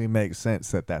 it only makes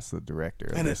sense that that's the director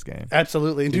of this game.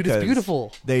 Absolutely. And dude, it's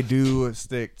beautiful. They do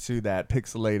stick to that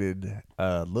pixelated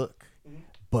look,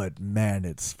 but man,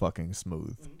 it's fucking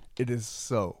smooth. It is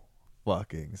so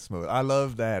fucking smooth. I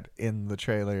love that in the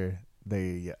trailer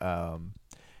they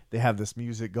have this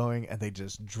music going and they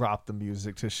just drop the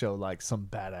music to show like some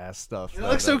badass stuff. It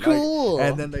looks so cool.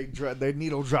 And then they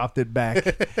needle dropped it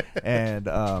back. And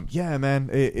yeah, man,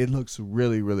 it looks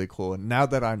really, really cool. And now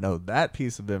that I know that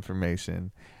piece of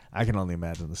information, I can only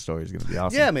imagine the story is going to be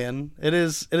awesome. Yeah, man. It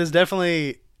is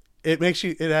definitely,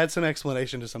 it adds some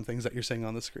explanation to some things that you're seeing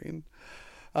on the screen.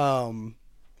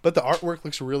 But the artwork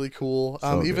looks really cool.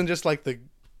 Even just like the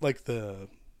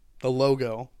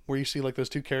logo where you see like those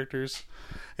two characters,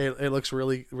 it looks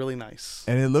really, really nice.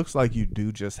 And it looks like you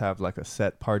do just have like a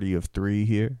set party of 3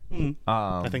 here.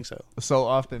 I think so. So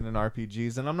often in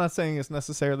RPGs, and I'm not saying it's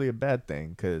necessarily a bad thing,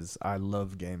 because I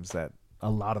love a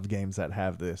lot of games that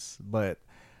have this, but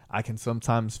I can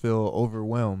sometimes feel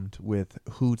overwhelmed with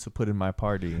who to put in my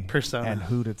party, Persona, and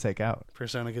who to take out.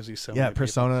 Persona gives you so many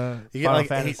Persona, people. Final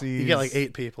Fantasy. You get like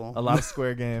 8 people. A lot of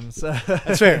Square games.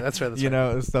 That's fair. You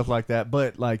know, stuff like that.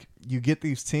 But like, you get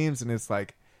these teams, and it's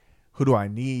like, who do I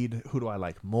need? Who do I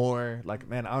like more? Like,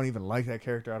 man, I don't even like that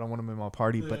character. I don't want them in my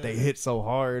party, but they hit so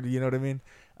hard. You know what I mean?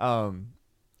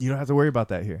 You don't have to worry about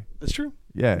that here. It's true.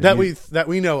 Yeah, that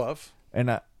we know of.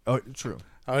 And true.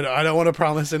 I don't want to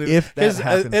promise anything. If that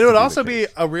happens, it would also be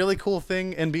a really cool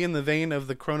thing and be in the vein of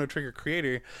the Chrono Trigger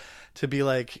creator to be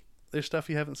like, there's stuff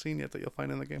you haven't seen yet that you'll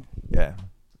find in the game. Yeah.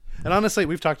 And honestly,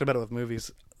 we've talked about it with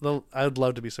movies. I'd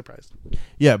love to be surprised.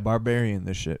 Yeah, Barbarian,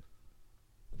 this shit.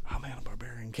 Oh man, a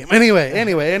Barbarian game.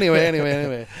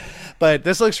 Anyway. But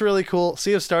this looks really cool.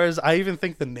 Sea of Stars, I even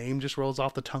think the name just rolls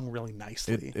off the tongue really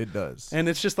nicely. It does. And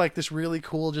it's just like this really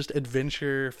cool just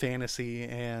adventure fantasy,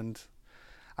 and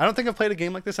I don't think I've played a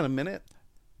game like this in a minute,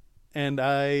 and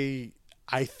I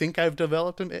think I've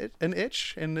developed an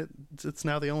itch, and it's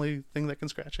now the only thing that can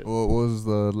scratch it. What was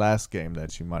the last game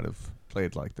that you might have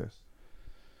played like this?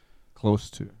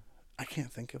 Close to. I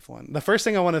can't think of one. The first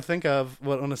thing I want to think of,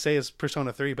 what I want to say, is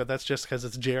Persona 3, but that's just because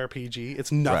it's JRPG.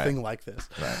 It's nothing like this,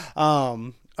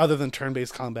 right. Other than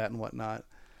turn-based combat and whatnot.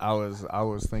 I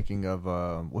was thinking of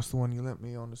what's the one you lent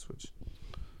me on the Switch?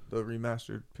 The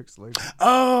remastered pixelated.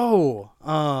 Oh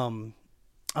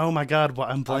my God!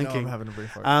 I'm blanking. I'm having a brain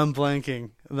fart. I'm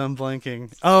blanking.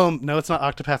 No, it's not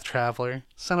Octopath Traveler.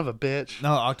 Son of a bitch. No,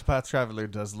 Octopath Traveler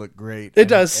does look great. It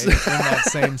does. It's in that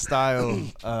same style,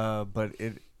 but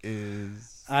it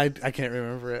is. I can't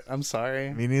remember it. I'm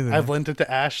sorry. Me neither. I've lent it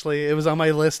to Ashley. It was on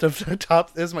my list of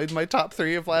top. Is my top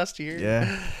 3 of last year.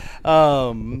 Yeah.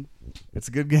 It's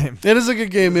a good game. It is a good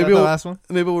game. Maybe the last one.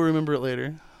 Maybe we'll remember it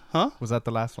later. Huh? Was that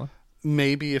the last one?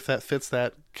 Maybe, if that fits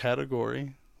that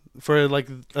category. for like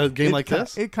a game like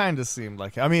this? It kind of seemed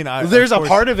like. I mean, there's a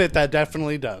part of it that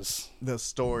definitely does. The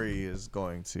story is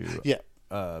going to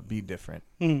be different.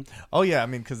 Mm-hmm. Oh yeah, I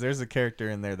mean, because there's a character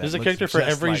in there. There's a character for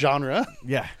every genre.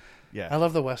 Yeah. Yeah, I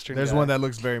love the Western. There's guy. one that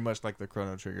looks very much like the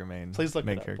Chrono Trigger main. Please look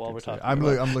main it up character. while we're talking. I'm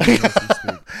looking as we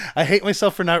speak. I hate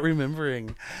myself for not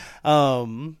remembering. Oh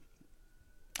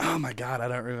my god, I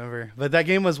don't remember. But that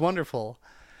game was wonderful.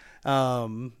 But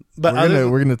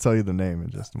we're gonna tell you the name in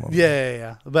just a moment.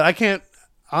 Yeah. But I can't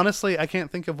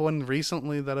think of one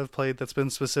recently that I've played that's been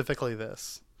specifically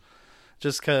this.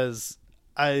 Just because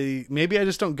I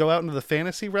just don't go out into the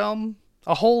fantasy realm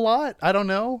a whole lot. I don't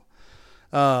know.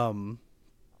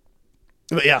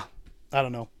 But yeah, I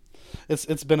don't know.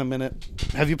 It's been a minute.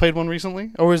 Have you played one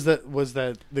recently, or was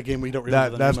that the game we don't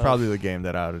remember? That's probably the game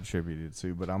that I would attribute it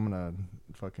to. But I'm gonna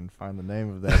fucking find the name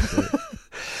of that shit.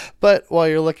 But while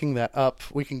you're looking that up,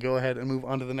 we can go ahead and move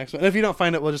on to the next one. And if you don't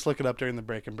find it, we'll just look it up during the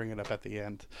break and bring it up at the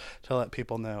end to let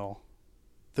people know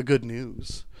the good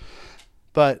news.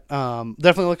 But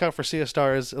definitely look out for Sea of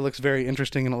Stars. It looks very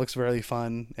interesting and it looks very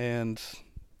fun. And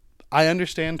I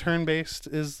understand turn-based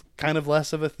is kind of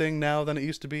less of a thing now than it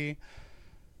used to be.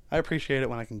 I appreciate it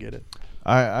when I can get it.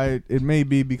 It may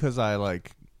be because I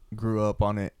like grew up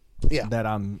on it. Yeah. That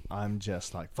I'm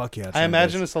just like, fuck yeah. I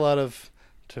imagine it's a lot of,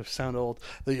 to sound old,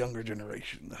 the younger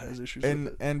generation that has issues with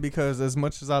it. And because as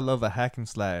much as I love a hack and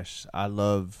slash, I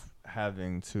love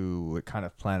having to kind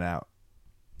of plan out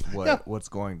what's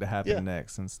going to happen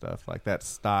next and stuff like that.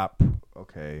 Stop.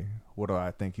 Okay, what do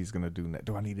I think he's gonna do next?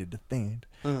 Do I need to defend?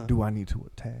 Do I need to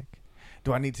attack?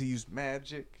 Do I need to use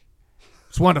magic?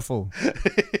 It's wonderful.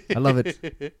 I love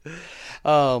it.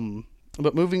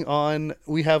 But moving on,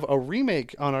 we have a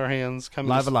remake on our hands coming.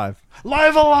 Live Alive.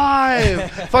 Live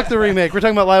Alive! Fuck the remake. We're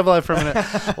talking about Live Alive for a minute.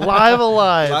 Live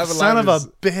Alive. Live Son Alive of a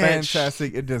bitch.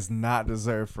 Fantastic. It does not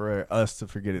deserve for us to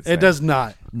forget its It name. does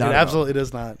not. Not it at absolutely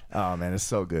does not. Oh, man, it's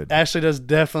so good. Ashley does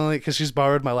definitely, because she's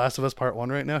borrowed my Last of Us Part 1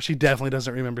 right now. She definitely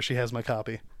doesn't remember she has my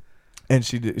copy. And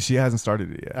she hasn't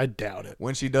started it yet. I doubt it.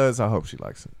 When she does, I hope she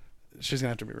likes it. She's going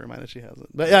to have to be reminded she has it.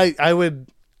 But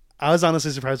I was honestly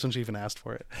surprised when she even asked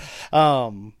for it.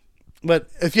 But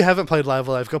if you haven't played Live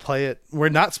Alive, go play it. We're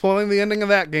not spoiling the ending of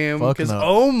that game because,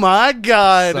 oh my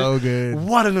god, so good!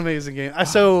 What an amazing game!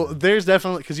 So there's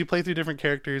definitely, because you play through different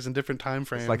characters and different time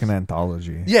frames. It's like an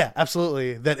anthology. Yeah,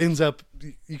 absolutely. That ends up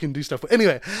you can do stuff with.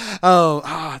 Anyway,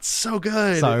 it's so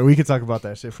good. Sorry, we could talk about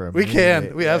that shit for a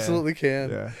minute. We absolutely can.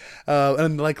 Yeah.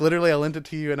 And like literally, I lent it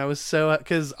to you, and I was so,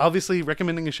 because obviously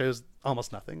recommending a show is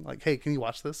almost nothing. Like, hey, can you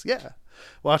watch this? Yeah.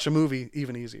 Watch a movie,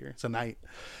 even easier. It's a night.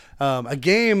 A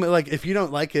game, like, if you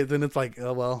don't like it, then it's like,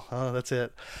 that's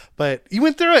it. But you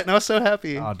went through it, and I was so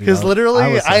happy. Because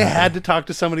literally, I had to talk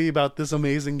to somebody about this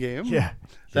amazing game. Yeah.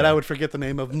 That I would forget the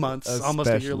name of months,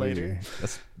 almost a year later.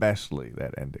 Especially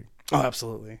that ending. Oh,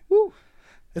 absolutely. Woo.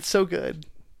 It's so good.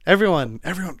 Everyone,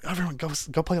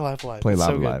 go play Live Alive. Play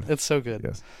Live Alive. It's so good.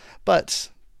 Yes. But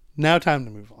now time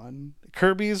to move on.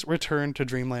 Kirby's Return to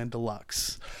Dreamland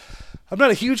Deluxe. I'm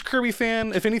not a huge Kirby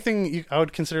fan. If anything, I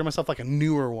would consider myself like a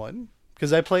newer one.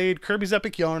 Because I played Kirby's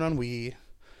Epic Yarn on Wii.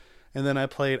 And then I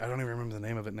played, I don't even remember the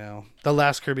name of it now, the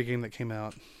last Kirby game that came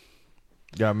out.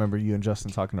 Yeah, I remember you and Justin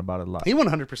talking about it a lot. He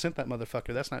 100% that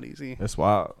motherfucker. That's not easy. That's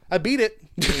wild. I beat it.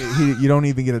 You don't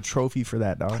even get a trophy for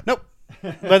that, dog. Nope.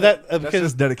 But that's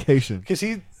just dedication. Because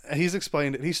he's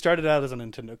explained it. He started out as a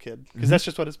Nintendo kid because that's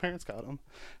just what his parents got him.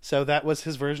 So that was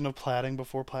his version of platting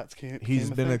before plats came. He's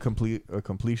been a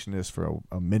completionist for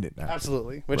a minute now.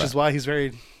 Absolutely, which is why he's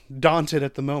very daunted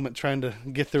at the moment trying to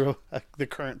get through the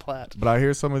current plat. But I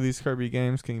hear some of these Kirby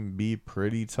games can be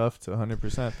pretty tough to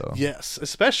 100% though. Yes,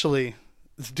 especially,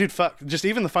 dude. Fuck, just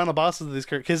even the final bosses of these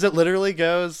Kirby, because it literally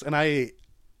goes, and I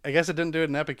guess it didn't do it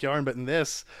in Epic Yarn, but in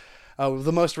this.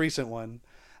 The most recent one,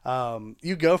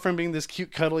 you go from being this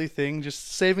cute, cuddly thing,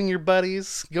 just saving your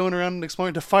buddies, going around and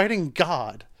exploring, to fighting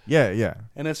God. Yeah.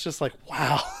 And it's just like,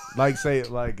 wow.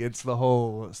 It's the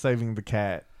whole saving the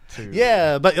cat.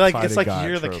 Yeah, but like it's like God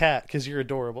you're trope. the cat because you're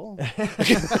adorable.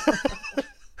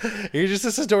 You're just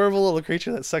this adorable little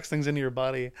creature that sucks things into your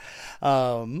body.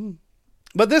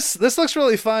 But this looks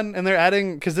really fun, and they're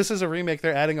adding, because this is a remake,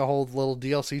 they're adding a whole little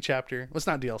DLC chapter. Well, it's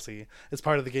not DLC. It's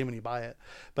part of the game when you buy it.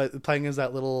 But playing as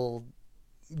that little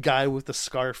guy with the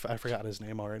scarf. I forgot his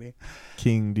name already.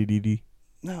 King DDD.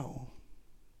 No.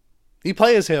 You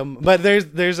play as him, but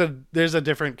there's a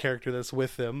different character that's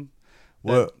with them.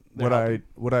 What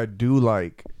I do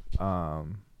like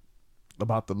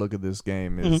about the look of this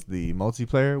game is the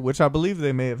multiplayer, which I believe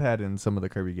they may have had in some of the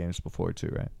Kirby games before too,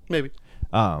 right? Maybe.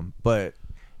 But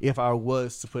if I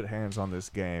was to put hands on this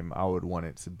game, I would want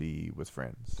it to be with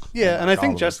friends. Yeah, and I think all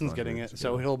of us Justin's going getting to it,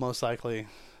 so he'll most likely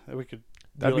we could.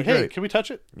 That'd Be be like, hey, great. can we touch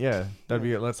it? Yeah, that'd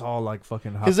be it. Let's all like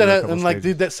fucking hop Because through a that couple and like, stages.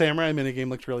 dude, that samurai minigame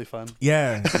looked really fun.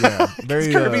 Yeah.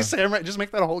 Very Kirby Samurai, just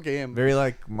make that a whole game. very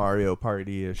like Mario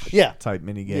Party-ish type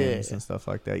mini games and stuff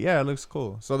like that. Yeah, it looks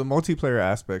cool. So the multiplayer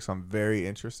aspects I'm very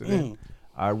interested in.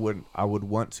 I would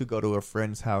want to go to a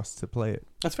friend's house to play it.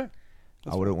 That's fair.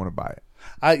 I wouldn't want to buy it.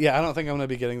 I don't think I'm going to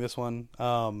be getting this one.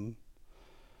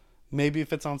 Maybe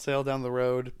if it's on sale down the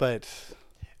road, but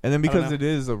And then because it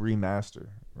is a remaster,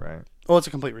 right? Oh, it's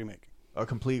a complete remake. A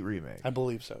complete remake. I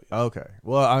believe so. Yeah. Okay.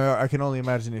 Well, I can only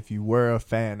imagine if you were a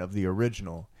fan of the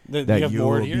original that you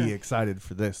will be excited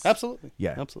for this. Absolutely.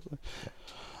 Yeah. Absolutely.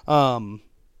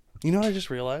 You know what I just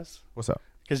realized? What's up?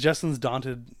 Because Justin's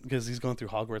daunted because he's going through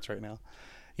Hogwarts right now.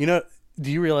 You know,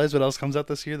 do you realize what else comes out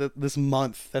this year? This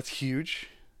month, that's huge.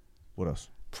 What else?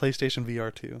 PlayStation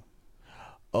VR 2.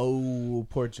 Oh,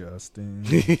 poor Justin.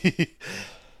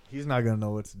 He's not gonna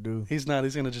know what to do. He's not.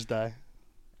 He's gonna just die.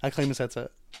 I claim his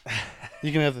headset.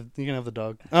 You can have the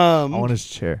dog. I want his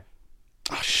chair.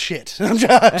 Oh shit! I'm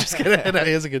just kidding. No,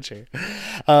 he has a good chair.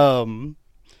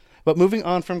 But moving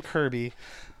on from Kirby,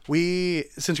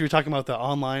 since you were talking about the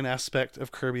online aspect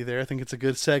of Kirby, there, I think it's a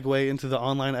good segue into the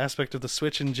online aspect of the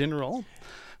Switch in general.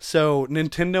 So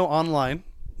Nintendo Online,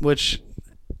 which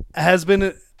has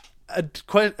been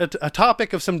quite a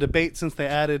topic of some debate since they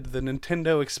added the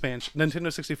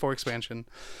Nintendo 64 expansion,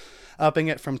 upping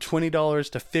it from $20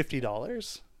 to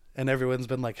 $50, and everyone's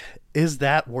been like, "Is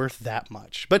that worth that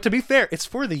much?" But to be fair, it's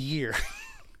for the year,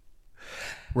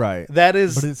 right? That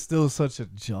is, but it's still such a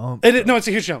jump. No, it's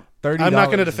a huge jump. I'm not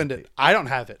going to defend it. I don't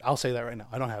have it. I'll say that right now.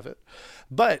 I don't have it,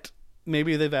 but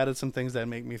maybe they've added some things that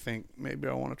make me think maybe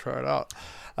I want to try it out.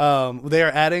 They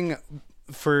are adding.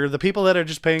 For the people that are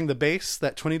just paying the base,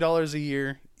 that $20 a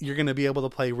year, you're going to be able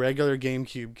to play regular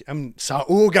GameCube.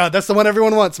 Oh God, that's the one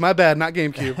everyone wants. My bad, not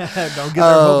GameCube. Don't get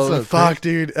their hopes up. Fuck,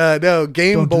 dude. No,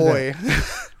 Game Boy.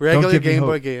 Regular Game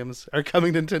Boy hope. Games are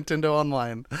coming to Nintendo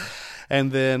Online.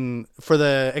 And then for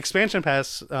the expansion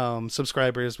pass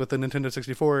subscribers with the Nintendo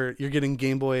 64, you're getting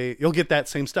Game Boy. You'll get that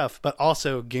same stuff, but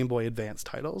also Game Boy Advance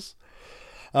titles.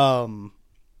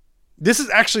 This is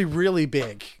actually really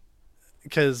big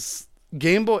because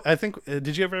Game Boy, I think,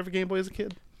 did you ever have a Game Boy as a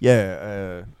kid?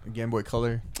 Yeah, Game Boy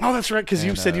Color. Oh, that's right, because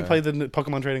you said you played the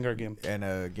Pokemon trading card game.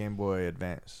 And Game Boy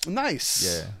Advance.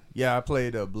 Nice. Yeah, I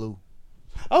played Blue.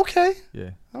 Okay.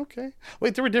 Yeah. Okay.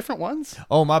 Wait, there were different ones?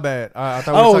 Oh, my bad. I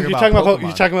thought we were talking about Pokemon.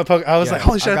 You're talking about Pokemon. I was like,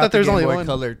 holy shit, I thought there was only one. Game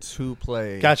Boy Color to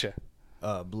play. Gotcha.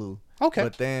 Blue. Okay.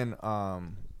 But then,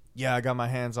 I got my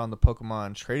hands on the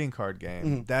Pokemon trading card game.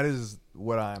 Mm-hmm. That is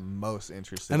what I'm most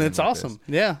interested in. And it's awesome.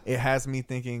 Yeah. It has me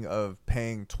thinking of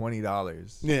paying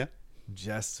 $20. Yeah.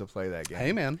 Just to play that game.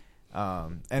 Hey, man.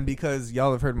 And because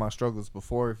y'all have heard my struggles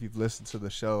before, if you've listened to the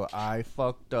show, I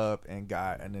fucked up and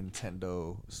got a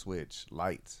Nintendo Switch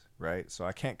Lite, right? So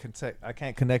I can't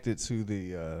connect it to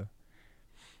the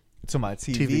to my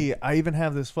TV. I even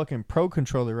have this fucking Pro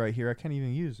controller right here. I can't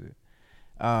even use it.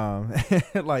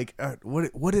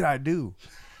 What did I do?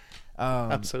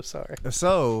 I'm so sorry.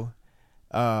 So,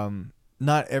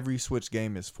 not every Switch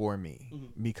game is for me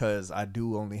because I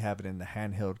do only have it in the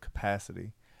handheld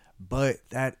capacity. But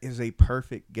that is a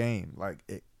perfect game,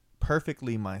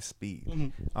 perfectly my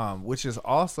speed. Which is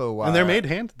also why and they're made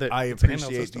I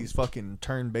appreciate these fucking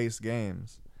turn-based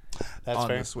games. That's on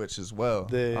fair. The Switch as well.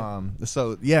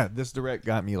 This Direct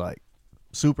got me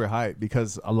super hyped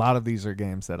because a lot of these are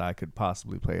games that I could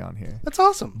possibly play on here. That's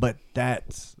awesome. But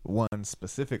that's one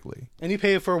specifically. And you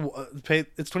pay it's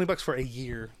 $20 for a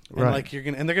year. And right.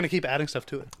 They're gonna keep adding stuff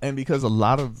to it. And because a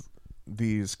lot of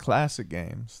these classic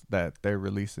games that they're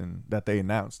releasing, that they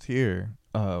announced here,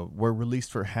 were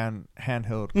released for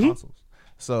handheld consoles.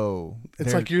 So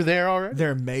it's like you're there already.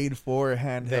 They're made for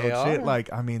handheld shit.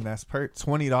 That's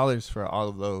 $20 for all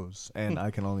of those, and I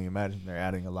can only imagine they're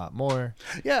adding a lot more.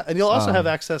 Yeah, and you'll also have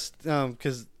access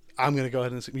because I'm going to go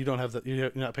ahead and assume you don't have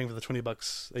you're not paying for the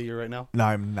 $20 a year right now. No,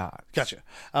 I'm not. Gotcha.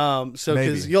 So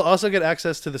because you'll also get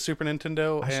access to the Super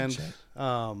Nintendo and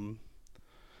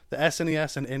the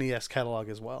SNES and NES catalog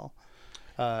as well.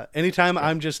 Anytime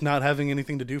I'm just not having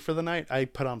anything to do for the night, I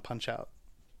put on Punch Out.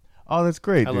 Oh, that's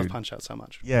great. I love Punch Out so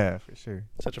much. Yeah, for sure.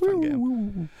 Such a fun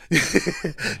game.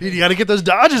 You got to get those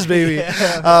dodges, baby.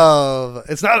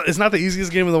 It's not the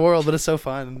easiest game in the world, but it's so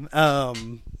fun.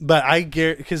 But I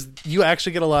get because you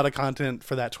actually get a lot of content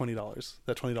for that $20,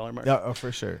 that $20 mark. Yeah,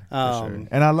 for sure. And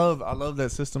I love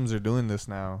that systems are doing this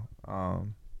now.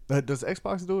 Does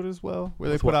Xbox do it as well, where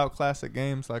they put out classic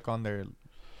games on their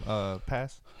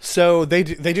pass? So they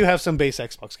do have some base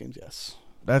Xbox games, yes.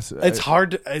 It's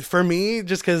hard for me,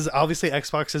 just because obviously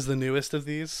Xbox is the newest of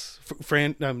these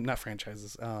not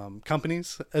franchises,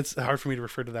 companies. It's hard for me to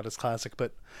refer to that as classic,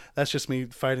 but that's just me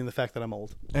fighting the fact that I'm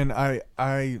old. And I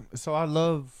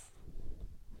love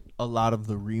a lot of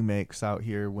the remakes out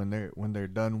here when they're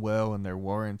done well and they're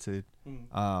warranted.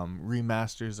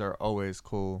 Remasters are always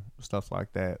cool, stuff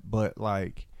like that. But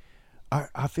like,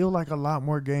 I feel like a lot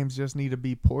more games just need to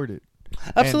be ported.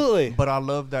 Absolutely. But I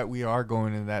love that we are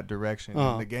going in that direction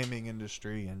in the gaming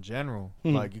industry in general.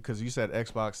 Like, because you said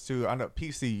Xbox too. I know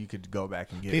PC, you could go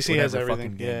back and get PC has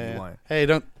everything. Fucking game you want. Hey,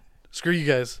 don't screw you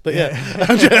guys. But yeah.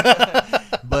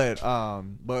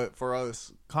 But for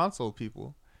us console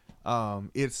people,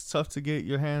 it's tough to get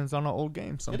your hands on an old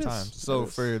game sometimes. So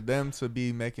for them to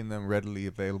be making them readily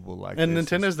available, like, and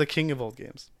Nintendo's the king of old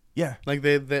games. Yeah, like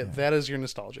that is your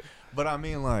nostalgia. But I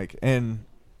mean, like, and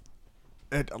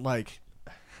it, like,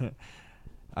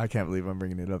 I can't believe I'm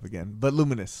bringing it up again. But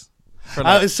Luminous. So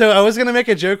I was gonna make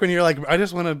a joke when you're like, I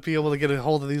just want to be able to get a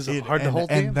hold of these hard to hold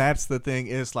games. And that's the thing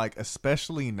is, like,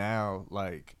 especially now,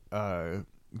 like,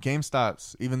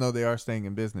 GameStops, even though they are staying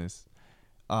in business,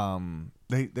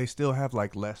 they still have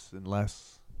like less and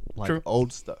less like true.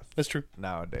 Old stuff. That's true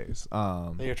nowadays.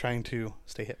 They are trying to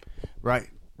stay hip. Right.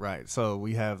 So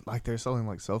we have like they're selling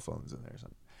like cell phones in there or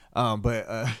something.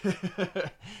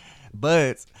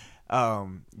 But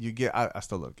you get. I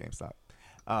still love GameStop.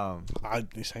 I'd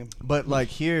be same. But like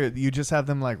here, you just have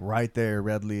them like right there,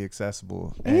 readily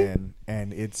accessible, and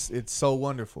it's so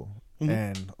wonderful.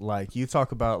 And like you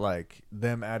talk about like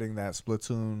them adding that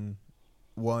Splatoon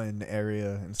 1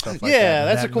 area and stuff like that. Yeah,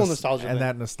 that's a cool nostalgia. And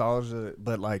that nostalgia,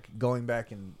 but like going back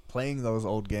and playing those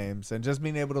old games and just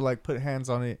being able to like put hands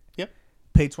on it. Yep.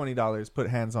 Pay $20, put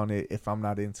hands on it. If I'm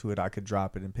not into it, I could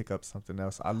drop it and pick up something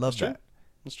else. I love that.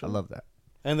 That's true. I love that.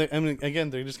 And again,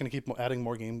 they're just going to keep adding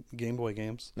more Game Boy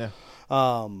games. Yeah.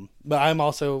 But I'm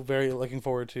also very looking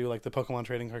forward to like the Pokemon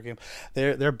trading card game.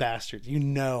 They're bastards. You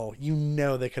know,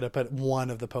 they could have put one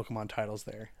of the Pokemon titles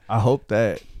there. I hope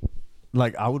that.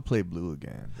 Like, I would play Blue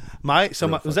again.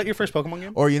 Was that your first Pokemon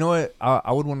game? Or you know what?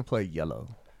 I would want to play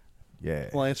Yellow. Yeah.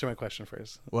 Well, answer my question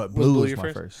first. What? Blue was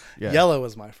my first. Yeah. Yellow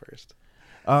was my first.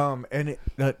 And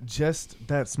just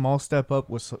that small step up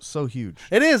was so huge.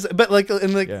 It is, but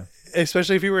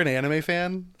especially if you were an anime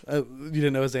fan, you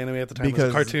didn't know it was anime at the time. Because it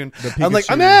was a cartoon. I'm like,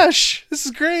 I'm Ash. This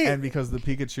is great. And because the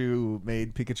Pikachu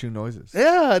made Pikachu noises.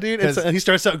 Yeah, dude. He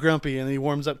starts out grumpy and he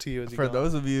warms up to you as you go. For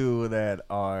those of you that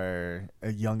are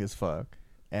young as fuck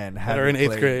and are in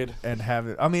 8th grade and have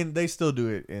it, I mean, they still do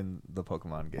it in the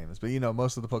Pokemon games, but you know,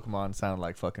 most of the Pokemon sound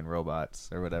like fucking robots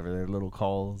or whatever. They're little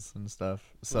calls and stuff.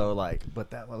 So like,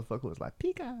 but that motherfucker was like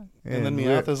Pika, and then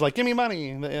Meowth is like, give me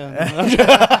money.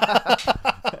 Yeah.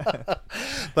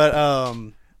 But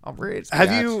I'm rich.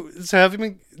 Have you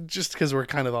been, just because we're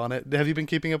kind of on it, have you been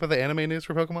keeping up with the anime news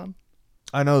for Pokemon?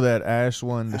 I know that Ash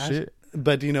won the shit,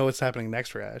 but do you know what's happening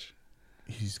next for Ash?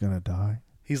 He's gonna die.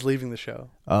 He's leaving the show.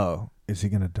 Oh, is he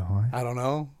gonna die? I don't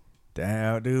know.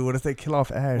 Damn, dude. What if they kill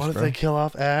off Ash? What if they kill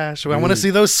off Ash? Dude, I want to see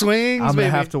those swings. I'm gonna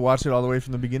have to watch it all the way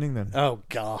from the beginning then. Oh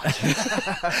god.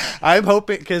 I'm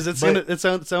hoping, because it's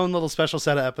its own little special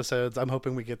set of episodes. I'm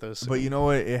hoping we get those soon. But you know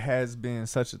what? It has been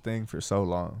such a thing for so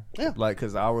long. Yeah. Like,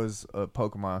 because I was a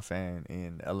Pokemon fan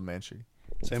in elementary.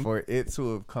 Same. For it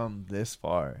to have come this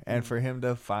far, and for him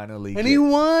to finally he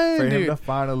won, for dude. him to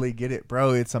finally get it,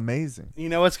 bro, it's amazing. You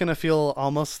know, it's gonna feel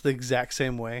almost the exact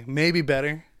same way, maybe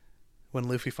better, when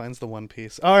Luffy finds the One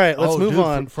Piece. All right, let's move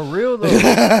on. For real though.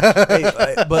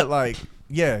 But like,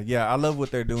 yeah, I love what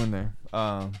they're doing there.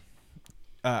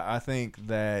 I think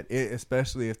that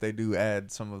especially if they do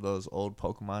add some of those old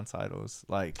Pokemon titles,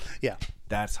 like, yeah,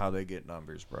 that's how they get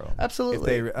numbers, bro.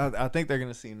 Absolutely. I think they're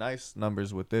gonna see nice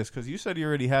numbers with this, because you said you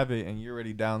already have it and you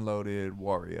already downloaded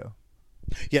Wario.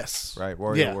 Yes. Right,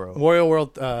 Wario World. Wario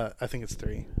World, I think it's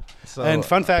 3. So, and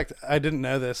fun fact, I didn't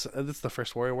know this. This is the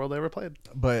first Wario World I ever played.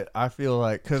 But I feel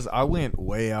like, because I went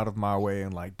way out of my way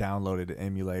and like downloaded the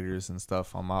emulators and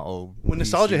stuff on my old When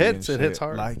nostalgia hits, it hits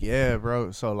hard. Like, yeah,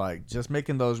 bro. So like, just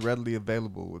making those readily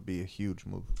available would be a huge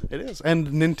move. It is. And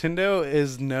Nintendo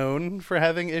is known for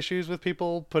having issues with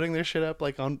people putting their shit up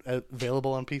like on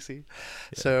available on PC. Yeah.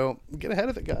 So get ahead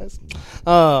of it, guys.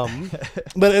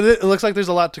 But it looks like there's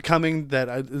a lot to coming that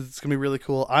it's gonna be really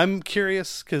cool. I'm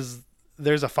curious because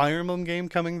there's a Fire Emblem game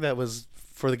coming that was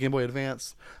for the Game Boy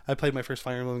Advance. I played my first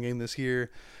Fire Emblem game this year,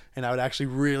 and I would actually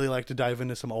really like to dive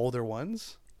into some older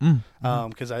ones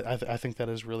because I think that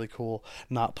is really cool.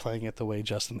 Not playing it the way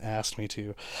Justin asked me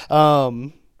to.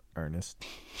 Ernest,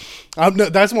 no,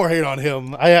 that's more hate on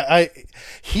him.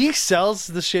 He sells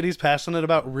the shit he's passionate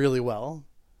about really well.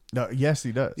 No, yes,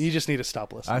 he does. You just need to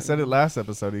stop listening. I said it last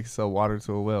episode. He could sell water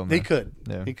to a well, man. He could.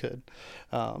 Yeah. He could.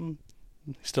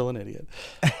 He's still an idiot.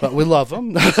 But we love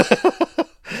him.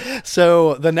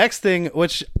 So the next thing,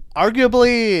 which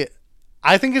arguably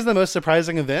I think is the most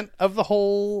surprising event of the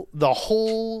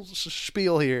whole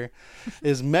spiel here,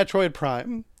 is Metroid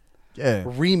Prime. Yeah.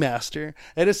 Remaster.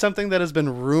 It is something that has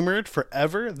been rumored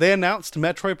forever. They announced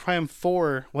Metroid Prime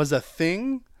 4 was a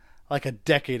thing like a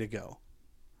decade ago.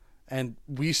 And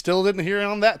we still didn't hear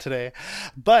on that today.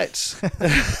 But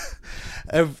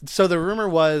so the rumor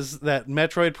was that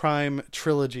Metroid Prime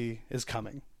trilogy is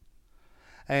coming.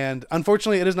 And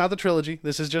unfortunately, it is not the trilogy.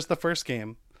 This is just the first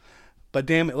game. But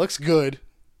damn, it looks good.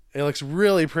 It looks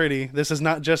really pretty. This is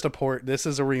not just a port. This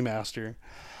is a remaster.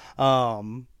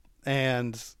 And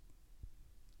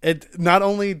it not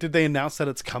only did they announce that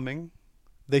it's coming,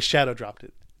 they shadow dropped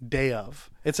it day of.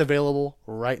 It's available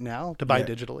right now to buy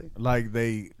digitally. Like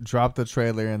they dropped the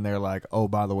trailer and they're like, "Oh,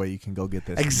 by the way, you can go get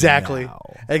this." Exactly. now."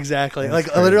 Exactly. And Like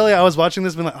it's crazy. literally, I was watching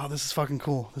this, being like, "Oh, this is fucking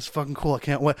cool. This is fucking cool. I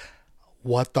can't wait."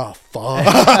 What the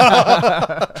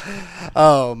fuck?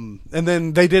 And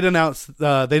then they did announce.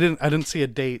 I didn't see a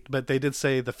date, but they did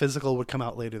say the physical would come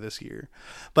out later this year.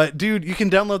 But dude, you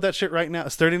can download that shit right now.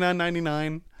 It's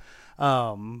 $39.99.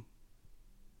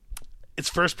 It's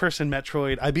first-person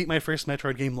Metroid. I beat my first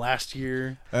Metroid game last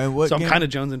year, And what so I'm game- kind of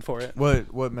jonesing for it.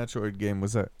 What Metroid game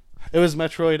was that? It was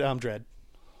Metroid Dread,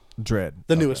 Dread,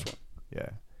 the newest one. Yeah,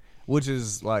 which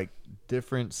is like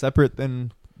different, separate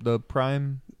than the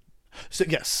Prime. So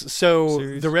yes, so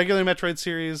Series? the regular Metroid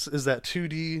series is that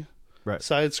 2D Right.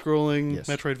 side-scrolling Yes.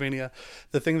 Metroidvania.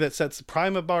 The thing that sets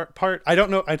Prime apart, I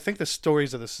don't know. I think the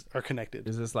stories of this are connected.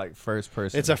 Is this like first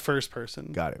person? It's a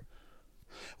first-person. Got it.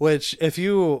 Which, if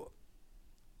you,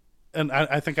 and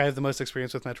I think I have the most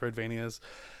experience with Metroidvanias,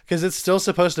 because it's still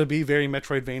supposed to be very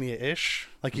Metroidvania-ish.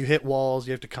 Like you hit walls,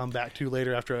 you have to come back to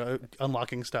later after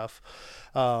unlocking stuff.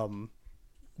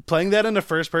 Playing that in a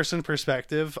first-person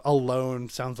perspective alone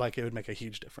sounds like it would make a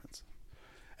huge difference.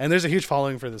 And there's a huge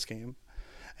following for this game.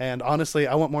 And honestly,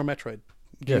 I want more Metroid.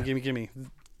 Gimme.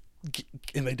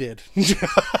 And they did.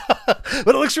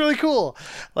 But it looks really cool.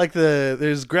 Like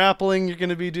there's grappling you're going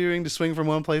to be doing to swing from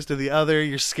one place to the other.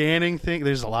 You're scanning things.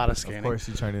 There's a lot of scanning. Of course,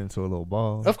 you turned it into a little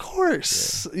ball. Of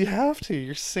course. Yeah. You have to.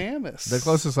 You're Samus. The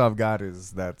closest I've got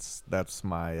is that's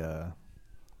my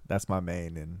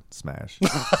main in Smash.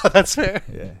 That's fair.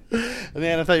 Yeah.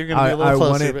 Man, I thought you were going to be a little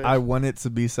closer. I want it to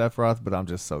be Sephiroth, but I'm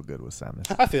just so good with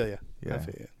Samus. I feel you. Yeah. I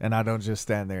feel you. And I don't just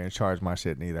stand there and charge my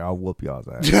shit neither. I'll whoop y'all's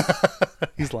ass.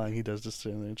 He's lying. He does just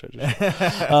stand there and charge it.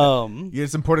 Yeah,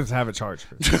 it's important to have it charged.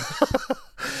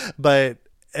 But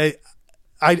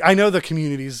I know the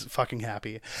community's fucking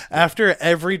happy. After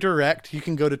every direct, you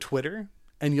can go to Twitter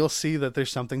and you'll see that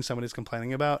there's something somebody's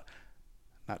complaining about.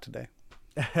 Not today.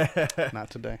 Not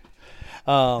today.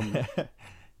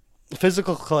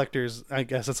 Physical collectors, I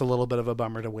guess it's a little bit of a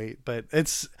bummer to wait, but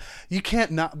you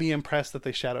can't not be impressed that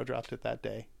they shadow dropped it that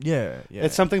day. Yeah.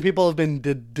 It's something people have been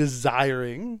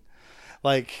desiring.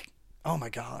 Like, oh my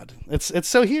god, it's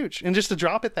so huge, and just to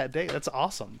drop it that day, that's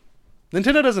awesome.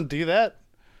 Nintendo doesn't do that.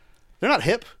 They're not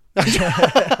hip. But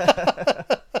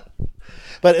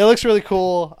it looks really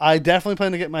cool. I definitely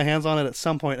plan to get my hands on it at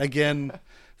some point. Again,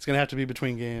 it's gonna have to be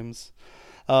between games.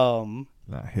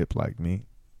 Not hip like me.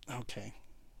 Okay.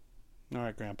 All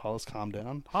right, Grandpa, let's calm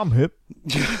down. I'm hip.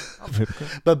 I'm hip.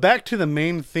 But back to the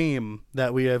main theme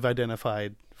that we have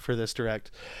identified for this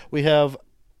direct. We have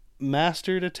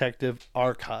Master Detective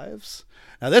Archives.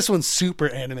 Now, this one's super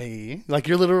anime-y. Like,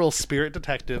 your literal spirit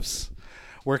detectives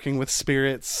working with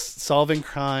spirits, solving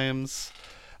crimes.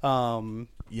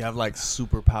 You have like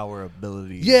superpower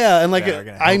abilities. Yeah, and like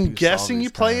I'm guessing you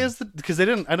play as because I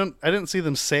didn't see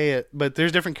them say it, but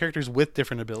there's different characters with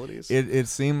different abilities. It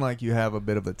seemed like you have a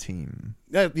bit of a team.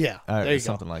 Yeah, there you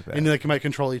something go. like that. And like you might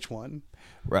control each one,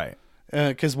 Right.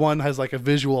 Because one has like a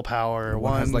visual power,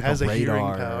 one has, like, has a a hearing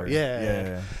radar. power.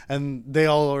 Yeah. And they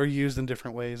all are used in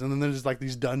different ways. And then there's like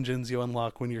these dungeons you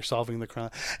unlock when you're solving the crime.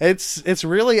 It's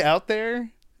really out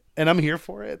there. And I'm here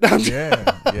for it.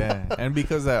 yeah. And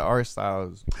because that art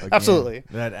style is, again, absolutely,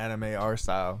 that anime art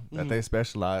style that they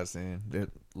specialize in,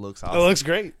 it looks awesome. It looks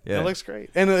great. Yeah. It looks great.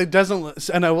 And it doesn't,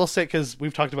 and I will say, because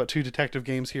we've talked about 2 detective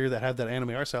games here that have that anime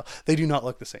art style, they do not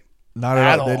look the same. Not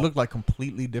at all. They look like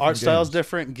completely different art style's games.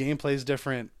 different, gameplay's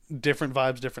different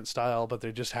vibes, different style, but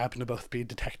they just happen to both be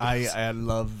detectives. I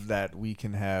love that we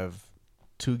can have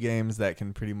 2 games that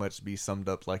can pretty much be summed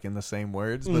up like in the same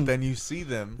words, but then you see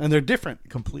them and they're different,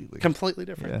 completely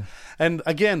different. Yeah. And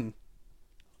again,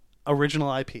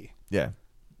 original IP. Yeah.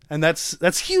 And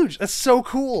that's huge. That's so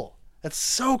cool.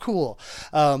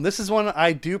 This is one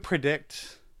I do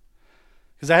predict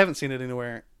because I haven't seen it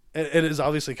anywhere. It is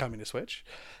obviously coming to Switch.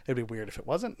 It'd be weird if it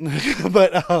wasn't,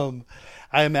 but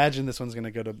I imagine this one's going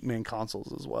to go to main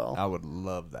consoles as well. I would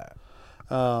love that.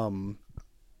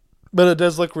 But it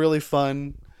does look really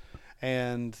fun,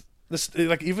 and this,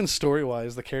 like, even story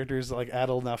wise, the characters like add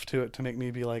enough to it to make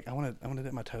me be like, I want to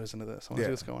dip my toes into this. I want to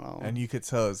see what's going on. And you could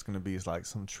tell it's going to be like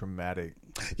some traumatic.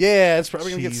 Yeah, it's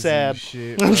probably going to get sad.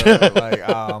 Shit, like,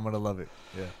 I'm going to love it.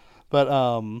 Yeah.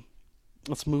 But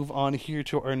let's move on here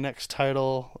to our next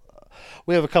title.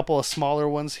 We have a couple of smaller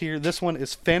ones here. This one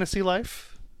is Fantasy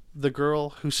Life, The Girl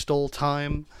Who Stole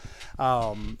Time.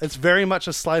 It's very much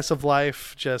a slice of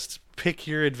life, just pick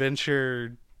your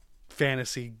adventure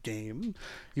fantasy game.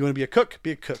 You want to be a cook?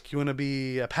 Be a cook. You want to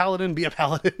be a paladin? Be a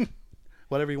paladin.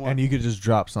 Whatever you want. And you could just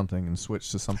drop something and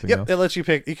switch to something else. It lets you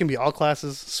pick. You can be all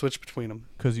classes, switch between them.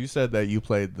 Because you said that you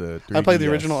played the 3DS. I played the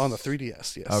original on the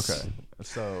 3DS, yes. Okay.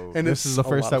 So and this is the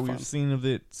first that we've seen of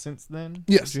it since then?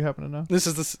 Yes. Do you happen to know? This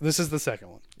is the second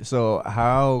one. So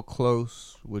how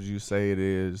close would you say it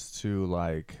is to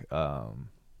like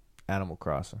Animal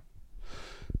Crossing?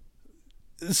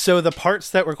 So the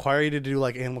parts that require you to do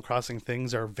like Animal Crossing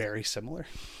things are very similar.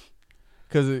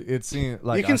 Because it seemed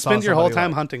like you can spend your whole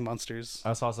time hunting monsters.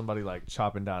 I saw somebody like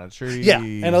chopping down a tree. Yeah,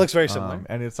 and it looks very similar.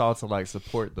 And it's all to like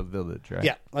support the village, right?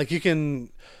 Yeah, like you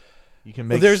can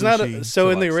make. There's not sushi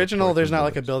in like the original. There's not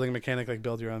like a village. building mechanic like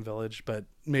build your own village, but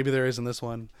maybe there is in this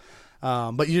one.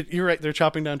 But you're right. They're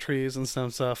chopping down trees and some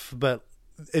stuff, but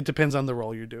it depends on the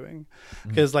role you're doing.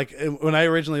 Because like when I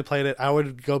originally played it, I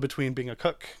would go between being a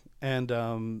cook and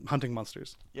hunting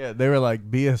monsters. Yeah, they were like,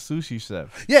 be a sushi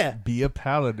chef. Yeah. Be a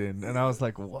paladin. And I was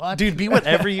like, what? Dude, be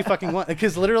whatever you fucking want.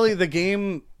 Because literally the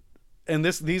game, and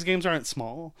these games aren't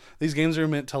small. These games are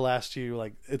meant to last you,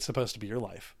 like, it's supposed to be your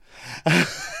life.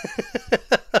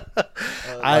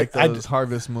 Like those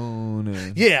Harvest Moon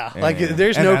and like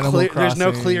there's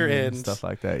no clear end stuff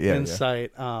like that. in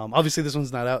sight. Obviously this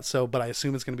one's not out, but I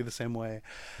assume it's going to be the same way.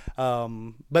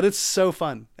 But it's so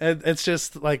fun. It's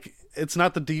just like, it's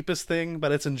not the deepest thing,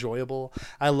 but it's enjoyable.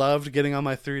 I loved getting on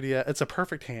my 3DS. It's a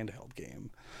perfect handheld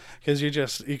game because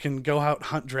you can go out,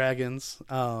 hunt dragons.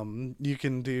 You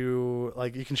can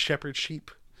you can shepherd sheep.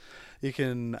 You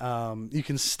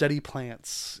can study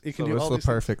plants. You can do all these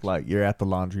perfect things. Like you're at the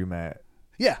laundromat.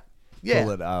 Yeah. Pull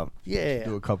it out. Yeah.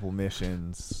 Do a couple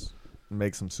missions.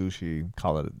 Make some sushi.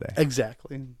 Call it a day.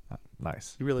 Exactly.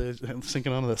 Nice. You really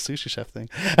sinking onto the sushi chef thing.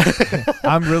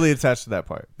 I'm really attached to that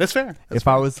part. That's fair. If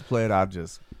I was to play it, I'd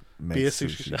just make be a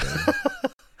sushi chef.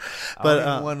 But I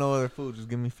don't want no other food. Just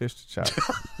give me fish to chop.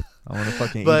 I want to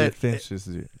fucking eat fish.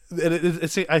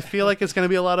 I feel like it's going to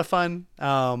be a lot of fun.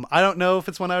 I don't know if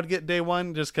it's one I would get day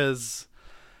one, just because,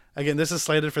 again, this is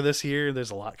slated for this year.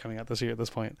 There's a lot coming out this year at this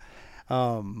point.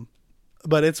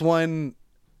 But it's one,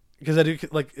 because I do,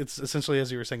 like, it's essentially,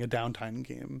 as you were saying, a downtime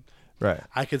game. Right.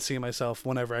 I could see myself,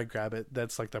 whenever I grab it,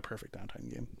 that's like the perfect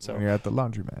downtime game. So when you're at the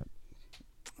laundromat.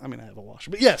 I mean, I have a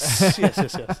washer, but yes.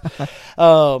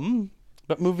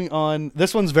 But moving on,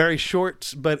 this one's very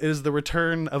short, but it is the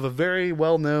return of a very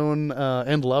well-known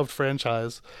and loved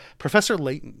franchise, Professor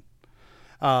Layton.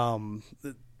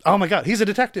 Oh my God, he's a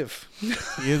detective.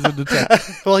 He is a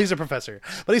detective. Well, he's a professor,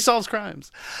 but he solves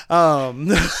crimes.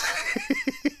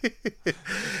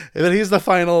 But he's the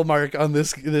final mark on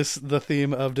the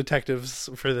theme of detectives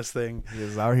for this thing. He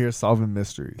is out here solving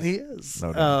mysteries. He is.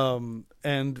 No doubt.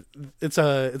 And it's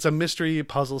a mystery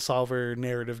puzzle solver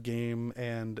narrative game,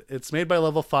 and it's made by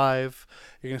Level 5.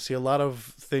 You're gonna see a lot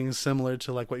of things similar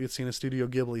to like what you'd see in a Studio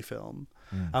Ghibli film,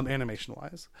 animation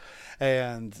wise.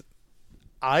 And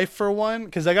I, for one,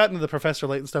 because I got into the Professor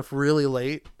Layton stuff really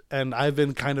late, and I've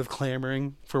been kind of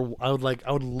clamoring for, I would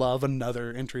love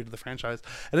another entry to the franchise,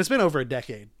 and it's been over a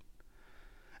decade,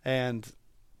 and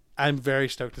I'm very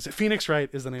stoked to see. Phoenix Wright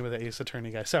is the name of the Ace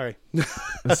Attorney guy. Sorry, I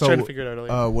was trying to figure it out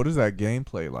earlier. What is that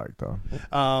gameplay like, though?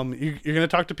 You're gonna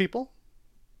talk to people,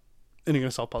 and you're gonna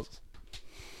solve puzzles.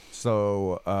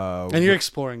 So, and you're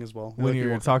exploring as well. When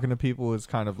you're talking to people, it's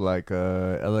kind of like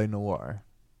L.A. Noire.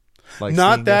 Like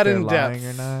not that in depth.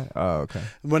 Or not? Oh, okay.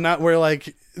 We're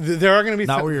like, there are going to be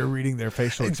not where you're reading their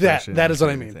facial expressions. That is what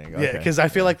I mean. Okay. Yeah, because I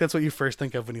feel like that's what you first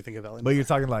think of when you think of Ellen. But you're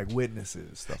talking like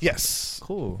witnesses stuff. Yes. Like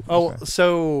cool. Oh, okay.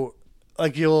 So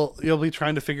like you'll be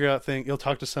trying to figure out things. You'll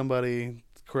talk to somebody,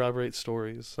 corroborate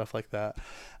stories, stuff like that.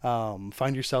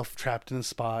 Find yourself trapped in a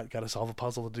spot. Got to solve a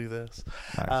puzzle to do this.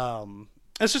 Nice.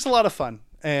 It's just a lot of fun,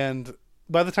 and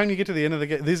by the time you get to the end of the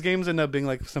game, these games end up being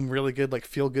like some really good, like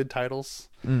feel good titles,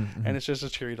 and it's just a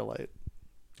cheery delight.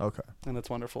 Okay, and it's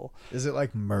wonderful. Is it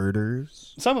like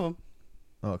murders? Some of them.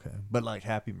 Okay, but like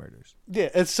happy murders. Yeah,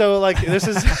 it's so like this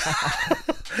is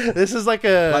this is like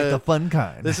the fun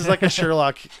kind. This is like a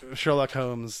Sherlock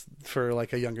Holmes for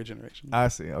like a younger generation. I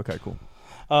see. Okay, cool.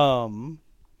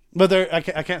 But I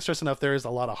can't stress enough. There is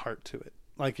a lot of heart to it.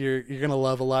 Like you're gonna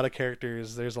love a lot of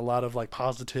characters. There's a lot of like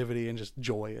positivity and just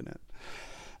joy in it.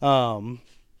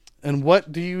 And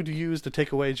what do you use to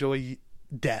take away joy?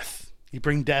 Death. You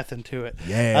bring death into it.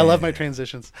 Yeah. I love my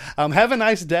transitions. Have a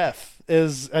Nice Death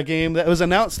is a game that was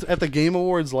announced at the Game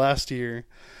Awards last year,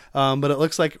 but it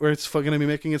looks like it's going to be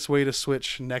making its way to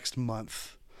Switch next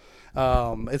month.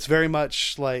 It's very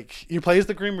much like you play as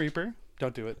the Grim Reaper.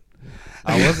 Don't do it.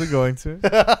 I wasn't going to.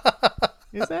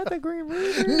 Is that the Grim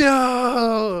Reaper?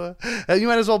 No. You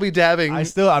might as well be dabbing. I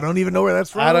don't even know where that's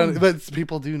from. But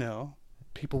people do know.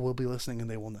 People will be listening and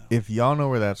they will know. If y'all know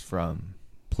where that's from,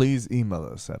 please email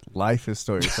us at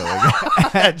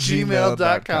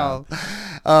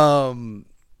lifeisstorytelling@gmail.com.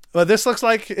 But this looks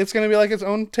like it's going to be like its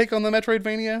own take on the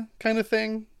Metroidvania kind of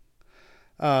thing.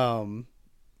 And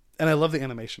I love the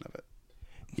animation of it.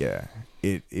 Yeah,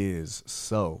 it is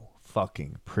so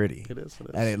fucking pretty. It is.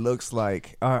 And it looks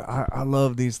like I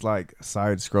love these like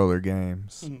side scroller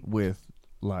games with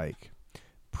like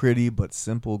pretty but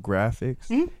simple graphics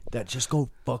that just go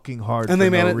fucking hard. And for they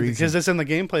no reason. because it's in the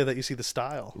gameplay that you see the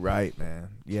style. Right, man.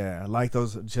 Yeah, I like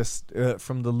those. Just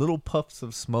from the little puffs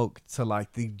of smoke to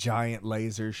like the giant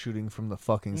laser shooting from the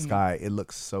fucking sky. It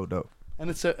looks so dope. And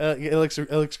it looks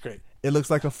great. It looks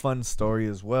like a fun story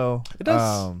as well. It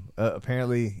does.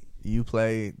 Apparently, you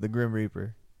play the Grim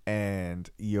Reaper, and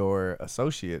your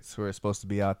associates who are supposed to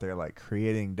be out there like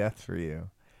creating death for you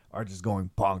are just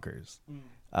going bonkers.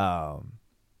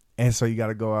 And so you got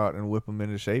to go out and whip them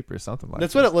into shape or something like that.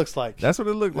 That's what it looks like. That's what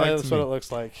it looked like. That's what it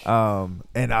looks like. And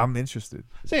I'm interested.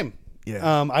 Same.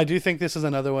 Yeah. I do think this is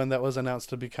another one that was announced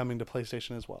to be coming to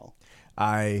PlayStation as well.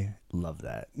 I love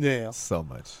that. Yeah. So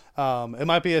much. It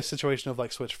might be a situation of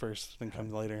like Switch first, then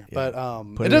come later. Yeah.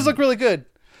 But it does look really good.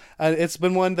 It's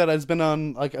been one that I've been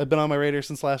on my radar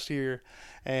since last year,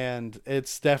 and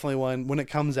it's definitely one when it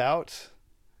comes out.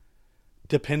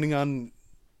 Depending on,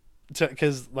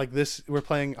 because like this, we're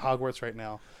playing Hogwarts right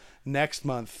now. Next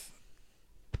month,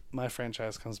 my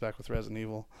franchise comes back with Resident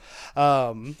Evil,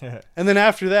 and then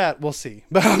after that, we'll see.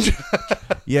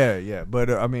 yeah. But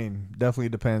I mean, definitely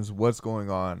depends what's going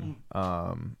on.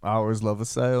 I always love a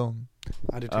sale.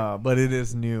 I do too. But it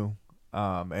is new,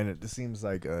 and it seems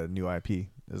like a new IP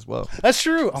as well. That's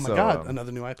true. Oh my So, god,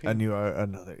 another new IP.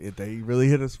 Another. They really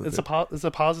hit us with It's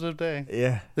a positive day.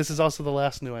 Yeah. This is also the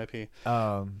last new IP.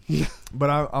 But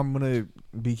I'm gonna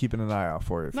be keeping an eye out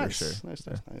for it for sure.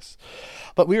 Nice.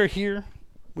 But we are here.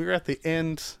 We are at the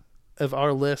end of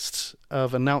our list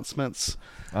of announcements.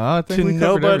 I think we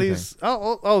covered nobody's.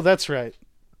 Oh, that's right.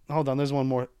 Hold on, there's one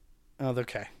more. Oh,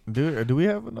 okay. Do we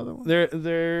have another one?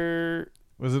 There.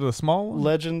 Was it a small one?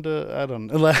 Legend. I don't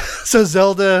know. So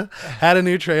Zelda had a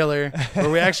new trailer where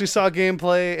we actually saw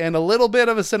gameplay and a little bit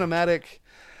of a cinematic.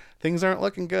 Things aren't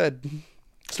looking good.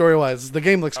 Story-wise, the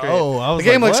game looks great. The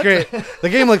game looks great. The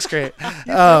game looks great.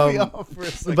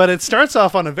 But it starts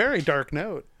off on a very dark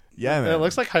note. Yeah, man. It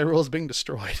looks like Hyrule is being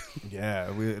destroyed. Yeah,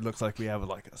 it looks like we have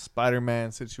like a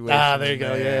Spider-Man situation. There you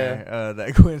go. Yeah,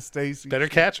 that Gwen Stacy. better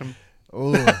catch him.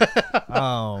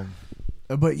 Oh,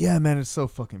 but yeah, man, it's so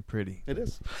fucking pretty. It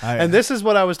is. And this is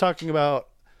what I was talking about.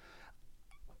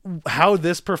 How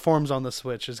this performs on the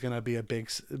Switch is going to be a big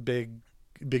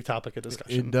topic of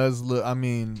discussion. It does look. I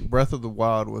mean, Breath of the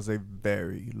Wild was a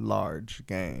very large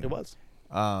game. It was.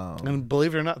 And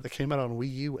believe it or not, they came out on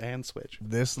Wii U and Switch.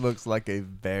 This looks like a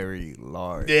very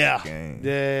large game.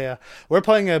 Yeah. We're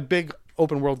playing a big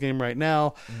open world game right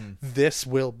now. This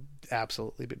will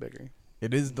absolutely be bigger.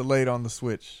 It is delayed on the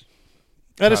Switch.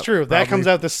 That is true. That comes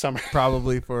out this summer.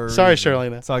 Probably for sorry,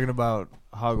 Charlene. Talking about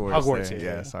Hogwarts.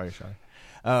 Yeah. Sorry,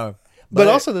 Charlie. But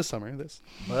also this summer.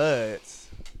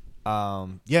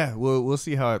 Yeah, we'll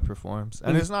see how it performs.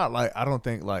 And it's not like, I don't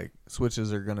think like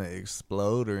Switches are gonna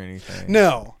explode or anything.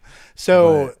 No.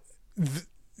 So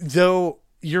though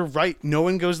you're right, no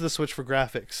one goes to the Switch for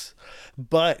graphics.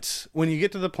 But when you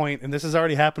get to the point, and this has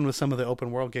already happened with some of the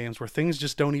open world games where things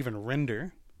just don't even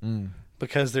render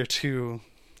because they're too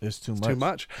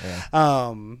much.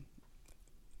 Yeah.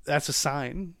 That's a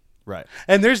sign. Right.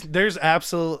 And there's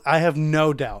I have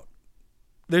no doubt.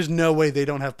 There's no way they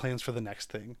don't have plans for the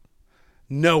next thing.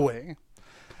 No way.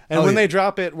 And when they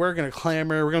drop it, we're going to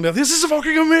clamor. We're going to be like, this is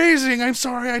fucking amazing. I'm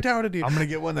sorry I doubted you. I'm going to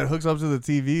get one that hooks up to the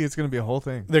TV. It's going to be a whole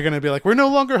thing. They're going to be like, we're no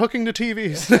longer hooking to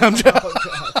TVs.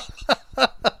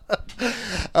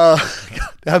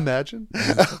 Imagine.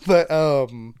 But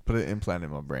put an implant in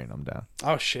my brain. I'm down.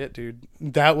 Oh shit, dude.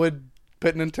 That would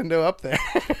put Nintendo up there.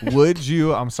 Would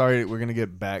you? I'm sorry, we're gonna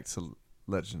get back to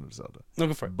Legend of Zelda. No,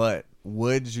 go for it. But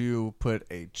would you put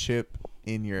a chip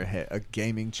in your head, a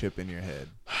gaming chip in your head,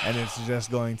 and it's just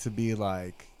going to be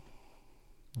like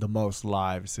the most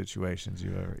live situations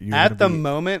you ever? At the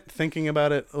moment, thinking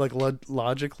about it like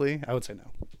logically, I would say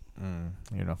no.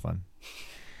 You're no fun.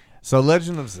 So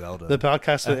Legend of Zelda. The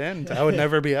podcast would end. I would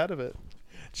never be out of it.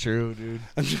 True, dude.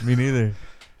 Me neither.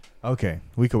 Okay,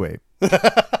 we could wait.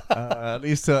 At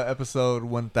least to episode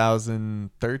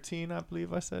 1013, I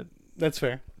believe I said. That's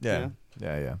fair. Yeah.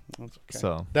 That's okay.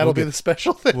 So that'll be the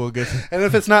special thing. We'll get and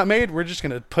if it's not made, we're just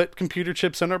gonna put computer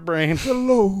chips in our brain.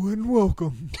 Hello and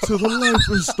welcome to the Life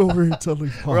and Storytelling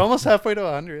Podcast. We're almost halfway to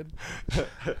 100.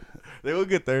 They will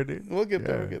get there, dude. We'll get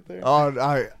there. We'll get there. Oh, all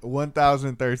right.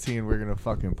 1013, we're gonna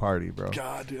fucking party, bro.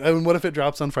 God, dude. I mean, what if it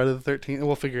drops on Friday the 13th?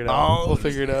 We'll figure it out. We'll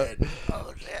figure it out.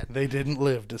 Oh shit. They didn't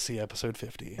live to see episode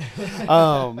 50.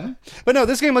 But no,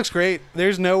 this game looks great.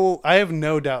 I have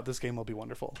no doubt this game will be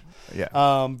wonderful.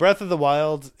 Yeah. Breath of the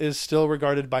Wild is still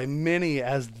regarded by many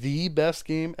as the best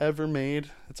game ever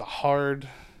made. I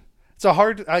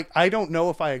don't know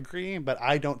if I agree, but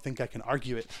I don't think I can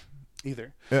argue it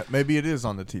either. Yeah, maybe it is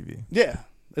on the TV. Yeah.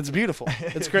 It's beautiful.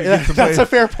 It's great. That's a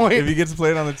fair point. If you get to play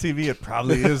it on the TV, it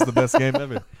probably is the best game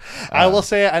ever. I will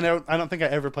say I don't think I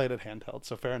ever played it handheld,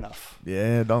 so fair enough.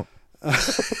 Yeah, don't.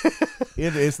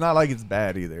 It's not like it's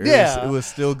bad either. Yeah. It was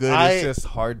still good. It's just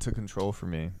hard to control for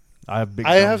me. I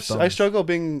struggle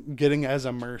getting as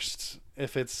immersed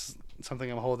if it's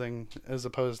something I'm holding as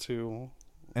opposed to.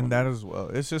 And that as well.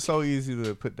 It's just so easy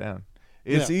to put down.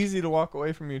 It's easy to walk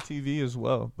away from your TV as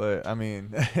well, but I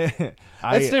mean,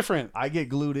 it's different. I get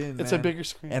glued in. It's a bigger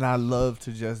screen, and I love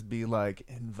to just be like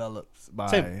enveloped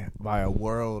by a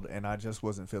world, and I just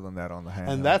wasn't feeling that on the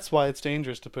handheld. And that's why it's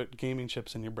dangerous to put gaming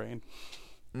chips in your brain.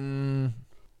 No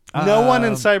one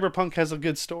in Cyberpunk has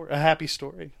a happy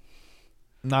story.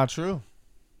 Not true.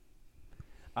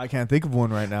 I can't think of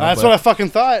one right now. That's what I fucking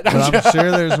thought. But I'm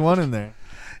sure there's one in there.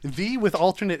 V with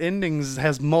alternate endings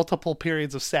has multiple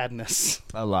periods of sadness.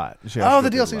 A lot. The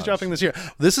DLC is dropping this year.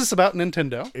 This is about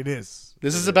Nintendo. It is.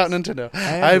 This is about Nintendo.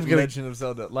 And Legend of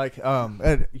Zelda. Like,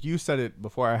 you said it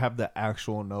before. I have the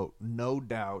actual note. No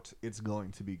doubt it's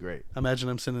going to be great. Imagine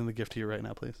I'm sending the gift to you right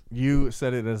now, please. You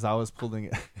said it as I was pulling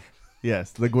it. Yes,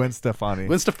 the Gwen Stefani.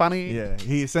 Yeah,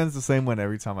 he sends the same one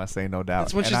every time I say no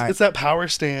doubt. It's that power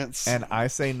stance. And I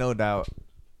say no doubt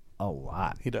a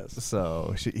lot. He does.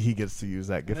 So he gets to use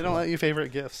that gift. They don't let you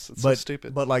favorite gifts. It's so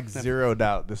stupid. But like zero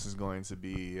doubt this is going to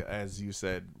be, as you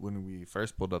said when we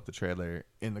first pulled up the trailer,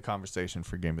 in the conversation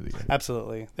for Game of the Year.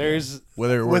 Absolutely. There's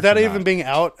whether it works without or even not. being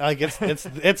out, like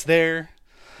it's there.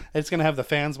 It's gonna have the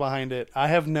fans behind it. I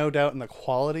have no doubt in the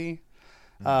quality.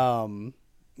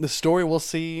 The story we'll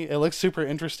see. It looks super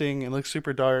interesting. It looks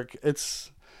super dark.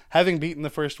 It's having beaten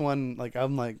the first one,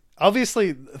 I'm like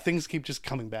obviously things keep just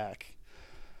coming back.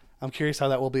 I'm curious how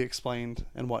that will be explained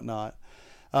and whatnot.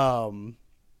 But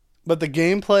the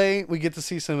gameplay, we get to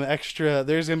see some extra.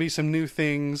 There's going to be some new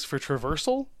things for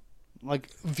traversal,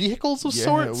 like vehicles of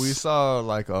sorts. Yeah, we saw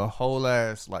like a whole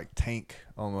ass like tank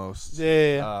almost.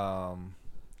 Yeah.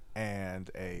 And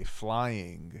a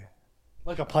flying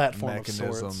like a platform mechanism.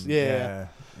 Of sorts. Yeah.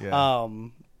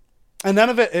 And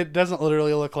none of it doesn't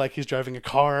literally look like he's driving a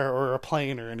car or a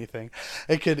plane or anything.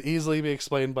 It could easily be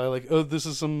explained by this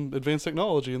is some advanced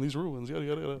technology in these ruins, yada,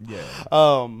 yada, yada.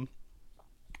 Yeah.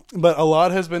 But a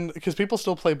lot has been, because people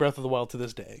still play Breath of the Wild to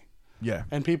this day. Yeah.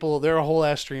 And there are whole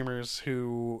ass streamers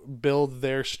who build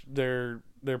their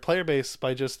player base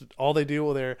by just, all they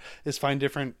do there is find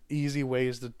different easy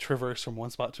ways to traverse from one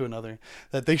spot to another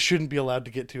that they shouldn't be allowed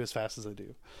to get to as fast as they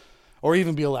do. Or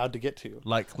even be allowed to get to,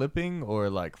 like clipping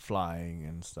or like flying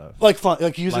and stuff, like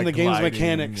using the game's gliding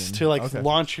mechanics to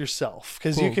launch yourself,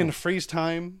 because you can freeze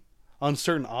time on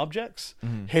certain objects,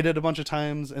 hit it a bunch of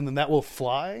times, and then that will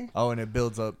fly. Oh, and it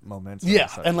builds up momentum. Yeah,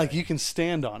 and you can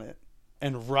stand on it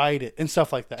and ride it and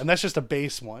stuff like that, and that's just a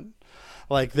base one.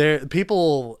 Like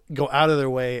people go out of their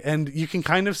way, and you can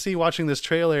kind of see watching this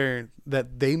trailer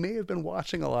that they may have been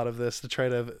watching a lot of this to try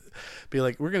to be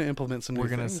like, we're going to implement some. We're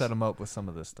going to set them up with some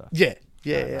of this stuff. Yeah,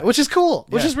 which is cool.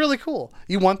 Which is really cool.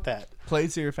 You want that. Play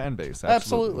to your fan base.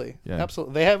 Absolutely.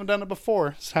 Absolutely. They haven't done it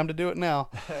before. It's time to do it now.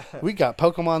 We got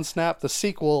Pokemon Snap, the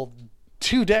sequel,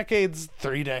 2 decades,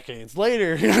 3 decades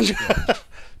later.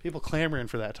 People clamoring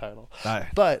for that title.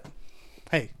 But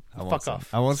hey. Fuck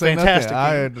off. I won't say fantastic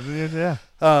nothing. Yeah.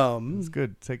 It's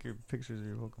good. Take your pictures of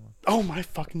your Pokemon. Oh my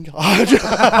fucking god.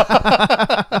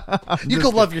 You go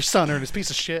love your son, Ernest, piece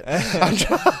of shit.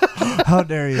 How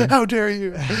dare you? How dare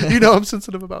you? You know I'm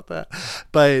sensitive about that.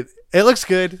 But it looks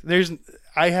good.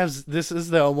 this is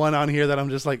the one on here that I'm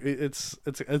just like, it's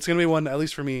gonna be one, at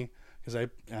least for me, because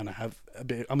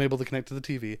I'm able to connect to the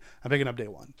TV. I'm picking up day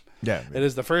one. Yeah, it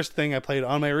is the first thing I played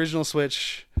on my original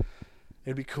Switch.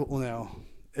 It'd be cool now.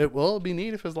 It will be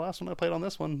neat if it's the last one I played on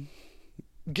this one.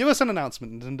 Give us an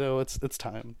announcement, Nintendo. It's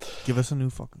time. Give us a new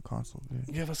fucking console,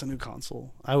 dude. Give us a new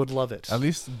console. I would love it. At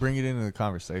least bring it into the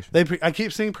conversation. I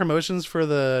keep seeing promotions for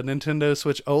the Nintendo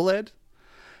Switch OLED,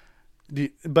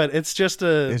 but it's just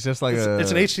an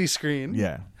HD screen.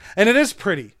 Yeah, and it is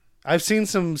pretty. I've seen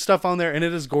some stuff on there, and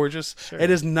it is gorgeous. Sure. It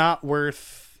is not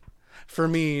worth for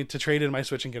me to trade in my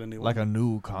Switch and get a new one. Like a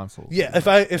new console. Yeah,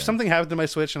 if something happened to my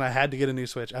Switch and I had to get a new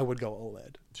Switch, I would go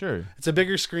OLED. Sure. It's a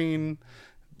bigger screen,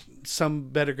 some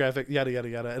better graphic, yada yada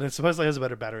yada, and it supposedly has a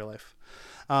better battery life.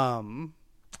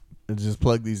 Just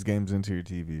plug these games into your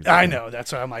TV. I know,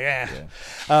 that's why I'm like,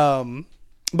 Yeah.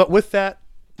 But with that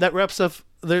wraps up.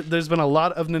 There's been a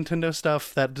lot of Nintendo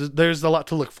stuff there's a lot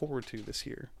to look forward to this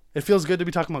year. It feels good to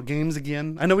be talking about games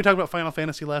again. I know we talked about Final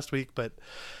Fantasy last week, but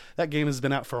that game has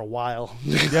been out for a while.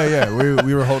 Yeah.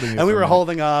 We were holding it. And we were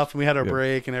holding off, and we had our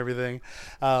break and everything.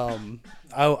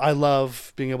 I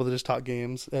love being able to just talk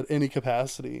games at any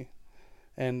capacity.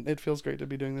 And it feels great to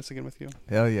be doing this again with you.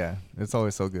 Hell yeah. It's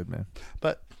always so good, man.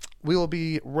 But we will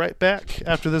be right back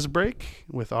after this break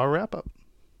with our wrap-up.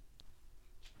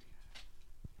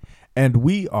 And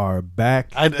we are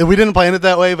back. We didn't plan it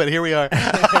that way, but here we are.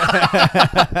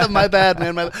 My bad,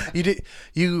 man.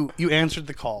 You answered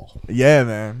the call. Yeah,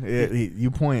 man. You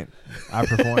point, I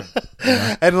perform.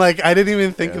 And like I didn't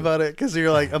even think about it because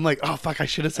I'm like, oh fuck, I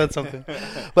should have said something.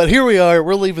 But here we are.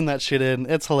 We're leaving that shit in.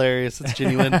 It's hilarious. It's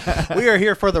genuine. We are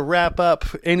here for the wrap up.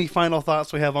 Any final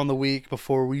thoughts we have on the week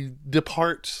before we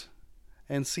depart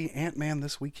and see Ant-Man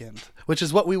this weekend, which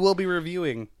is what we will be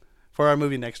reviewing for our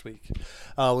movie next week.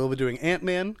 We'll be doing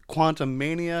Ant-Man,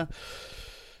 Quantumania.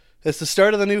 It's the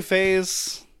start of the new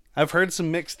phase. I've heard some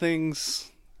mixed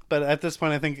things, but at this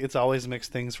point I think it's always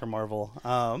mixed things for Marvel.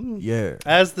 Yeah.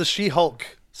 As the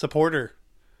She-Hulk supporter,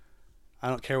 I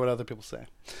don't care what other people say.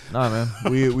 Nah, man.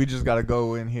 we just got to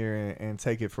go in here and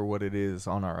take it for what it is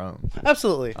on our own.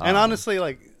 Absolutely. And honestly,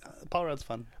 like, Paul Rudd's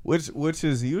fun. Which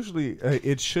is usually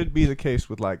it should be the case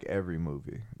with like every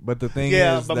movie, but the thing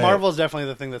is, but Marvel is definitely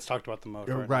the thing that's talked about the most.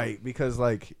 Right, because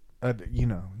like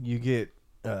you get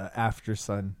After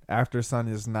Sun. After Sun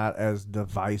is not as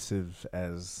divisive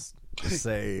as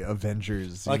say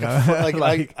Avengers.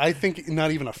 I think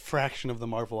not even a fraction of the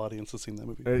Marvel audience has seen that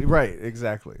movie. Right,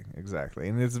 exactly,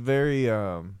 and it's very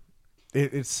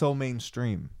it's so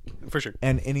mainstream for sure,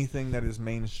 and anything that is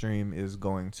mainstream is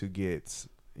going to get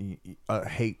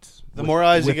hate. The more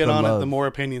eyes you get on it, the more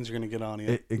opinions you're going to get on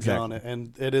it. Exactly.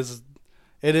 And it is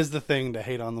the thing to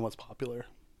hate on what's popular.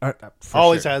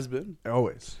 Always has been.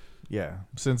 Always. Yeah.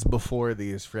 Since before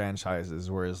these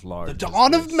franchises were as large. The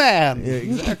dawn of man. Yeah,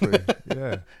 exactly.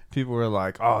 Yeah. People were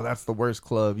like, "Oh, that's the worst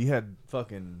club." You had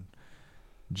fucking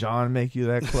John make you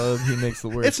that club. He makes the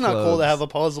worst. It's not clubs. cool to have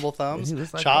opposable thumbs.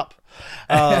 Like Chop.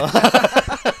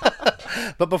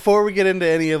 But before we get into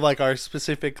any of like our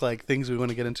specific like things we want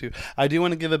to get into, I do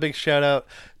want to give a big shout out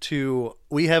to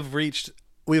we have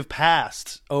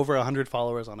passed over 100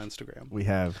 followers on Instagram. We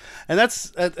have, and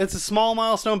it's a small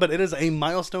milestone, but it is a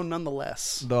milestone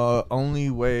nonetheless. The only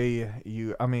way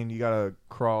you gotta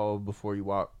crawl before you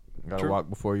walk. You gotta walk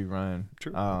before you run.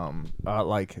 True.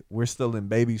 Like we're still in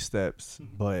baby steps,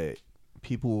 but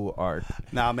people are.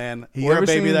 Nah, man, we're a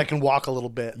baby that can walk a little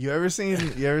bit. You ever seen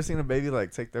a baby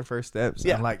like take their first steps?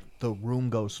 Yeah. And like the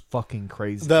room goes fucking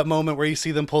crazy. That moment where you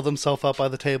see them pull themselves up by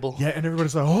the table. Yeah, and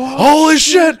everybody's like, "Oh, holy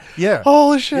shit!" Yeah,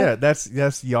 holy shit. Yeah,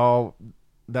 that's y'all.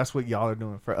 That's what y'all are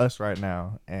doing for us right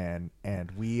now, and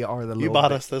we are the. You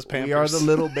bought us those Pampers. We are the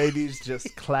little babies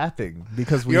just clapping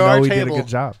because we know we did a good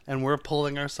job, and we're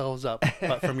pulling ourselves up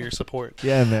from your support.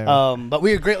 Yeah, man. But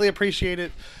we greatly appreciate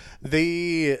it.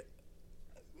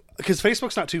 Because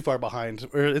Facebook's not too far behind.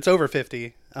 It's over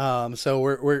 50. So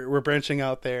we're branching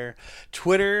out there.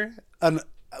 Twitter,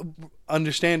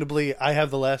 understandably, I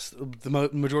have the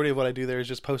majority of what I do there is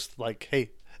just post like,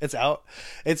 hey, it's out.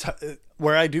 It's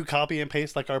where I do copy and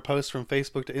paste like our posts from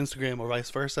Facebook to Instagram or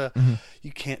vice versa. Mm-hmm.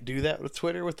 You can't do that with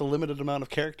Twitter with the limited amount of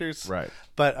characters. Right.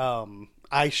 But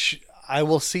I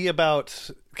will see about,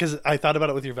 because I thought about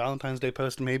it with your Valentine's Day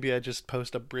post. Maybe I just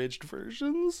post abridged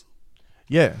versions.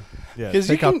 Yeah. Because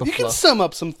you can sum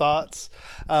up some thoughts.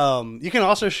 You can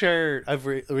also share. I've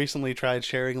recently tried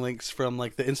sharing links from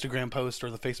like the Instagram post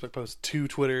or the Facebook post to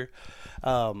Twitter.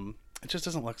 It just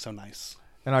doesn't look so nice.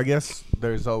 And I guess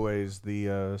there's always the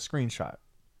screenshot.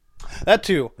 That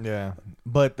too. Yeah,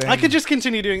 but then, I could just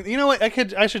continue doing. You know what?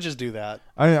 I should just do that.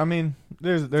 I mean,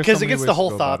 there's because so it many gets ways the to whole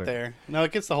go thought about it. there. No,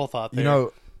 it gets the whole thought there. You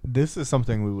know, this is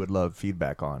something we would love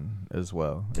feedback on as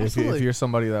well. If you're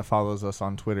somebody that follows us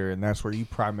on Twitter and that's where you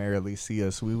primarily see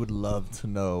us, we would love to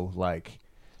know, like,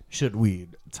 should we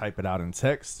type it out in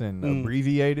text and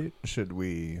abbreviate it? Should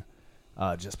we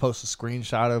just post a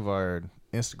screenshot of our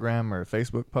Instagram or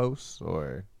Facebook posts?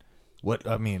 Or what?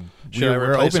 I mean,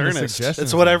 we're open to suggestions.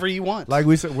 It's whatever you want. Like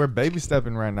we said, we're baby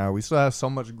stepping right now. We still have so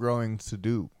much growing to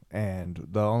do. And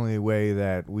the only way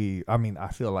that I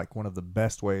feel like one of the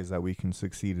best ways that we can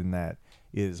succeed in that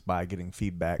is by getting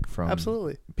feedback from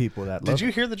people that love Did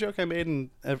you hear the joke I made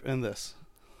in this?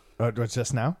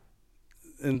 Just now?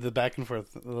 In the back and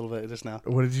forth a little bit just now.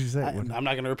 What did you say? I'm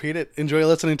not going to repeat it. Enjoy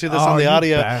listening to this on the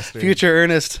audio. Bastard. Future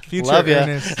Ernest. Love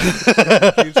Ernest.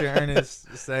 Future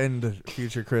Ernest. Send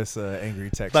Future Chris angry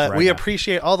text. But right we now.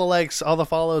 appreciate all the likes, all the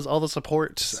follows, all the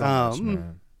support. So much,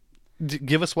 man.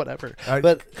 Give us whatever.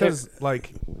 But because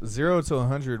like 0 to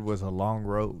 100 was a long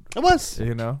road. It was.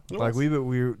 You know, it was.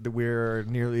 we're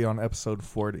nearly on episode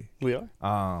 40. We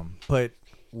are. But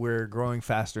we're growing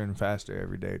faster and faster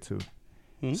every day too.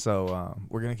 Mm-hmm. So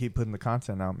we're gonna keep putting the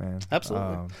content out, man.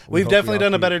 Absolutely. We've definitely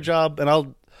done a better job, and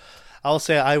I'll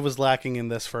say I was lacking in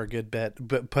this for a good bit,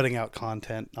 but putting out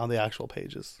content on the actual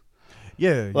pages.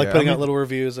 Yeah, putting out little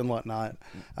reviews and whatnot.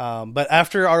 But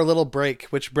after our little break,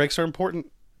 which breaks are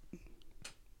important,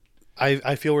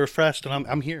 I feel refreshed, and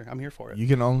I'm here. I'm here for it. You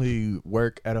can only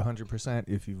work at 100%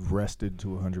 if you've rested to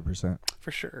 100%.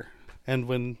 For sure. And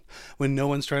when no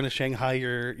one's trying to Shanghai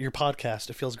your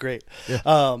podcast, it feels great.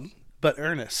 Yeah. But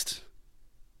Ernest,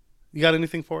 you got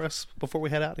anything for us before we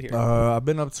head out of here? I've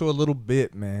been up to a little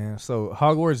bit, man. So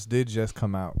Hogwarts did just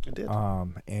come out. It did.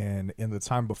 And in the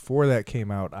time before that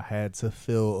came out, I had to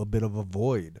fill a bit of a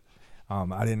void.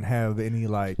 I didn't have any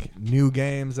like new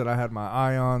games that I had my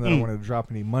eye on that I wanted to drop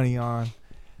any money on.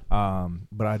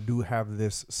 But I do have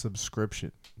this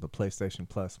subscription, the PlayStation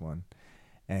Plus one.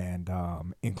 And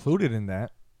included in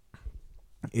that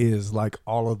is like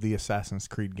all of the Assassin's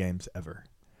Creed games ever.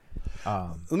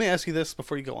 Let me ask you this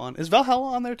before you go on. Is Valhalla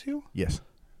on there too? Yes.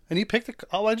 And you picked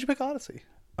why did you pick Odyssey?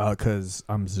 Because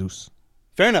I'm Zeus.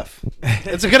 Fair enough.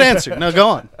 It's a good answer. No, go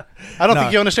on. I don't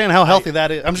think you understand how healthy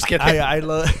that is. I'm just kidding. I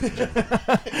love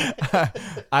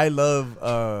I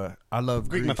love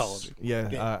Greek Greece. mythology.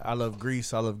 Yeah. I love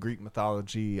Greece. I love Greek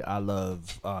mythology. I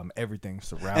love everything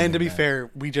surrounding. And to be that.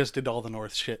 fair, we just did all the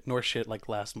North shit like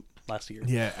last year.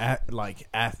 Yeah, like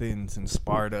Athens and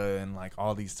Sparta and like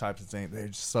all these types of things. They're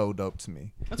just so dope to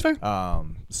me. That's fair.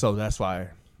 So that's why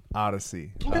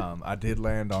Odyssey. Okay. I did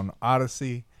land on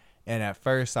Odyssey. And at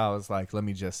first I was like, let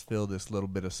me just fill this little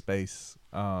bit of space.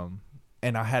 And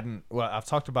I've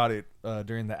talked about it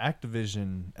during the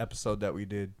Activision episode that we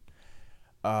did.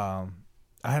 I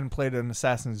hadn't played an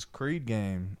Assassin's Creed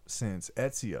game since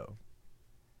Ezio.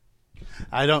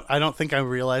 I don't think I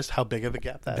realized how big of a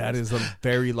gap that is. That is a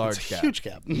very large gap. Huge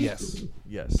gap. Yes.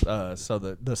 So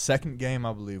the second game,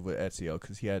 I believe, with Ezio,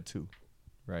 because he had 2,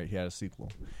 right? He had a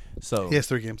sequel. So He has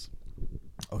 3 games.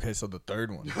 Okay, so the third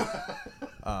one.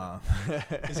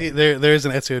 There is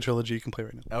an Ezio trilogy you can play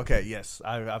right now. Okay, yes.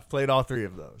 I've played all 3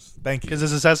 of those. Thank you. Because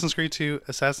there's Assassin's Creed 2,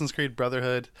 Assassin's Creed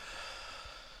Brotherhood,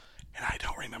 and I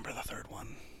don't remember the third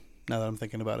one now that I'm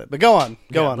thinking about it. But go on.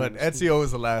 But Ezio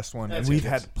is the last one, and we've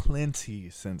yes. had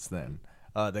plenty since then.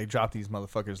 They dropped these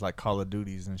motherfuckers like Call of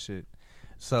Duties and shit.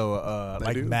 So,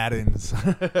 like Maddens.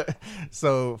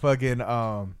 So, fucking,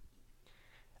 I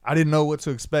didn't know what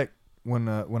to expect when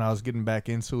I was getting back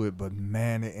into it, but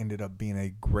man, it ended up being a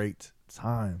great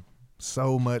time.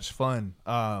 So much fun.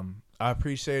 I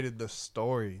appreciated the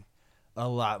story a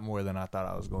lot more than I thought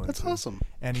I was going to. That's awesome.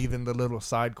 And even the little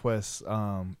side quests.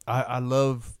 I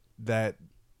love that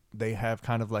they have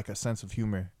kind of like a sense of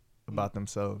humor about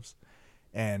themselves.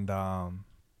 And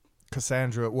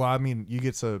Cassandra, well, I mean, you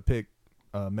get to pick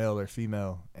male or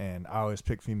female, and I always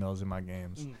pick females in my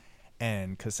games.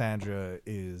 And Cassandra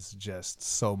is just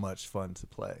so much fun to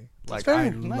play. Like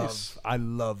I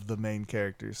love the main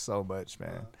characters so much,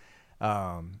 man.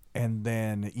 And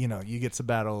then, you get to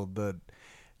battle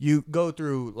you go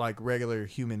through like regular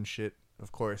human shit,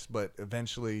 of course, but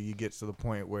eventually you get to the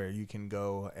point where you can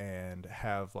go and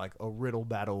have like a riddle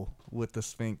battle with the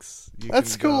Sphinx.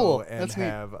 That's cool. And That's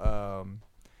have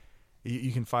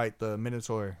you can fight the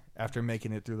Minotaur after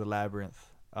making it through the labyrinth.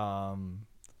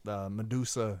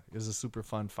 Medusa is a super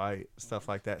fun fight, stuff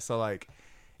like that. So like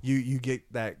you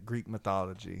get that Greek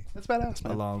mythology. That's badass,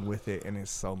 man. Along with it, and it's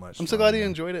so much I'm fun, so glad you man.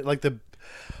 enjoyed it. Like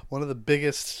one of the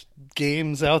biggest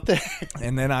games out there.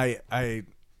 And then I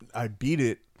beat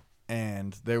it,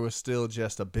 and there was still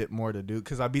just a bit more to do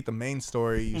because I beat the main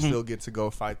story. You still get to go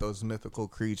fight those mythical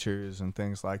creatures and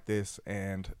things like this.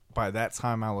 And by that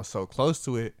time, I was so close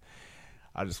to it,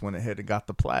 I just went ahead and got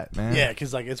the plat, man. Yeah,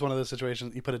 because like it's one of those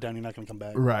situations you put it down, you're not going to come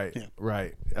back. Right, yeah.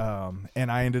 right.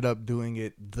 And I ended up doing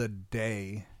it the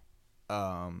day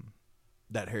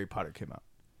that Harry Potter came out.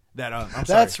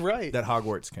 That's right. That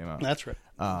Hogwarts came out. That's right.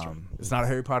 It's not a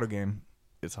Harry Potter game.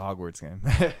 It's a Hogwarts game.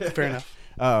 Fair enough.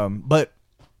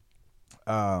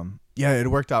 Yeah, it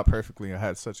worked out perfectly. I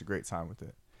had such a great time with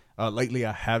it. Lately,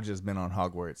 I have just been on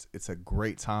Hogwarts. It's a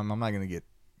great time. I'm not going to get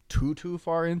too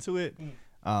far into it.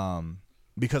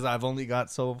 Because I've only got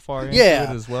so far into it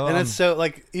as well. And it's so,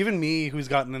 like, even me who's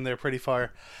gotten in there pretty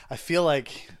far, I feel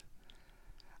like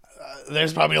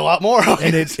there's probably a lot more.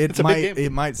 And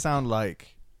it might sound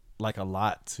like a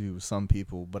lot to some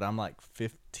people, but I'm like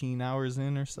 15 hours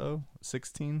in or so,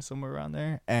 16, somewhere around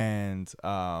there. And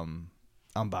I'm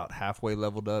about halfway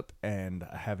leveled up, and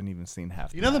I haven't even seen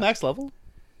half. You know the max level?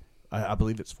 I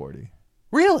believe it's 40.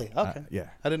 Really? Okay. Yeah.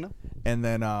 I didn't know. And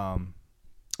then,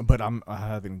 but I'm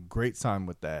having a great time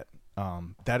with that.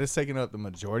 That is taking up the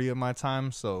majority of my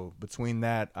time. So between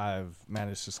that, I've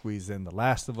managed to squeeze in The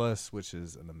Last of Us, which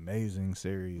is an amazing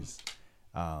series.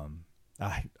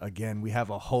 Again, we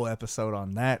have a whole episode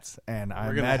on that, and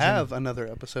we're going to have another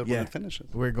episode when it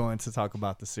finishes. We're going to talk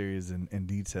about the series in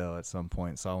detail at some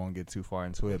point, so I won't get too far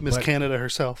into it. Miss Canada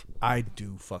herself. I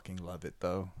do fucking love it,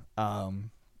 though.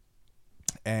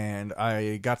 And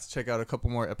I got to check out a couple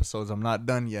more episodes. I'm not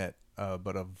done yet,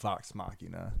 but of Vox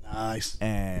Machina. Nice.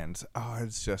 And,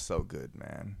 it's just so good,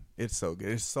 man. It's so good.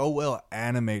 It's so well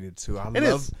animated, too.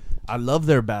 I love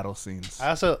their battle scenes.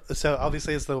 So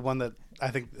obviously it's the one that I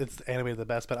think it's animated the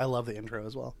best, but I love the intro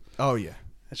as well. Oh, yeah.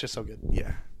 It's just so good.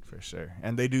 Yeah, for sure.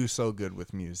 And they do so good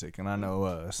with music. And I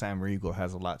know Sam Riegel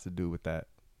has a lot to do with that.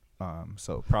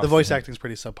 So the voice acting is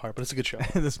pretty subpar, but it's a good show.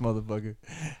 This motherfucker.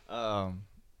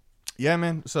 Yeah,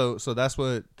 man. So that's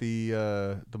what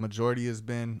the majority has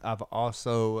been. I've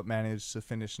also managed to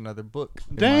finish another book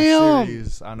in my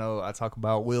series. I know I talk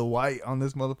about Will White on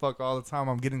this motherfucker all the time.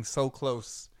 I'm getting so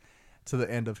close to the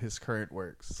end of his current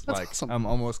works. That's awesome. I'm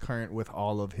almost current with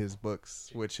all of his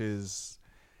books, which is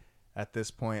at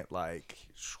this point like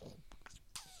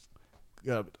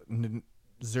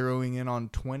zeroing in on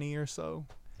 20 or so.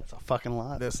 That's a fucking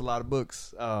lot. That's a lot of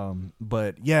books.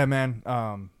 But yeah,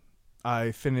 man.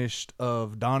 I finished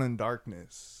of Dawn and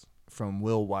Darkness from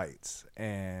Will White,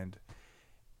 and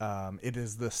it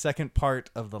is the second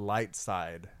part of the light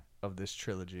side of this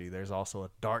trilogy. There's also a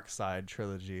dark side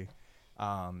trilogy.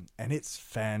 And it's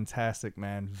fantastic,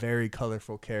 man. Very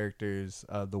colorful characters.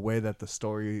 The way that the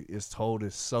story is told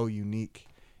is so unique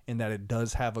in that it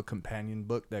does have a companion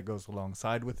book that goes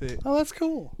alongside with it. Oh, that's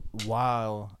cool.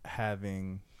 While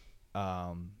having,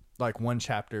 like, one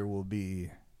chapter will be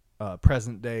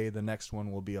present day. The next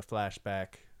one will be a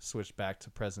flashback, switch back to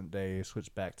present day,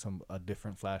 switch back to a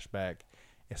different flashback.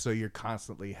 And so you're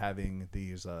constantly having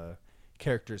these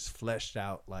characters fleshed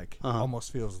out, like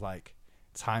almost feels like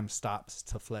time stops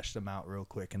to flesh them out real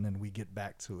quick, and then we get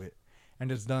back to it,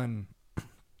 and it's done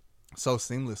so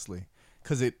seamlessly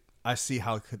because I see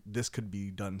how this could be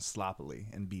done sloppily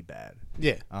and be bad.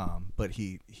 Yeah. But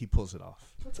he pulls it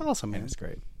off. That's awesome, man. And it's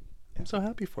great. I'm so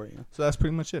happy for you. So that's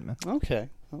pretty much it, man. Okay.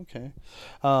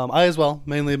 I as well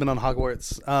mainly have been on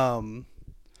Hogwarts. I mean,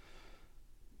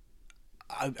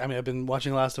 I've been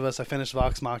watching Last of Us. I finished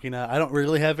Vox Machina. I don't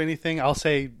really have anything. I'll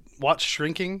say watch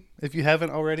Shrinking if you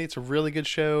haven't already. It's a really good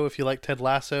show if you like Ted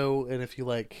Lasso and if you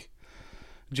like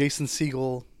Jason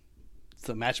Segel. It's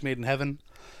a match made in heaven.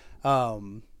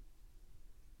 And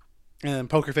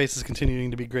Poker Face is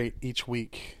continuing to be great each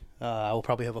week. I will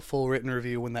probably have a full written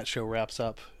review when that show wraps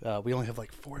up. We only have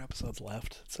like 4 episodes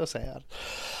left. It's so sad.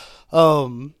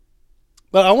 But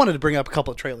I wanted to bring up a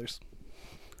couple of trailers.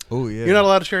 Oh, yeah. You're not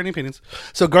allowed to share any opinions.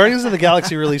 So Guardians of the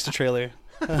Galaxy released a trailer.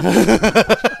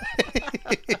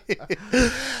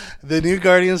 The new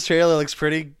Guardians trailer looks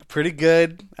pretty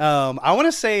good. I want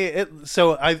to say it.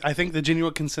 So I think the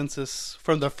genuine consensus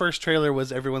from the first trailer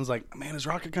was everyone's like, man, is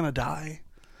Rocket going to die?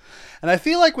 And I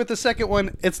feel like with the second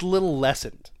one, it's a little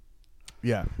lessened.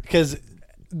 Yeah. Because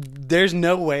there's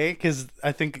no way, because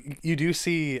I think you do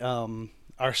see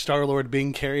our Star-Lord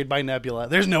being carried by Nebula.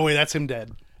 There's no way that's him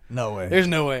dead. No way. There's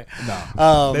no way.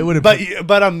 No. They would have.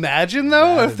 But imagine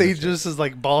though if they just is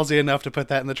like ballsy enough to put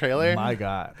that in the trailer. My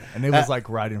God. And it was like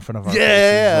right in front of our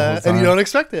faces and you don't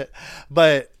expect it.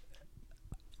 But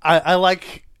I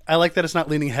like that it's not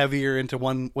leaning heavier into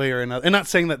one way or another. And not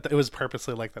saying that it was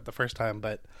purposely like that the first time,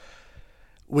 but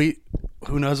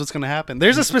who knows what's going to happen.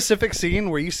 There's a specific scene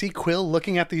where you see Quill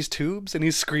looking at these tubes and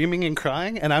he's screaming and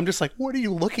crying, and I'm just like, what are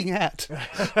you looking at?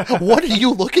 What are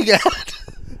you looking at?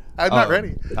 I'm not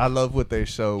ready. I love what they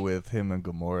show with him and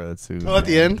Gamora too. Oh, at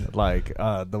the end? Like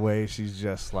the way she's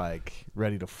just like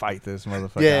ready to fight this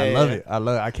motherfucker. Yeah, I love it. I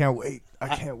love it. I can't wait.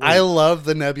 I love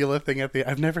the Nebula thing at the.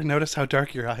 I've never noticed how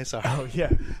dark your eyes are. Oh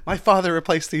yeah. My father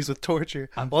replaced these with torture.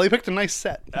 Well, he picked a nice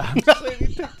set. I'm saying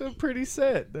he picked a pretty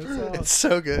set. That's all. It's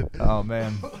so good. Oh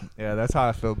man. Yeah, that's how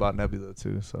I feel about Nebula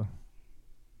too. So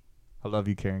I love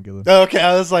you, Karen Gillan. Okay,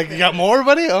 I was like, you got more,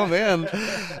 buddy? Oh man.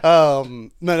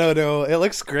 No. It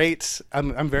looks great.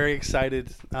 I'm very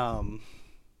excited. And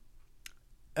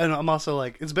I'm also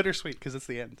like, it's bittersweet because it's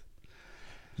the end.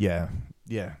 Yeah.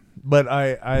 But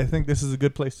I think this is a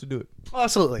good place to do it. Oh,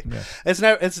 absolutely. Yeah.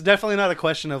 It's definitely not a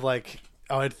question of like,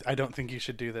 oh, I don't think you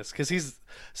should do this, because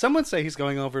some would say he's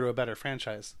going over to a better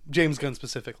franchise. James Gunn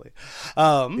specifically.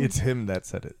 It's him that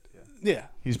said it. Yeah.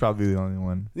 He's probably the only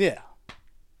one. Yeah.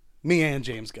 Me and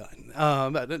James Gunn.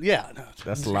 Yeah. No,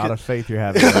 that's a lot of faith you're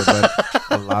having.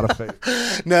 A lot of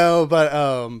faith. No, but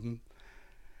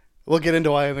we'll get into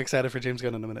why I'm excited for James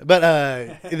Gunn in a minute. But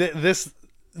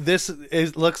this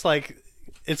looks like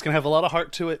it's going to have a lot of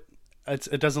heart to it.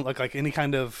 It doesn't look like any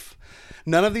kind of...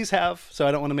 None of these have, so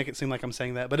I don't want to make it seem like I'm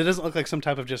saying that. But it doesn't look like some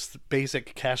type of just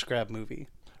basic cash grab movie.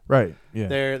 Right, yeah.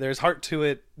 There's heart to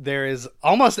it. There is...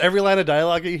 Almost every line of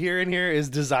dialogue you hear in here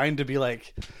is designed to be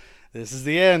like... This is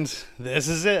the end. This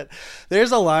is it.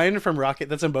 There's a line from Rocket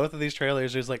that's in both of these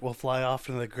trailers. There's like, we'll fly off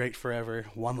into the great forever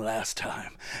one last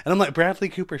time. And I'm like, Bradley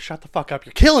Cooper, shut the fuck up.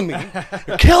 You're killing me.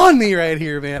 You're killing me right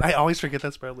here, man. I always forget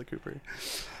that's Bradley Cooper.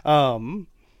 I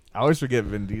always forget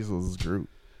Vin Diesel's Groot.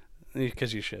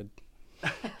 Because you should.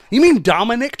 You mean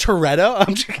Dominic Toretto?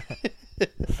 I'm just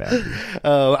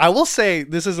I will say,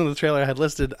 this isn't the trailer I had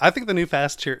listed. I think the new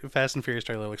Fast and Furious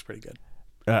trailer looks pretty good.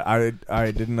 I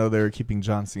didn't know they were keeping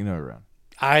John Cena around.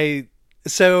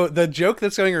 So the joke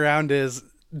that's going around is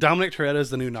Dominic Toretto is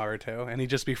the new Naruto, and he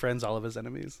just befriends all of his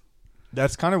enemies.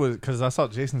 That's kind of what, because I saw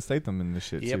Jason Statham in this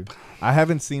shit too. I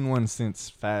haven't seen one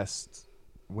since Fast,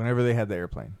 whenever they had the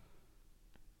airplane.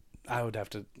 I would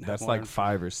have to. That's like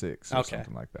 5 or 6 or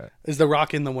something like that. Is The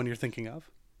Rock in the one you're thinking of?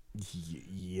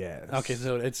 Yes. Okay,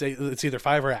 so it's either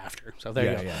 5 or after. So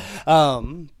there you go. Yeah.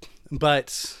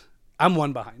 But I'm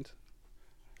one behind.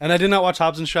 And I did not watch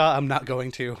Hobbs and Shaw. I'm not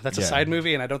going to. That's a side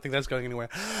movie, and I don't think that's going anywhere.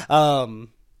 But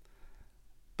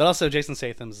also, Jason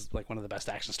Statham's like one of the best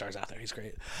action stars out there. He's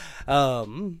great.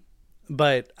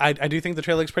 But I do think the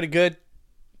trailer looks pretty good.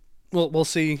 We'll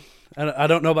see. I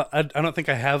don't know about. I don't think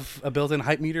I have a built-in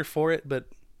hype meter for it, but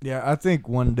yeah, I think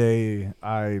one day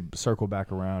I circle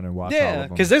back around and watch all of them.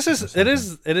 Because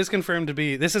it is confirmed to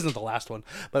be. This isn't the last one,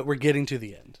 but we're getting to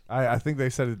the end. I think they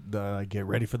said get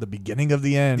ready for the beginning of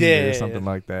the end, or something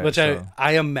like that. Which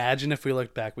I imagine if we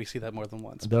look back, we see that more than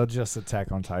once. They'll just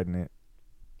Attack on Titan it.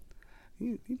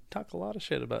 You talk a lot of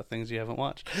shit about things you haven't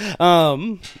watched. But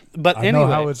I anyway, know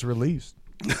how it's released.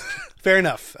 Fair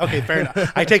enough. Okay, fair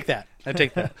enough. I take that.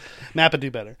 Mappa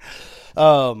do better.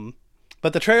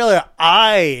 But the trailer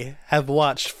I have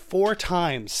watched 4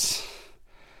 times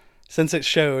since it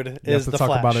showed is The Flash.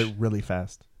 Talk about it really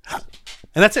fast. And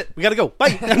that's it. We got to go.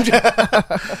 Bye.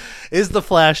 Is The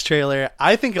Flash trailer.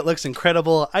 I think it looks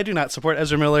incredible. I do not support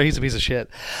Ezra Miller. He's a piece of shit.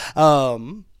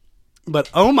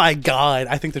 But oh my God,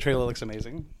 I think the trailer looks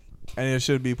amazing. And it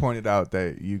should be pointed out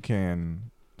that you can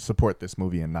support this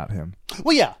movie and not him.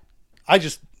 Well, yeah.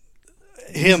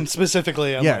 Him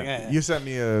specifically. I'm like, you sent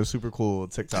me a super cool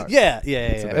TikTok. Yeah.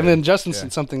 And then Justin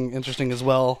said something interesting as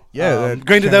well. Yeah.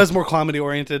 Granted, that was more comedy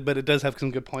oriented, but it does have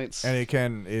some good points. And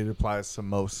it applies to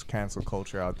most cancel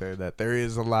culture out there, that there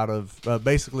is a lot of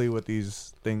basically what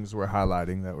these things we're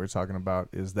highlighting that we're talking about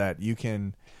is that you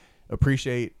can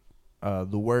appreciate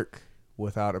the work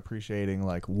without appreciating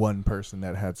like one person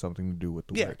that had something to do with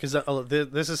the work. Yeah, because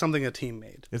this is something a team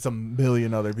made. It's a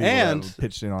million other people that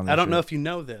pitched in on this. I don't know if you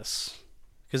know this,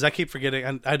 because I keep forgetting,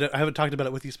 and I haven't talked about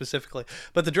it with you specifically,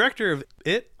 but the director of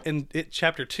It and It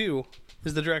Chapter 2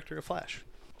 is the director of Flash.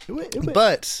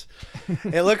 But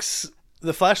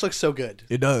the Flash looks so good.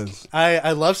 It does.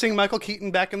 I love seeing Michael Keaton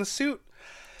back in the suit.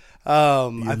 I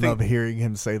love hearing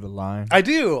him say the line. I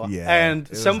do. Yeah.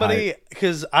 And somebody,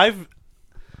 because I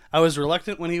was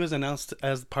reluctant when he was announced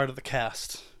as part of the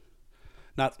cast.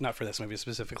 Not for this movie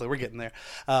specifically. We're getting there.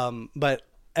 But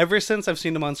ever since I've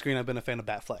seen him on screen, I've been a fan of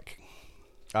Batfleck.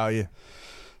 Oh yeah.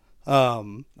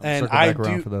 And I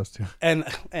do for those two. And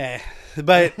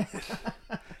but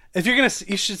if you're gonna,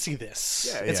 you should see this.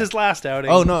 Yeah, it's his last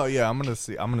outing. Oh no, yeah, I'm gonna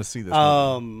see this.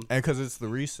 And because it's the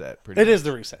reset. It is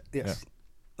the reset. Yes.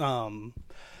 Yeah.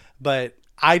 But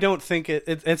I don't think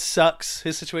it sucks.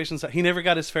 His situation sucks. He never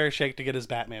got his fair shake to get his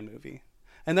Batman movie,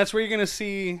 and that's where you're gonna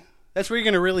see. That's where you're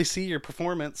gonna really see your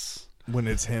performance when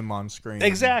it's him on screen.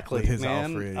 Exactly, with his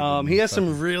man. Alfred. He has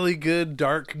some really good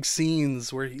dark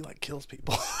scenes where he like kills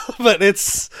people, but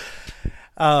it's.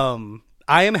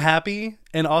 I am happy,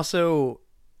 and also,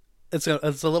 it's a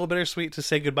little bittersweet to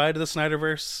say goodbye to the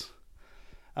Snyderverse.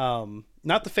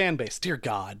 Not the fan base. Dear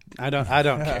God, I don't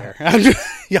care.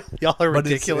 Y'all are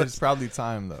ridiculous. It's probably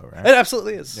time though, right? It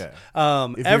absolutely is. Yeah.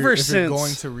 If you're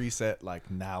going to reset, like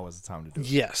now is the time to do it.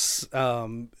 Yes.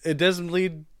 It does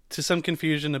lead to some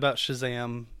confusion about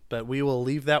Shazam, but we will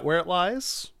leave that where it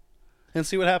lies and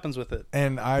see what happens with it.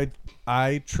 And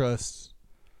I trust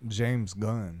James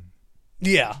Gunn.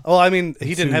 Yeah. Well, I mean,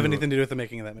 he didn't have anything to do with the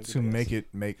making of that movie. To make it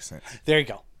make sense. There you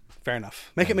go. Fair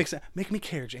enough. Make it make sense. Make me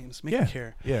care, James. Make me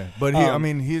care. Yeah. But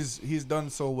he's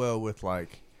done so well with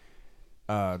like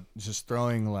just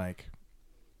throwing like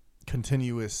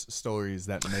continuous stories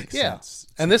that make sense.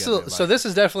 And this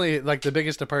is definitely like the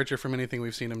biggest departure from anything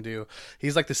we've seen him do.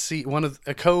 He's like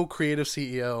a co-creative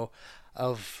CEO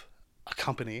of a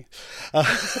company.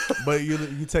 But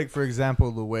you take, for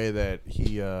example, the way that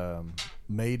he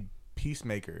made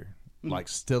Peacemaker like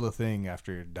still a thing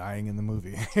after dying in the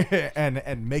movie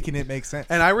and making it make sense.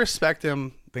 And I respect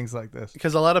him. Things like this.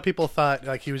 Because a lot of people thought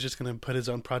like he was just going to put his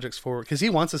own projects forward because he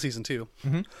wants a season 2.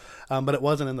 Mm-hmm. But it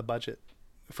wasn't in the budget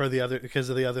because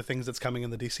of the other things that's coming in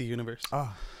the DC universe.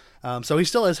 So he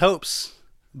still has hopes,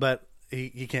 but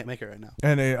he can't make it right now.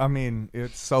 And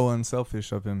it's so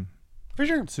unselfish of him for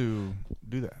sure to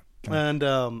do that. And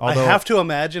I have to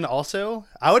imagine also,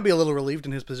 I would be a little relieved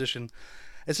in his position.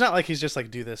 It's not like he's just like,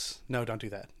 do this, no, don't do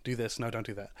that. Do this, no, don't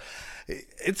do that.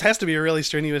 It has to be a really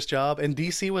strenuous job, and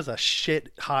DC was a shit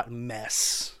hot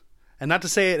mess. And not to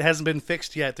say it hasn't been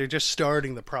fixed yet; they're just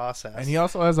starting the process. And he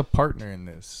also has a partner in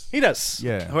this. He does,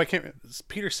 yeah. Who I can't. Is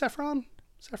Peter Safran,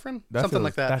 something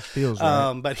like that. That feels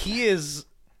right. But he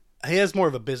has more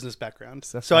of a business background,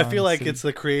 so I feel like it's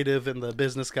the creative and the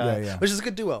business guy, which is a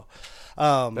good duo.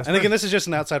 Again, this is just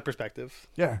an outside perspective.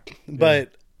 Yeah,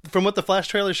 but. From what the Flash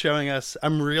trailer is showing us,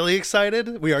 I'm really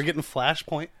excited. We are getting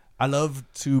Flashpoint. I love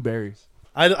Two Berries.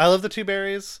 I love the Two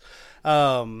Berries.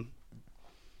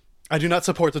 I do not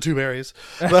support the Two Berries,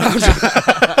 but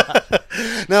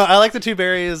no, I like the Two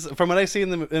Berries. From what I see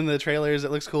in the trailers, it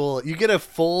looks cool. You get a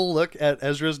full look at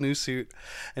Ezra's new suit,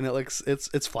 and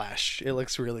it's Flash. It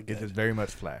looks really good. It is very much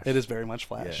Flash. It is very much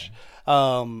Flash.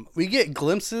 Yeah. We get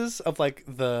glimpses of like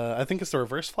I think it's the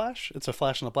Reverse Flash. It's a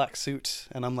Flash in a black suit,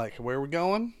 and I'm like, where are we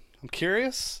going? I'm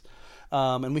curious.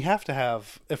 And we have to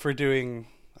have, if we're doing,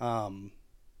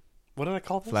 what did I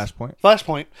call this?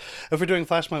 Flashpoint. If we're doing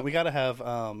Flashpoint, we got to have,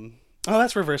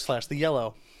 that's Reverse Flash, the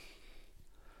yellow.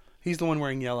 He's the one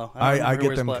wearing yellow. I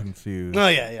get them confused. Oh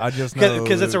yeah. I just know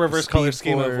because it's a reverse color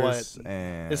scheme of what.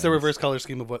 It's the reverse color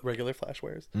scheme of what regular Flash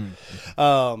wears,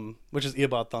 which is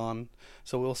Eobathon.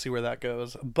 So we'll see where that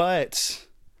goes. But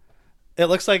it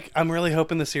looks like I'm really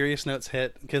hoping the serious notes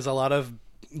hit because a lot of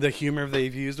the humor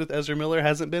they've used with Ezra Miller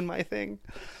hasn't been my thing.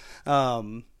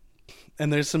 And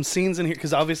there's some scenes in here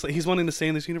because obviously he's wanting to stay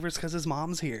in this universe because his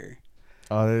mom's here.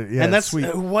 And that's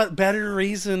sweet. What better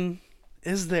reason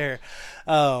is there?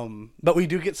 But we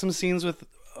do get some scenes with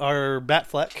our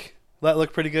Batfleck that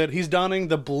look pretty good. He's donning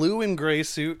the blue and gray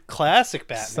suit, classic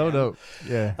Batman. So dope.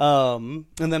 Yeah. And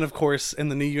then of course in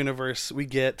the new universe we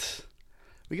get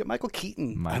Michael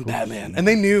Keaton on Batman. And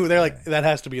they knew they're like that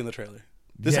has to be in the trailer.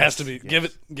 This has to be.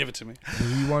 Yes. Give it to me.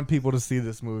 We want people to see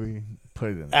this movie.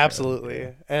 Put it in. Absolutely.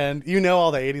 Yeah. And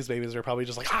all the 80s babies are probably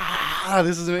just like,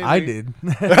 this is amazing. I did.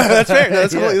 That's fair.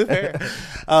 That's completely fair.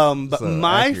 But so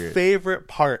my favorite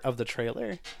part of the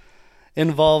trailer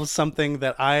involves something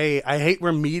that I hate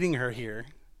we're meeting her here,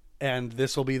 and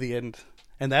this will be the end,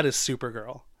 and that is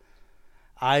Supergirl.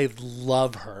 I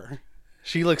love her.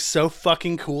 She looks so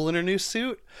fucking cool in her new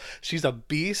suit. She's a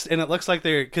beast, and it looks like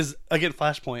because again,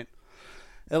 Flashpoint,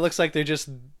 it looks like they're just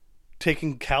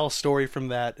taking Cal's story from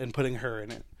that and putting her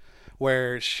in it,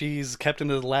 where she's kept in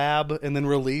the lab and then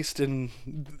released and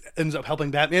ends up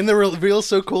helping Batman. And the reveal's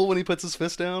so cool when he puts his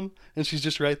fist down and she's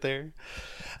just right there.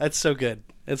 That's so good.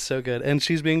 It's so good. And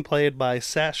she's being played by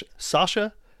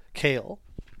Sasha Cale.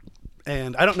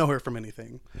 And I don't know her from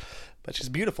anything, but she's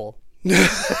beautiful.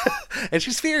 And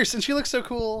she's fierce and she looks so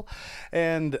cool.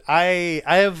 And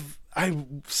I'm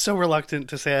so reluctant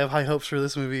to say I have high hopes for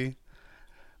this movie.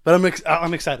 But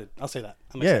I'm excited. I'll say that.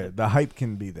 I'm excited. Yeah, the hype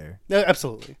can be there. Yeah,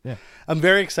 absolutely. Yeah, I'm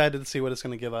very excited to see what it's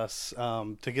going to give us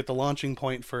to get the launching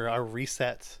point for our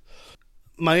reset.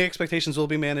 my expectations will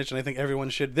be managed, and I think everyone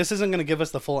should. This isn't going to give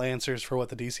us the full answers for what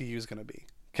the DCU is going to be,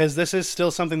 because this is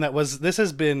still something that was. This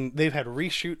has been. They've had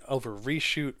reshoot over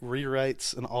reshoot,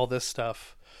 rewrites, and all this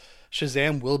stuff.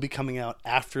 Shazam will be coming out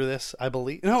after this, I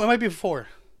believe. No, it might be before.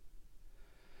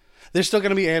 There's still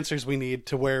going to be answers we need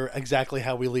to where exactly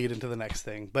how we lead into the next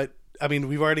thing. But, I mean,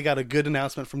 we've already got a good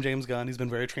announcement from James Gunn. He's been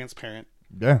very transparent.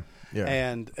 Yeah.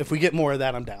 And if we get more of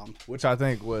that, I'm down. Which I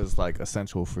think was, like,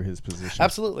 essential for his position.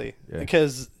 Absolutely. Yeah.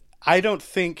 Because I don't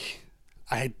think,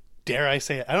 dare I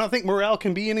say it, I don't think morale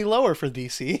can be any lower for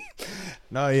DC.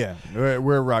 No, yeah.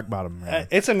 We're rock bottom, man.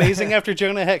 It's amazing after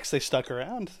Jonah Hex, they stuck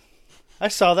around. I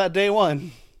saw that day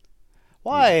one.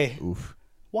 Why? Oof.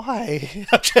 Why?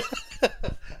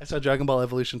 I saw Dragon Ball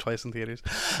Evolution twice in theaters.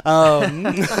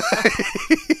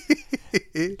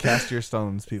 Cast your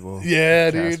stones, people. Yeah,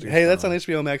 dude. Hey, that's on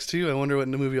HBO Max too. I wonder what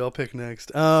movie I'll pick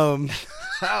next. I'm good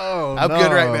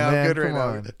right now. Man, I'm good right now.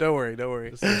 on. Don't worry.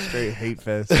 It's a straight hate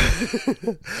fest.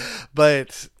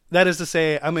 But that is to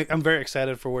say, I'm very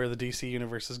excited for where the DC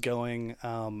universe is going.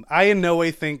 I in no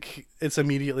way think it's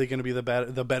immediately going to be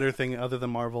the better thing other than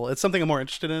Marvel. It's something I'm more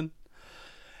interested in,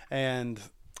 and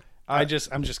I'm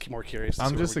just more curious.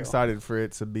 I'm just excited for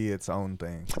it to be its own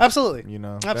thing. Absolutely. You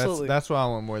know, absolutely. That's what I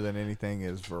want more than anything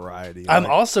is variety. I'm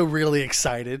also really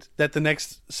excited that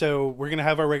so we're going to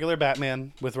have our regular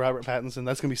Batman with Robert Pattinson.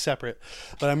 That's going to be separate.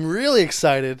 But I'm really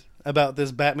excited about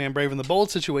this Batman Brave and the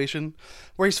Bold situation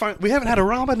where he's fine. We haven't had a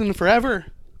Robin in forever.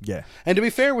 Yeah. And to be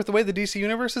fair, with the way the DC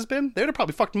universe has been, they would have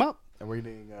probably fucked him up. And we're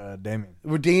getting Damian.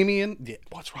 We're Damian. Yeah,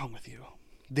 what's wrong with you?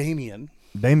 Damian.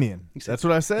 That's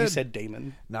what I said. You said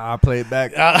Damon. Nah, I played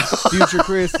back. Future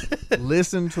Chris,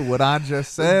 listen to what I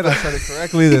just said. I said it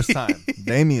correctly this time.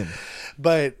 Damian.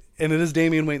 And it is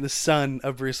Damian Wayne, the son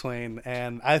of Bruce Wayne,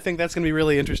 and I think that's going to be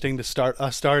really interesting to start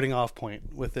a starting off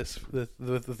point with this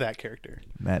with that character.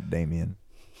 Matt Damian.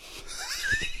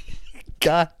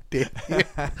 God damn it.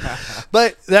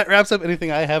 But that wraps up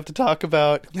anything I have to talk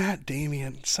about. Matt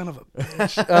Damian, son of a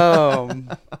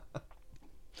bitch.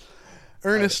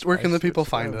 Ernest, where can the people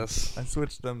find us? I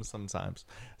switch them sometimes.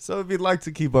 So if you'd like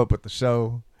to keep up with the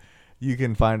show, you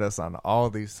can find us on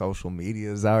all these social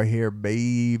medias out here,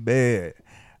 baby.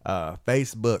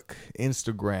 Facebook,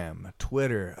 Instagram,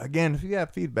 Twitter. Again, if you have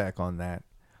feedback on that,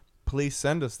 please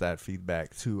send us that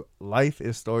feedback to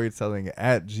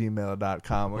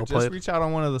lifeisstorytelling@gmail.com or just reach out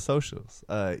on one of the socials.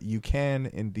 You can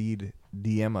indeed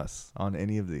DM us on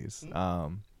any of these.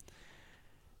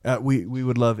 We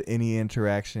would love any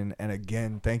interaction, and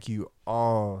again, thank you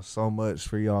all so much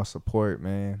for y'all support,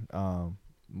 man.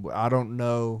 I don't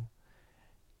know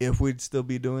if we'd still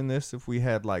be doing this if we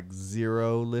had like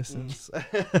 0 listens.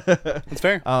 That's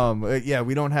fair. Yeah,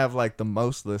 we don't have like the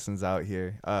most listens out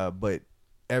here, but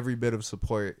every bit of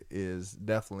support is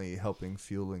definitely helping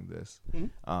fueling this.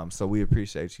 So we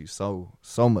appreciate you so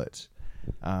much,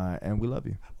 and we love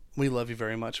you. We love you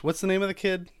very much. What's the name of the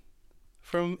kid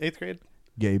from 8th grade?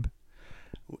 Gabe.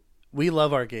 We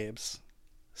love our Gabes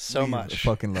so much. We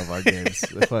fucking love our Gabes.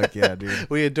 Fuck yeah, dude.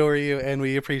 We adore you, and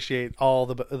we appreciate all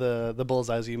the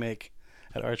bullseyes you make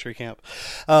at archery camp.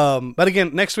 But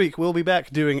again, next week we'll be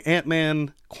back doing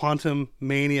Ant-Man Quantum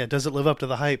Mania. Does it live up to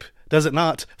the hype? Does it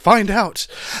not? Find out.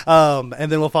 And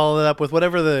then we'll follow that up with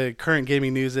whatever the current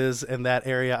gaming news is in that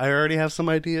area. I already have some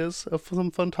ideas of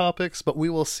some fun topics, but we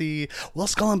will see. Will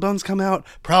Skull and Bones come out?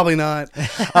 Probably not.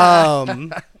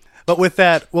 But with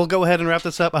that, we'll go ahead and wrap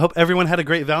this up. I hope everyone had a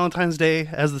great Valentine's Day.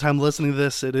 As the time listening to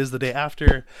this, it is the day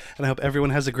after. And I hope everyone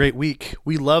has a great week.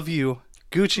 We love you.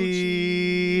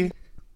 Gucci.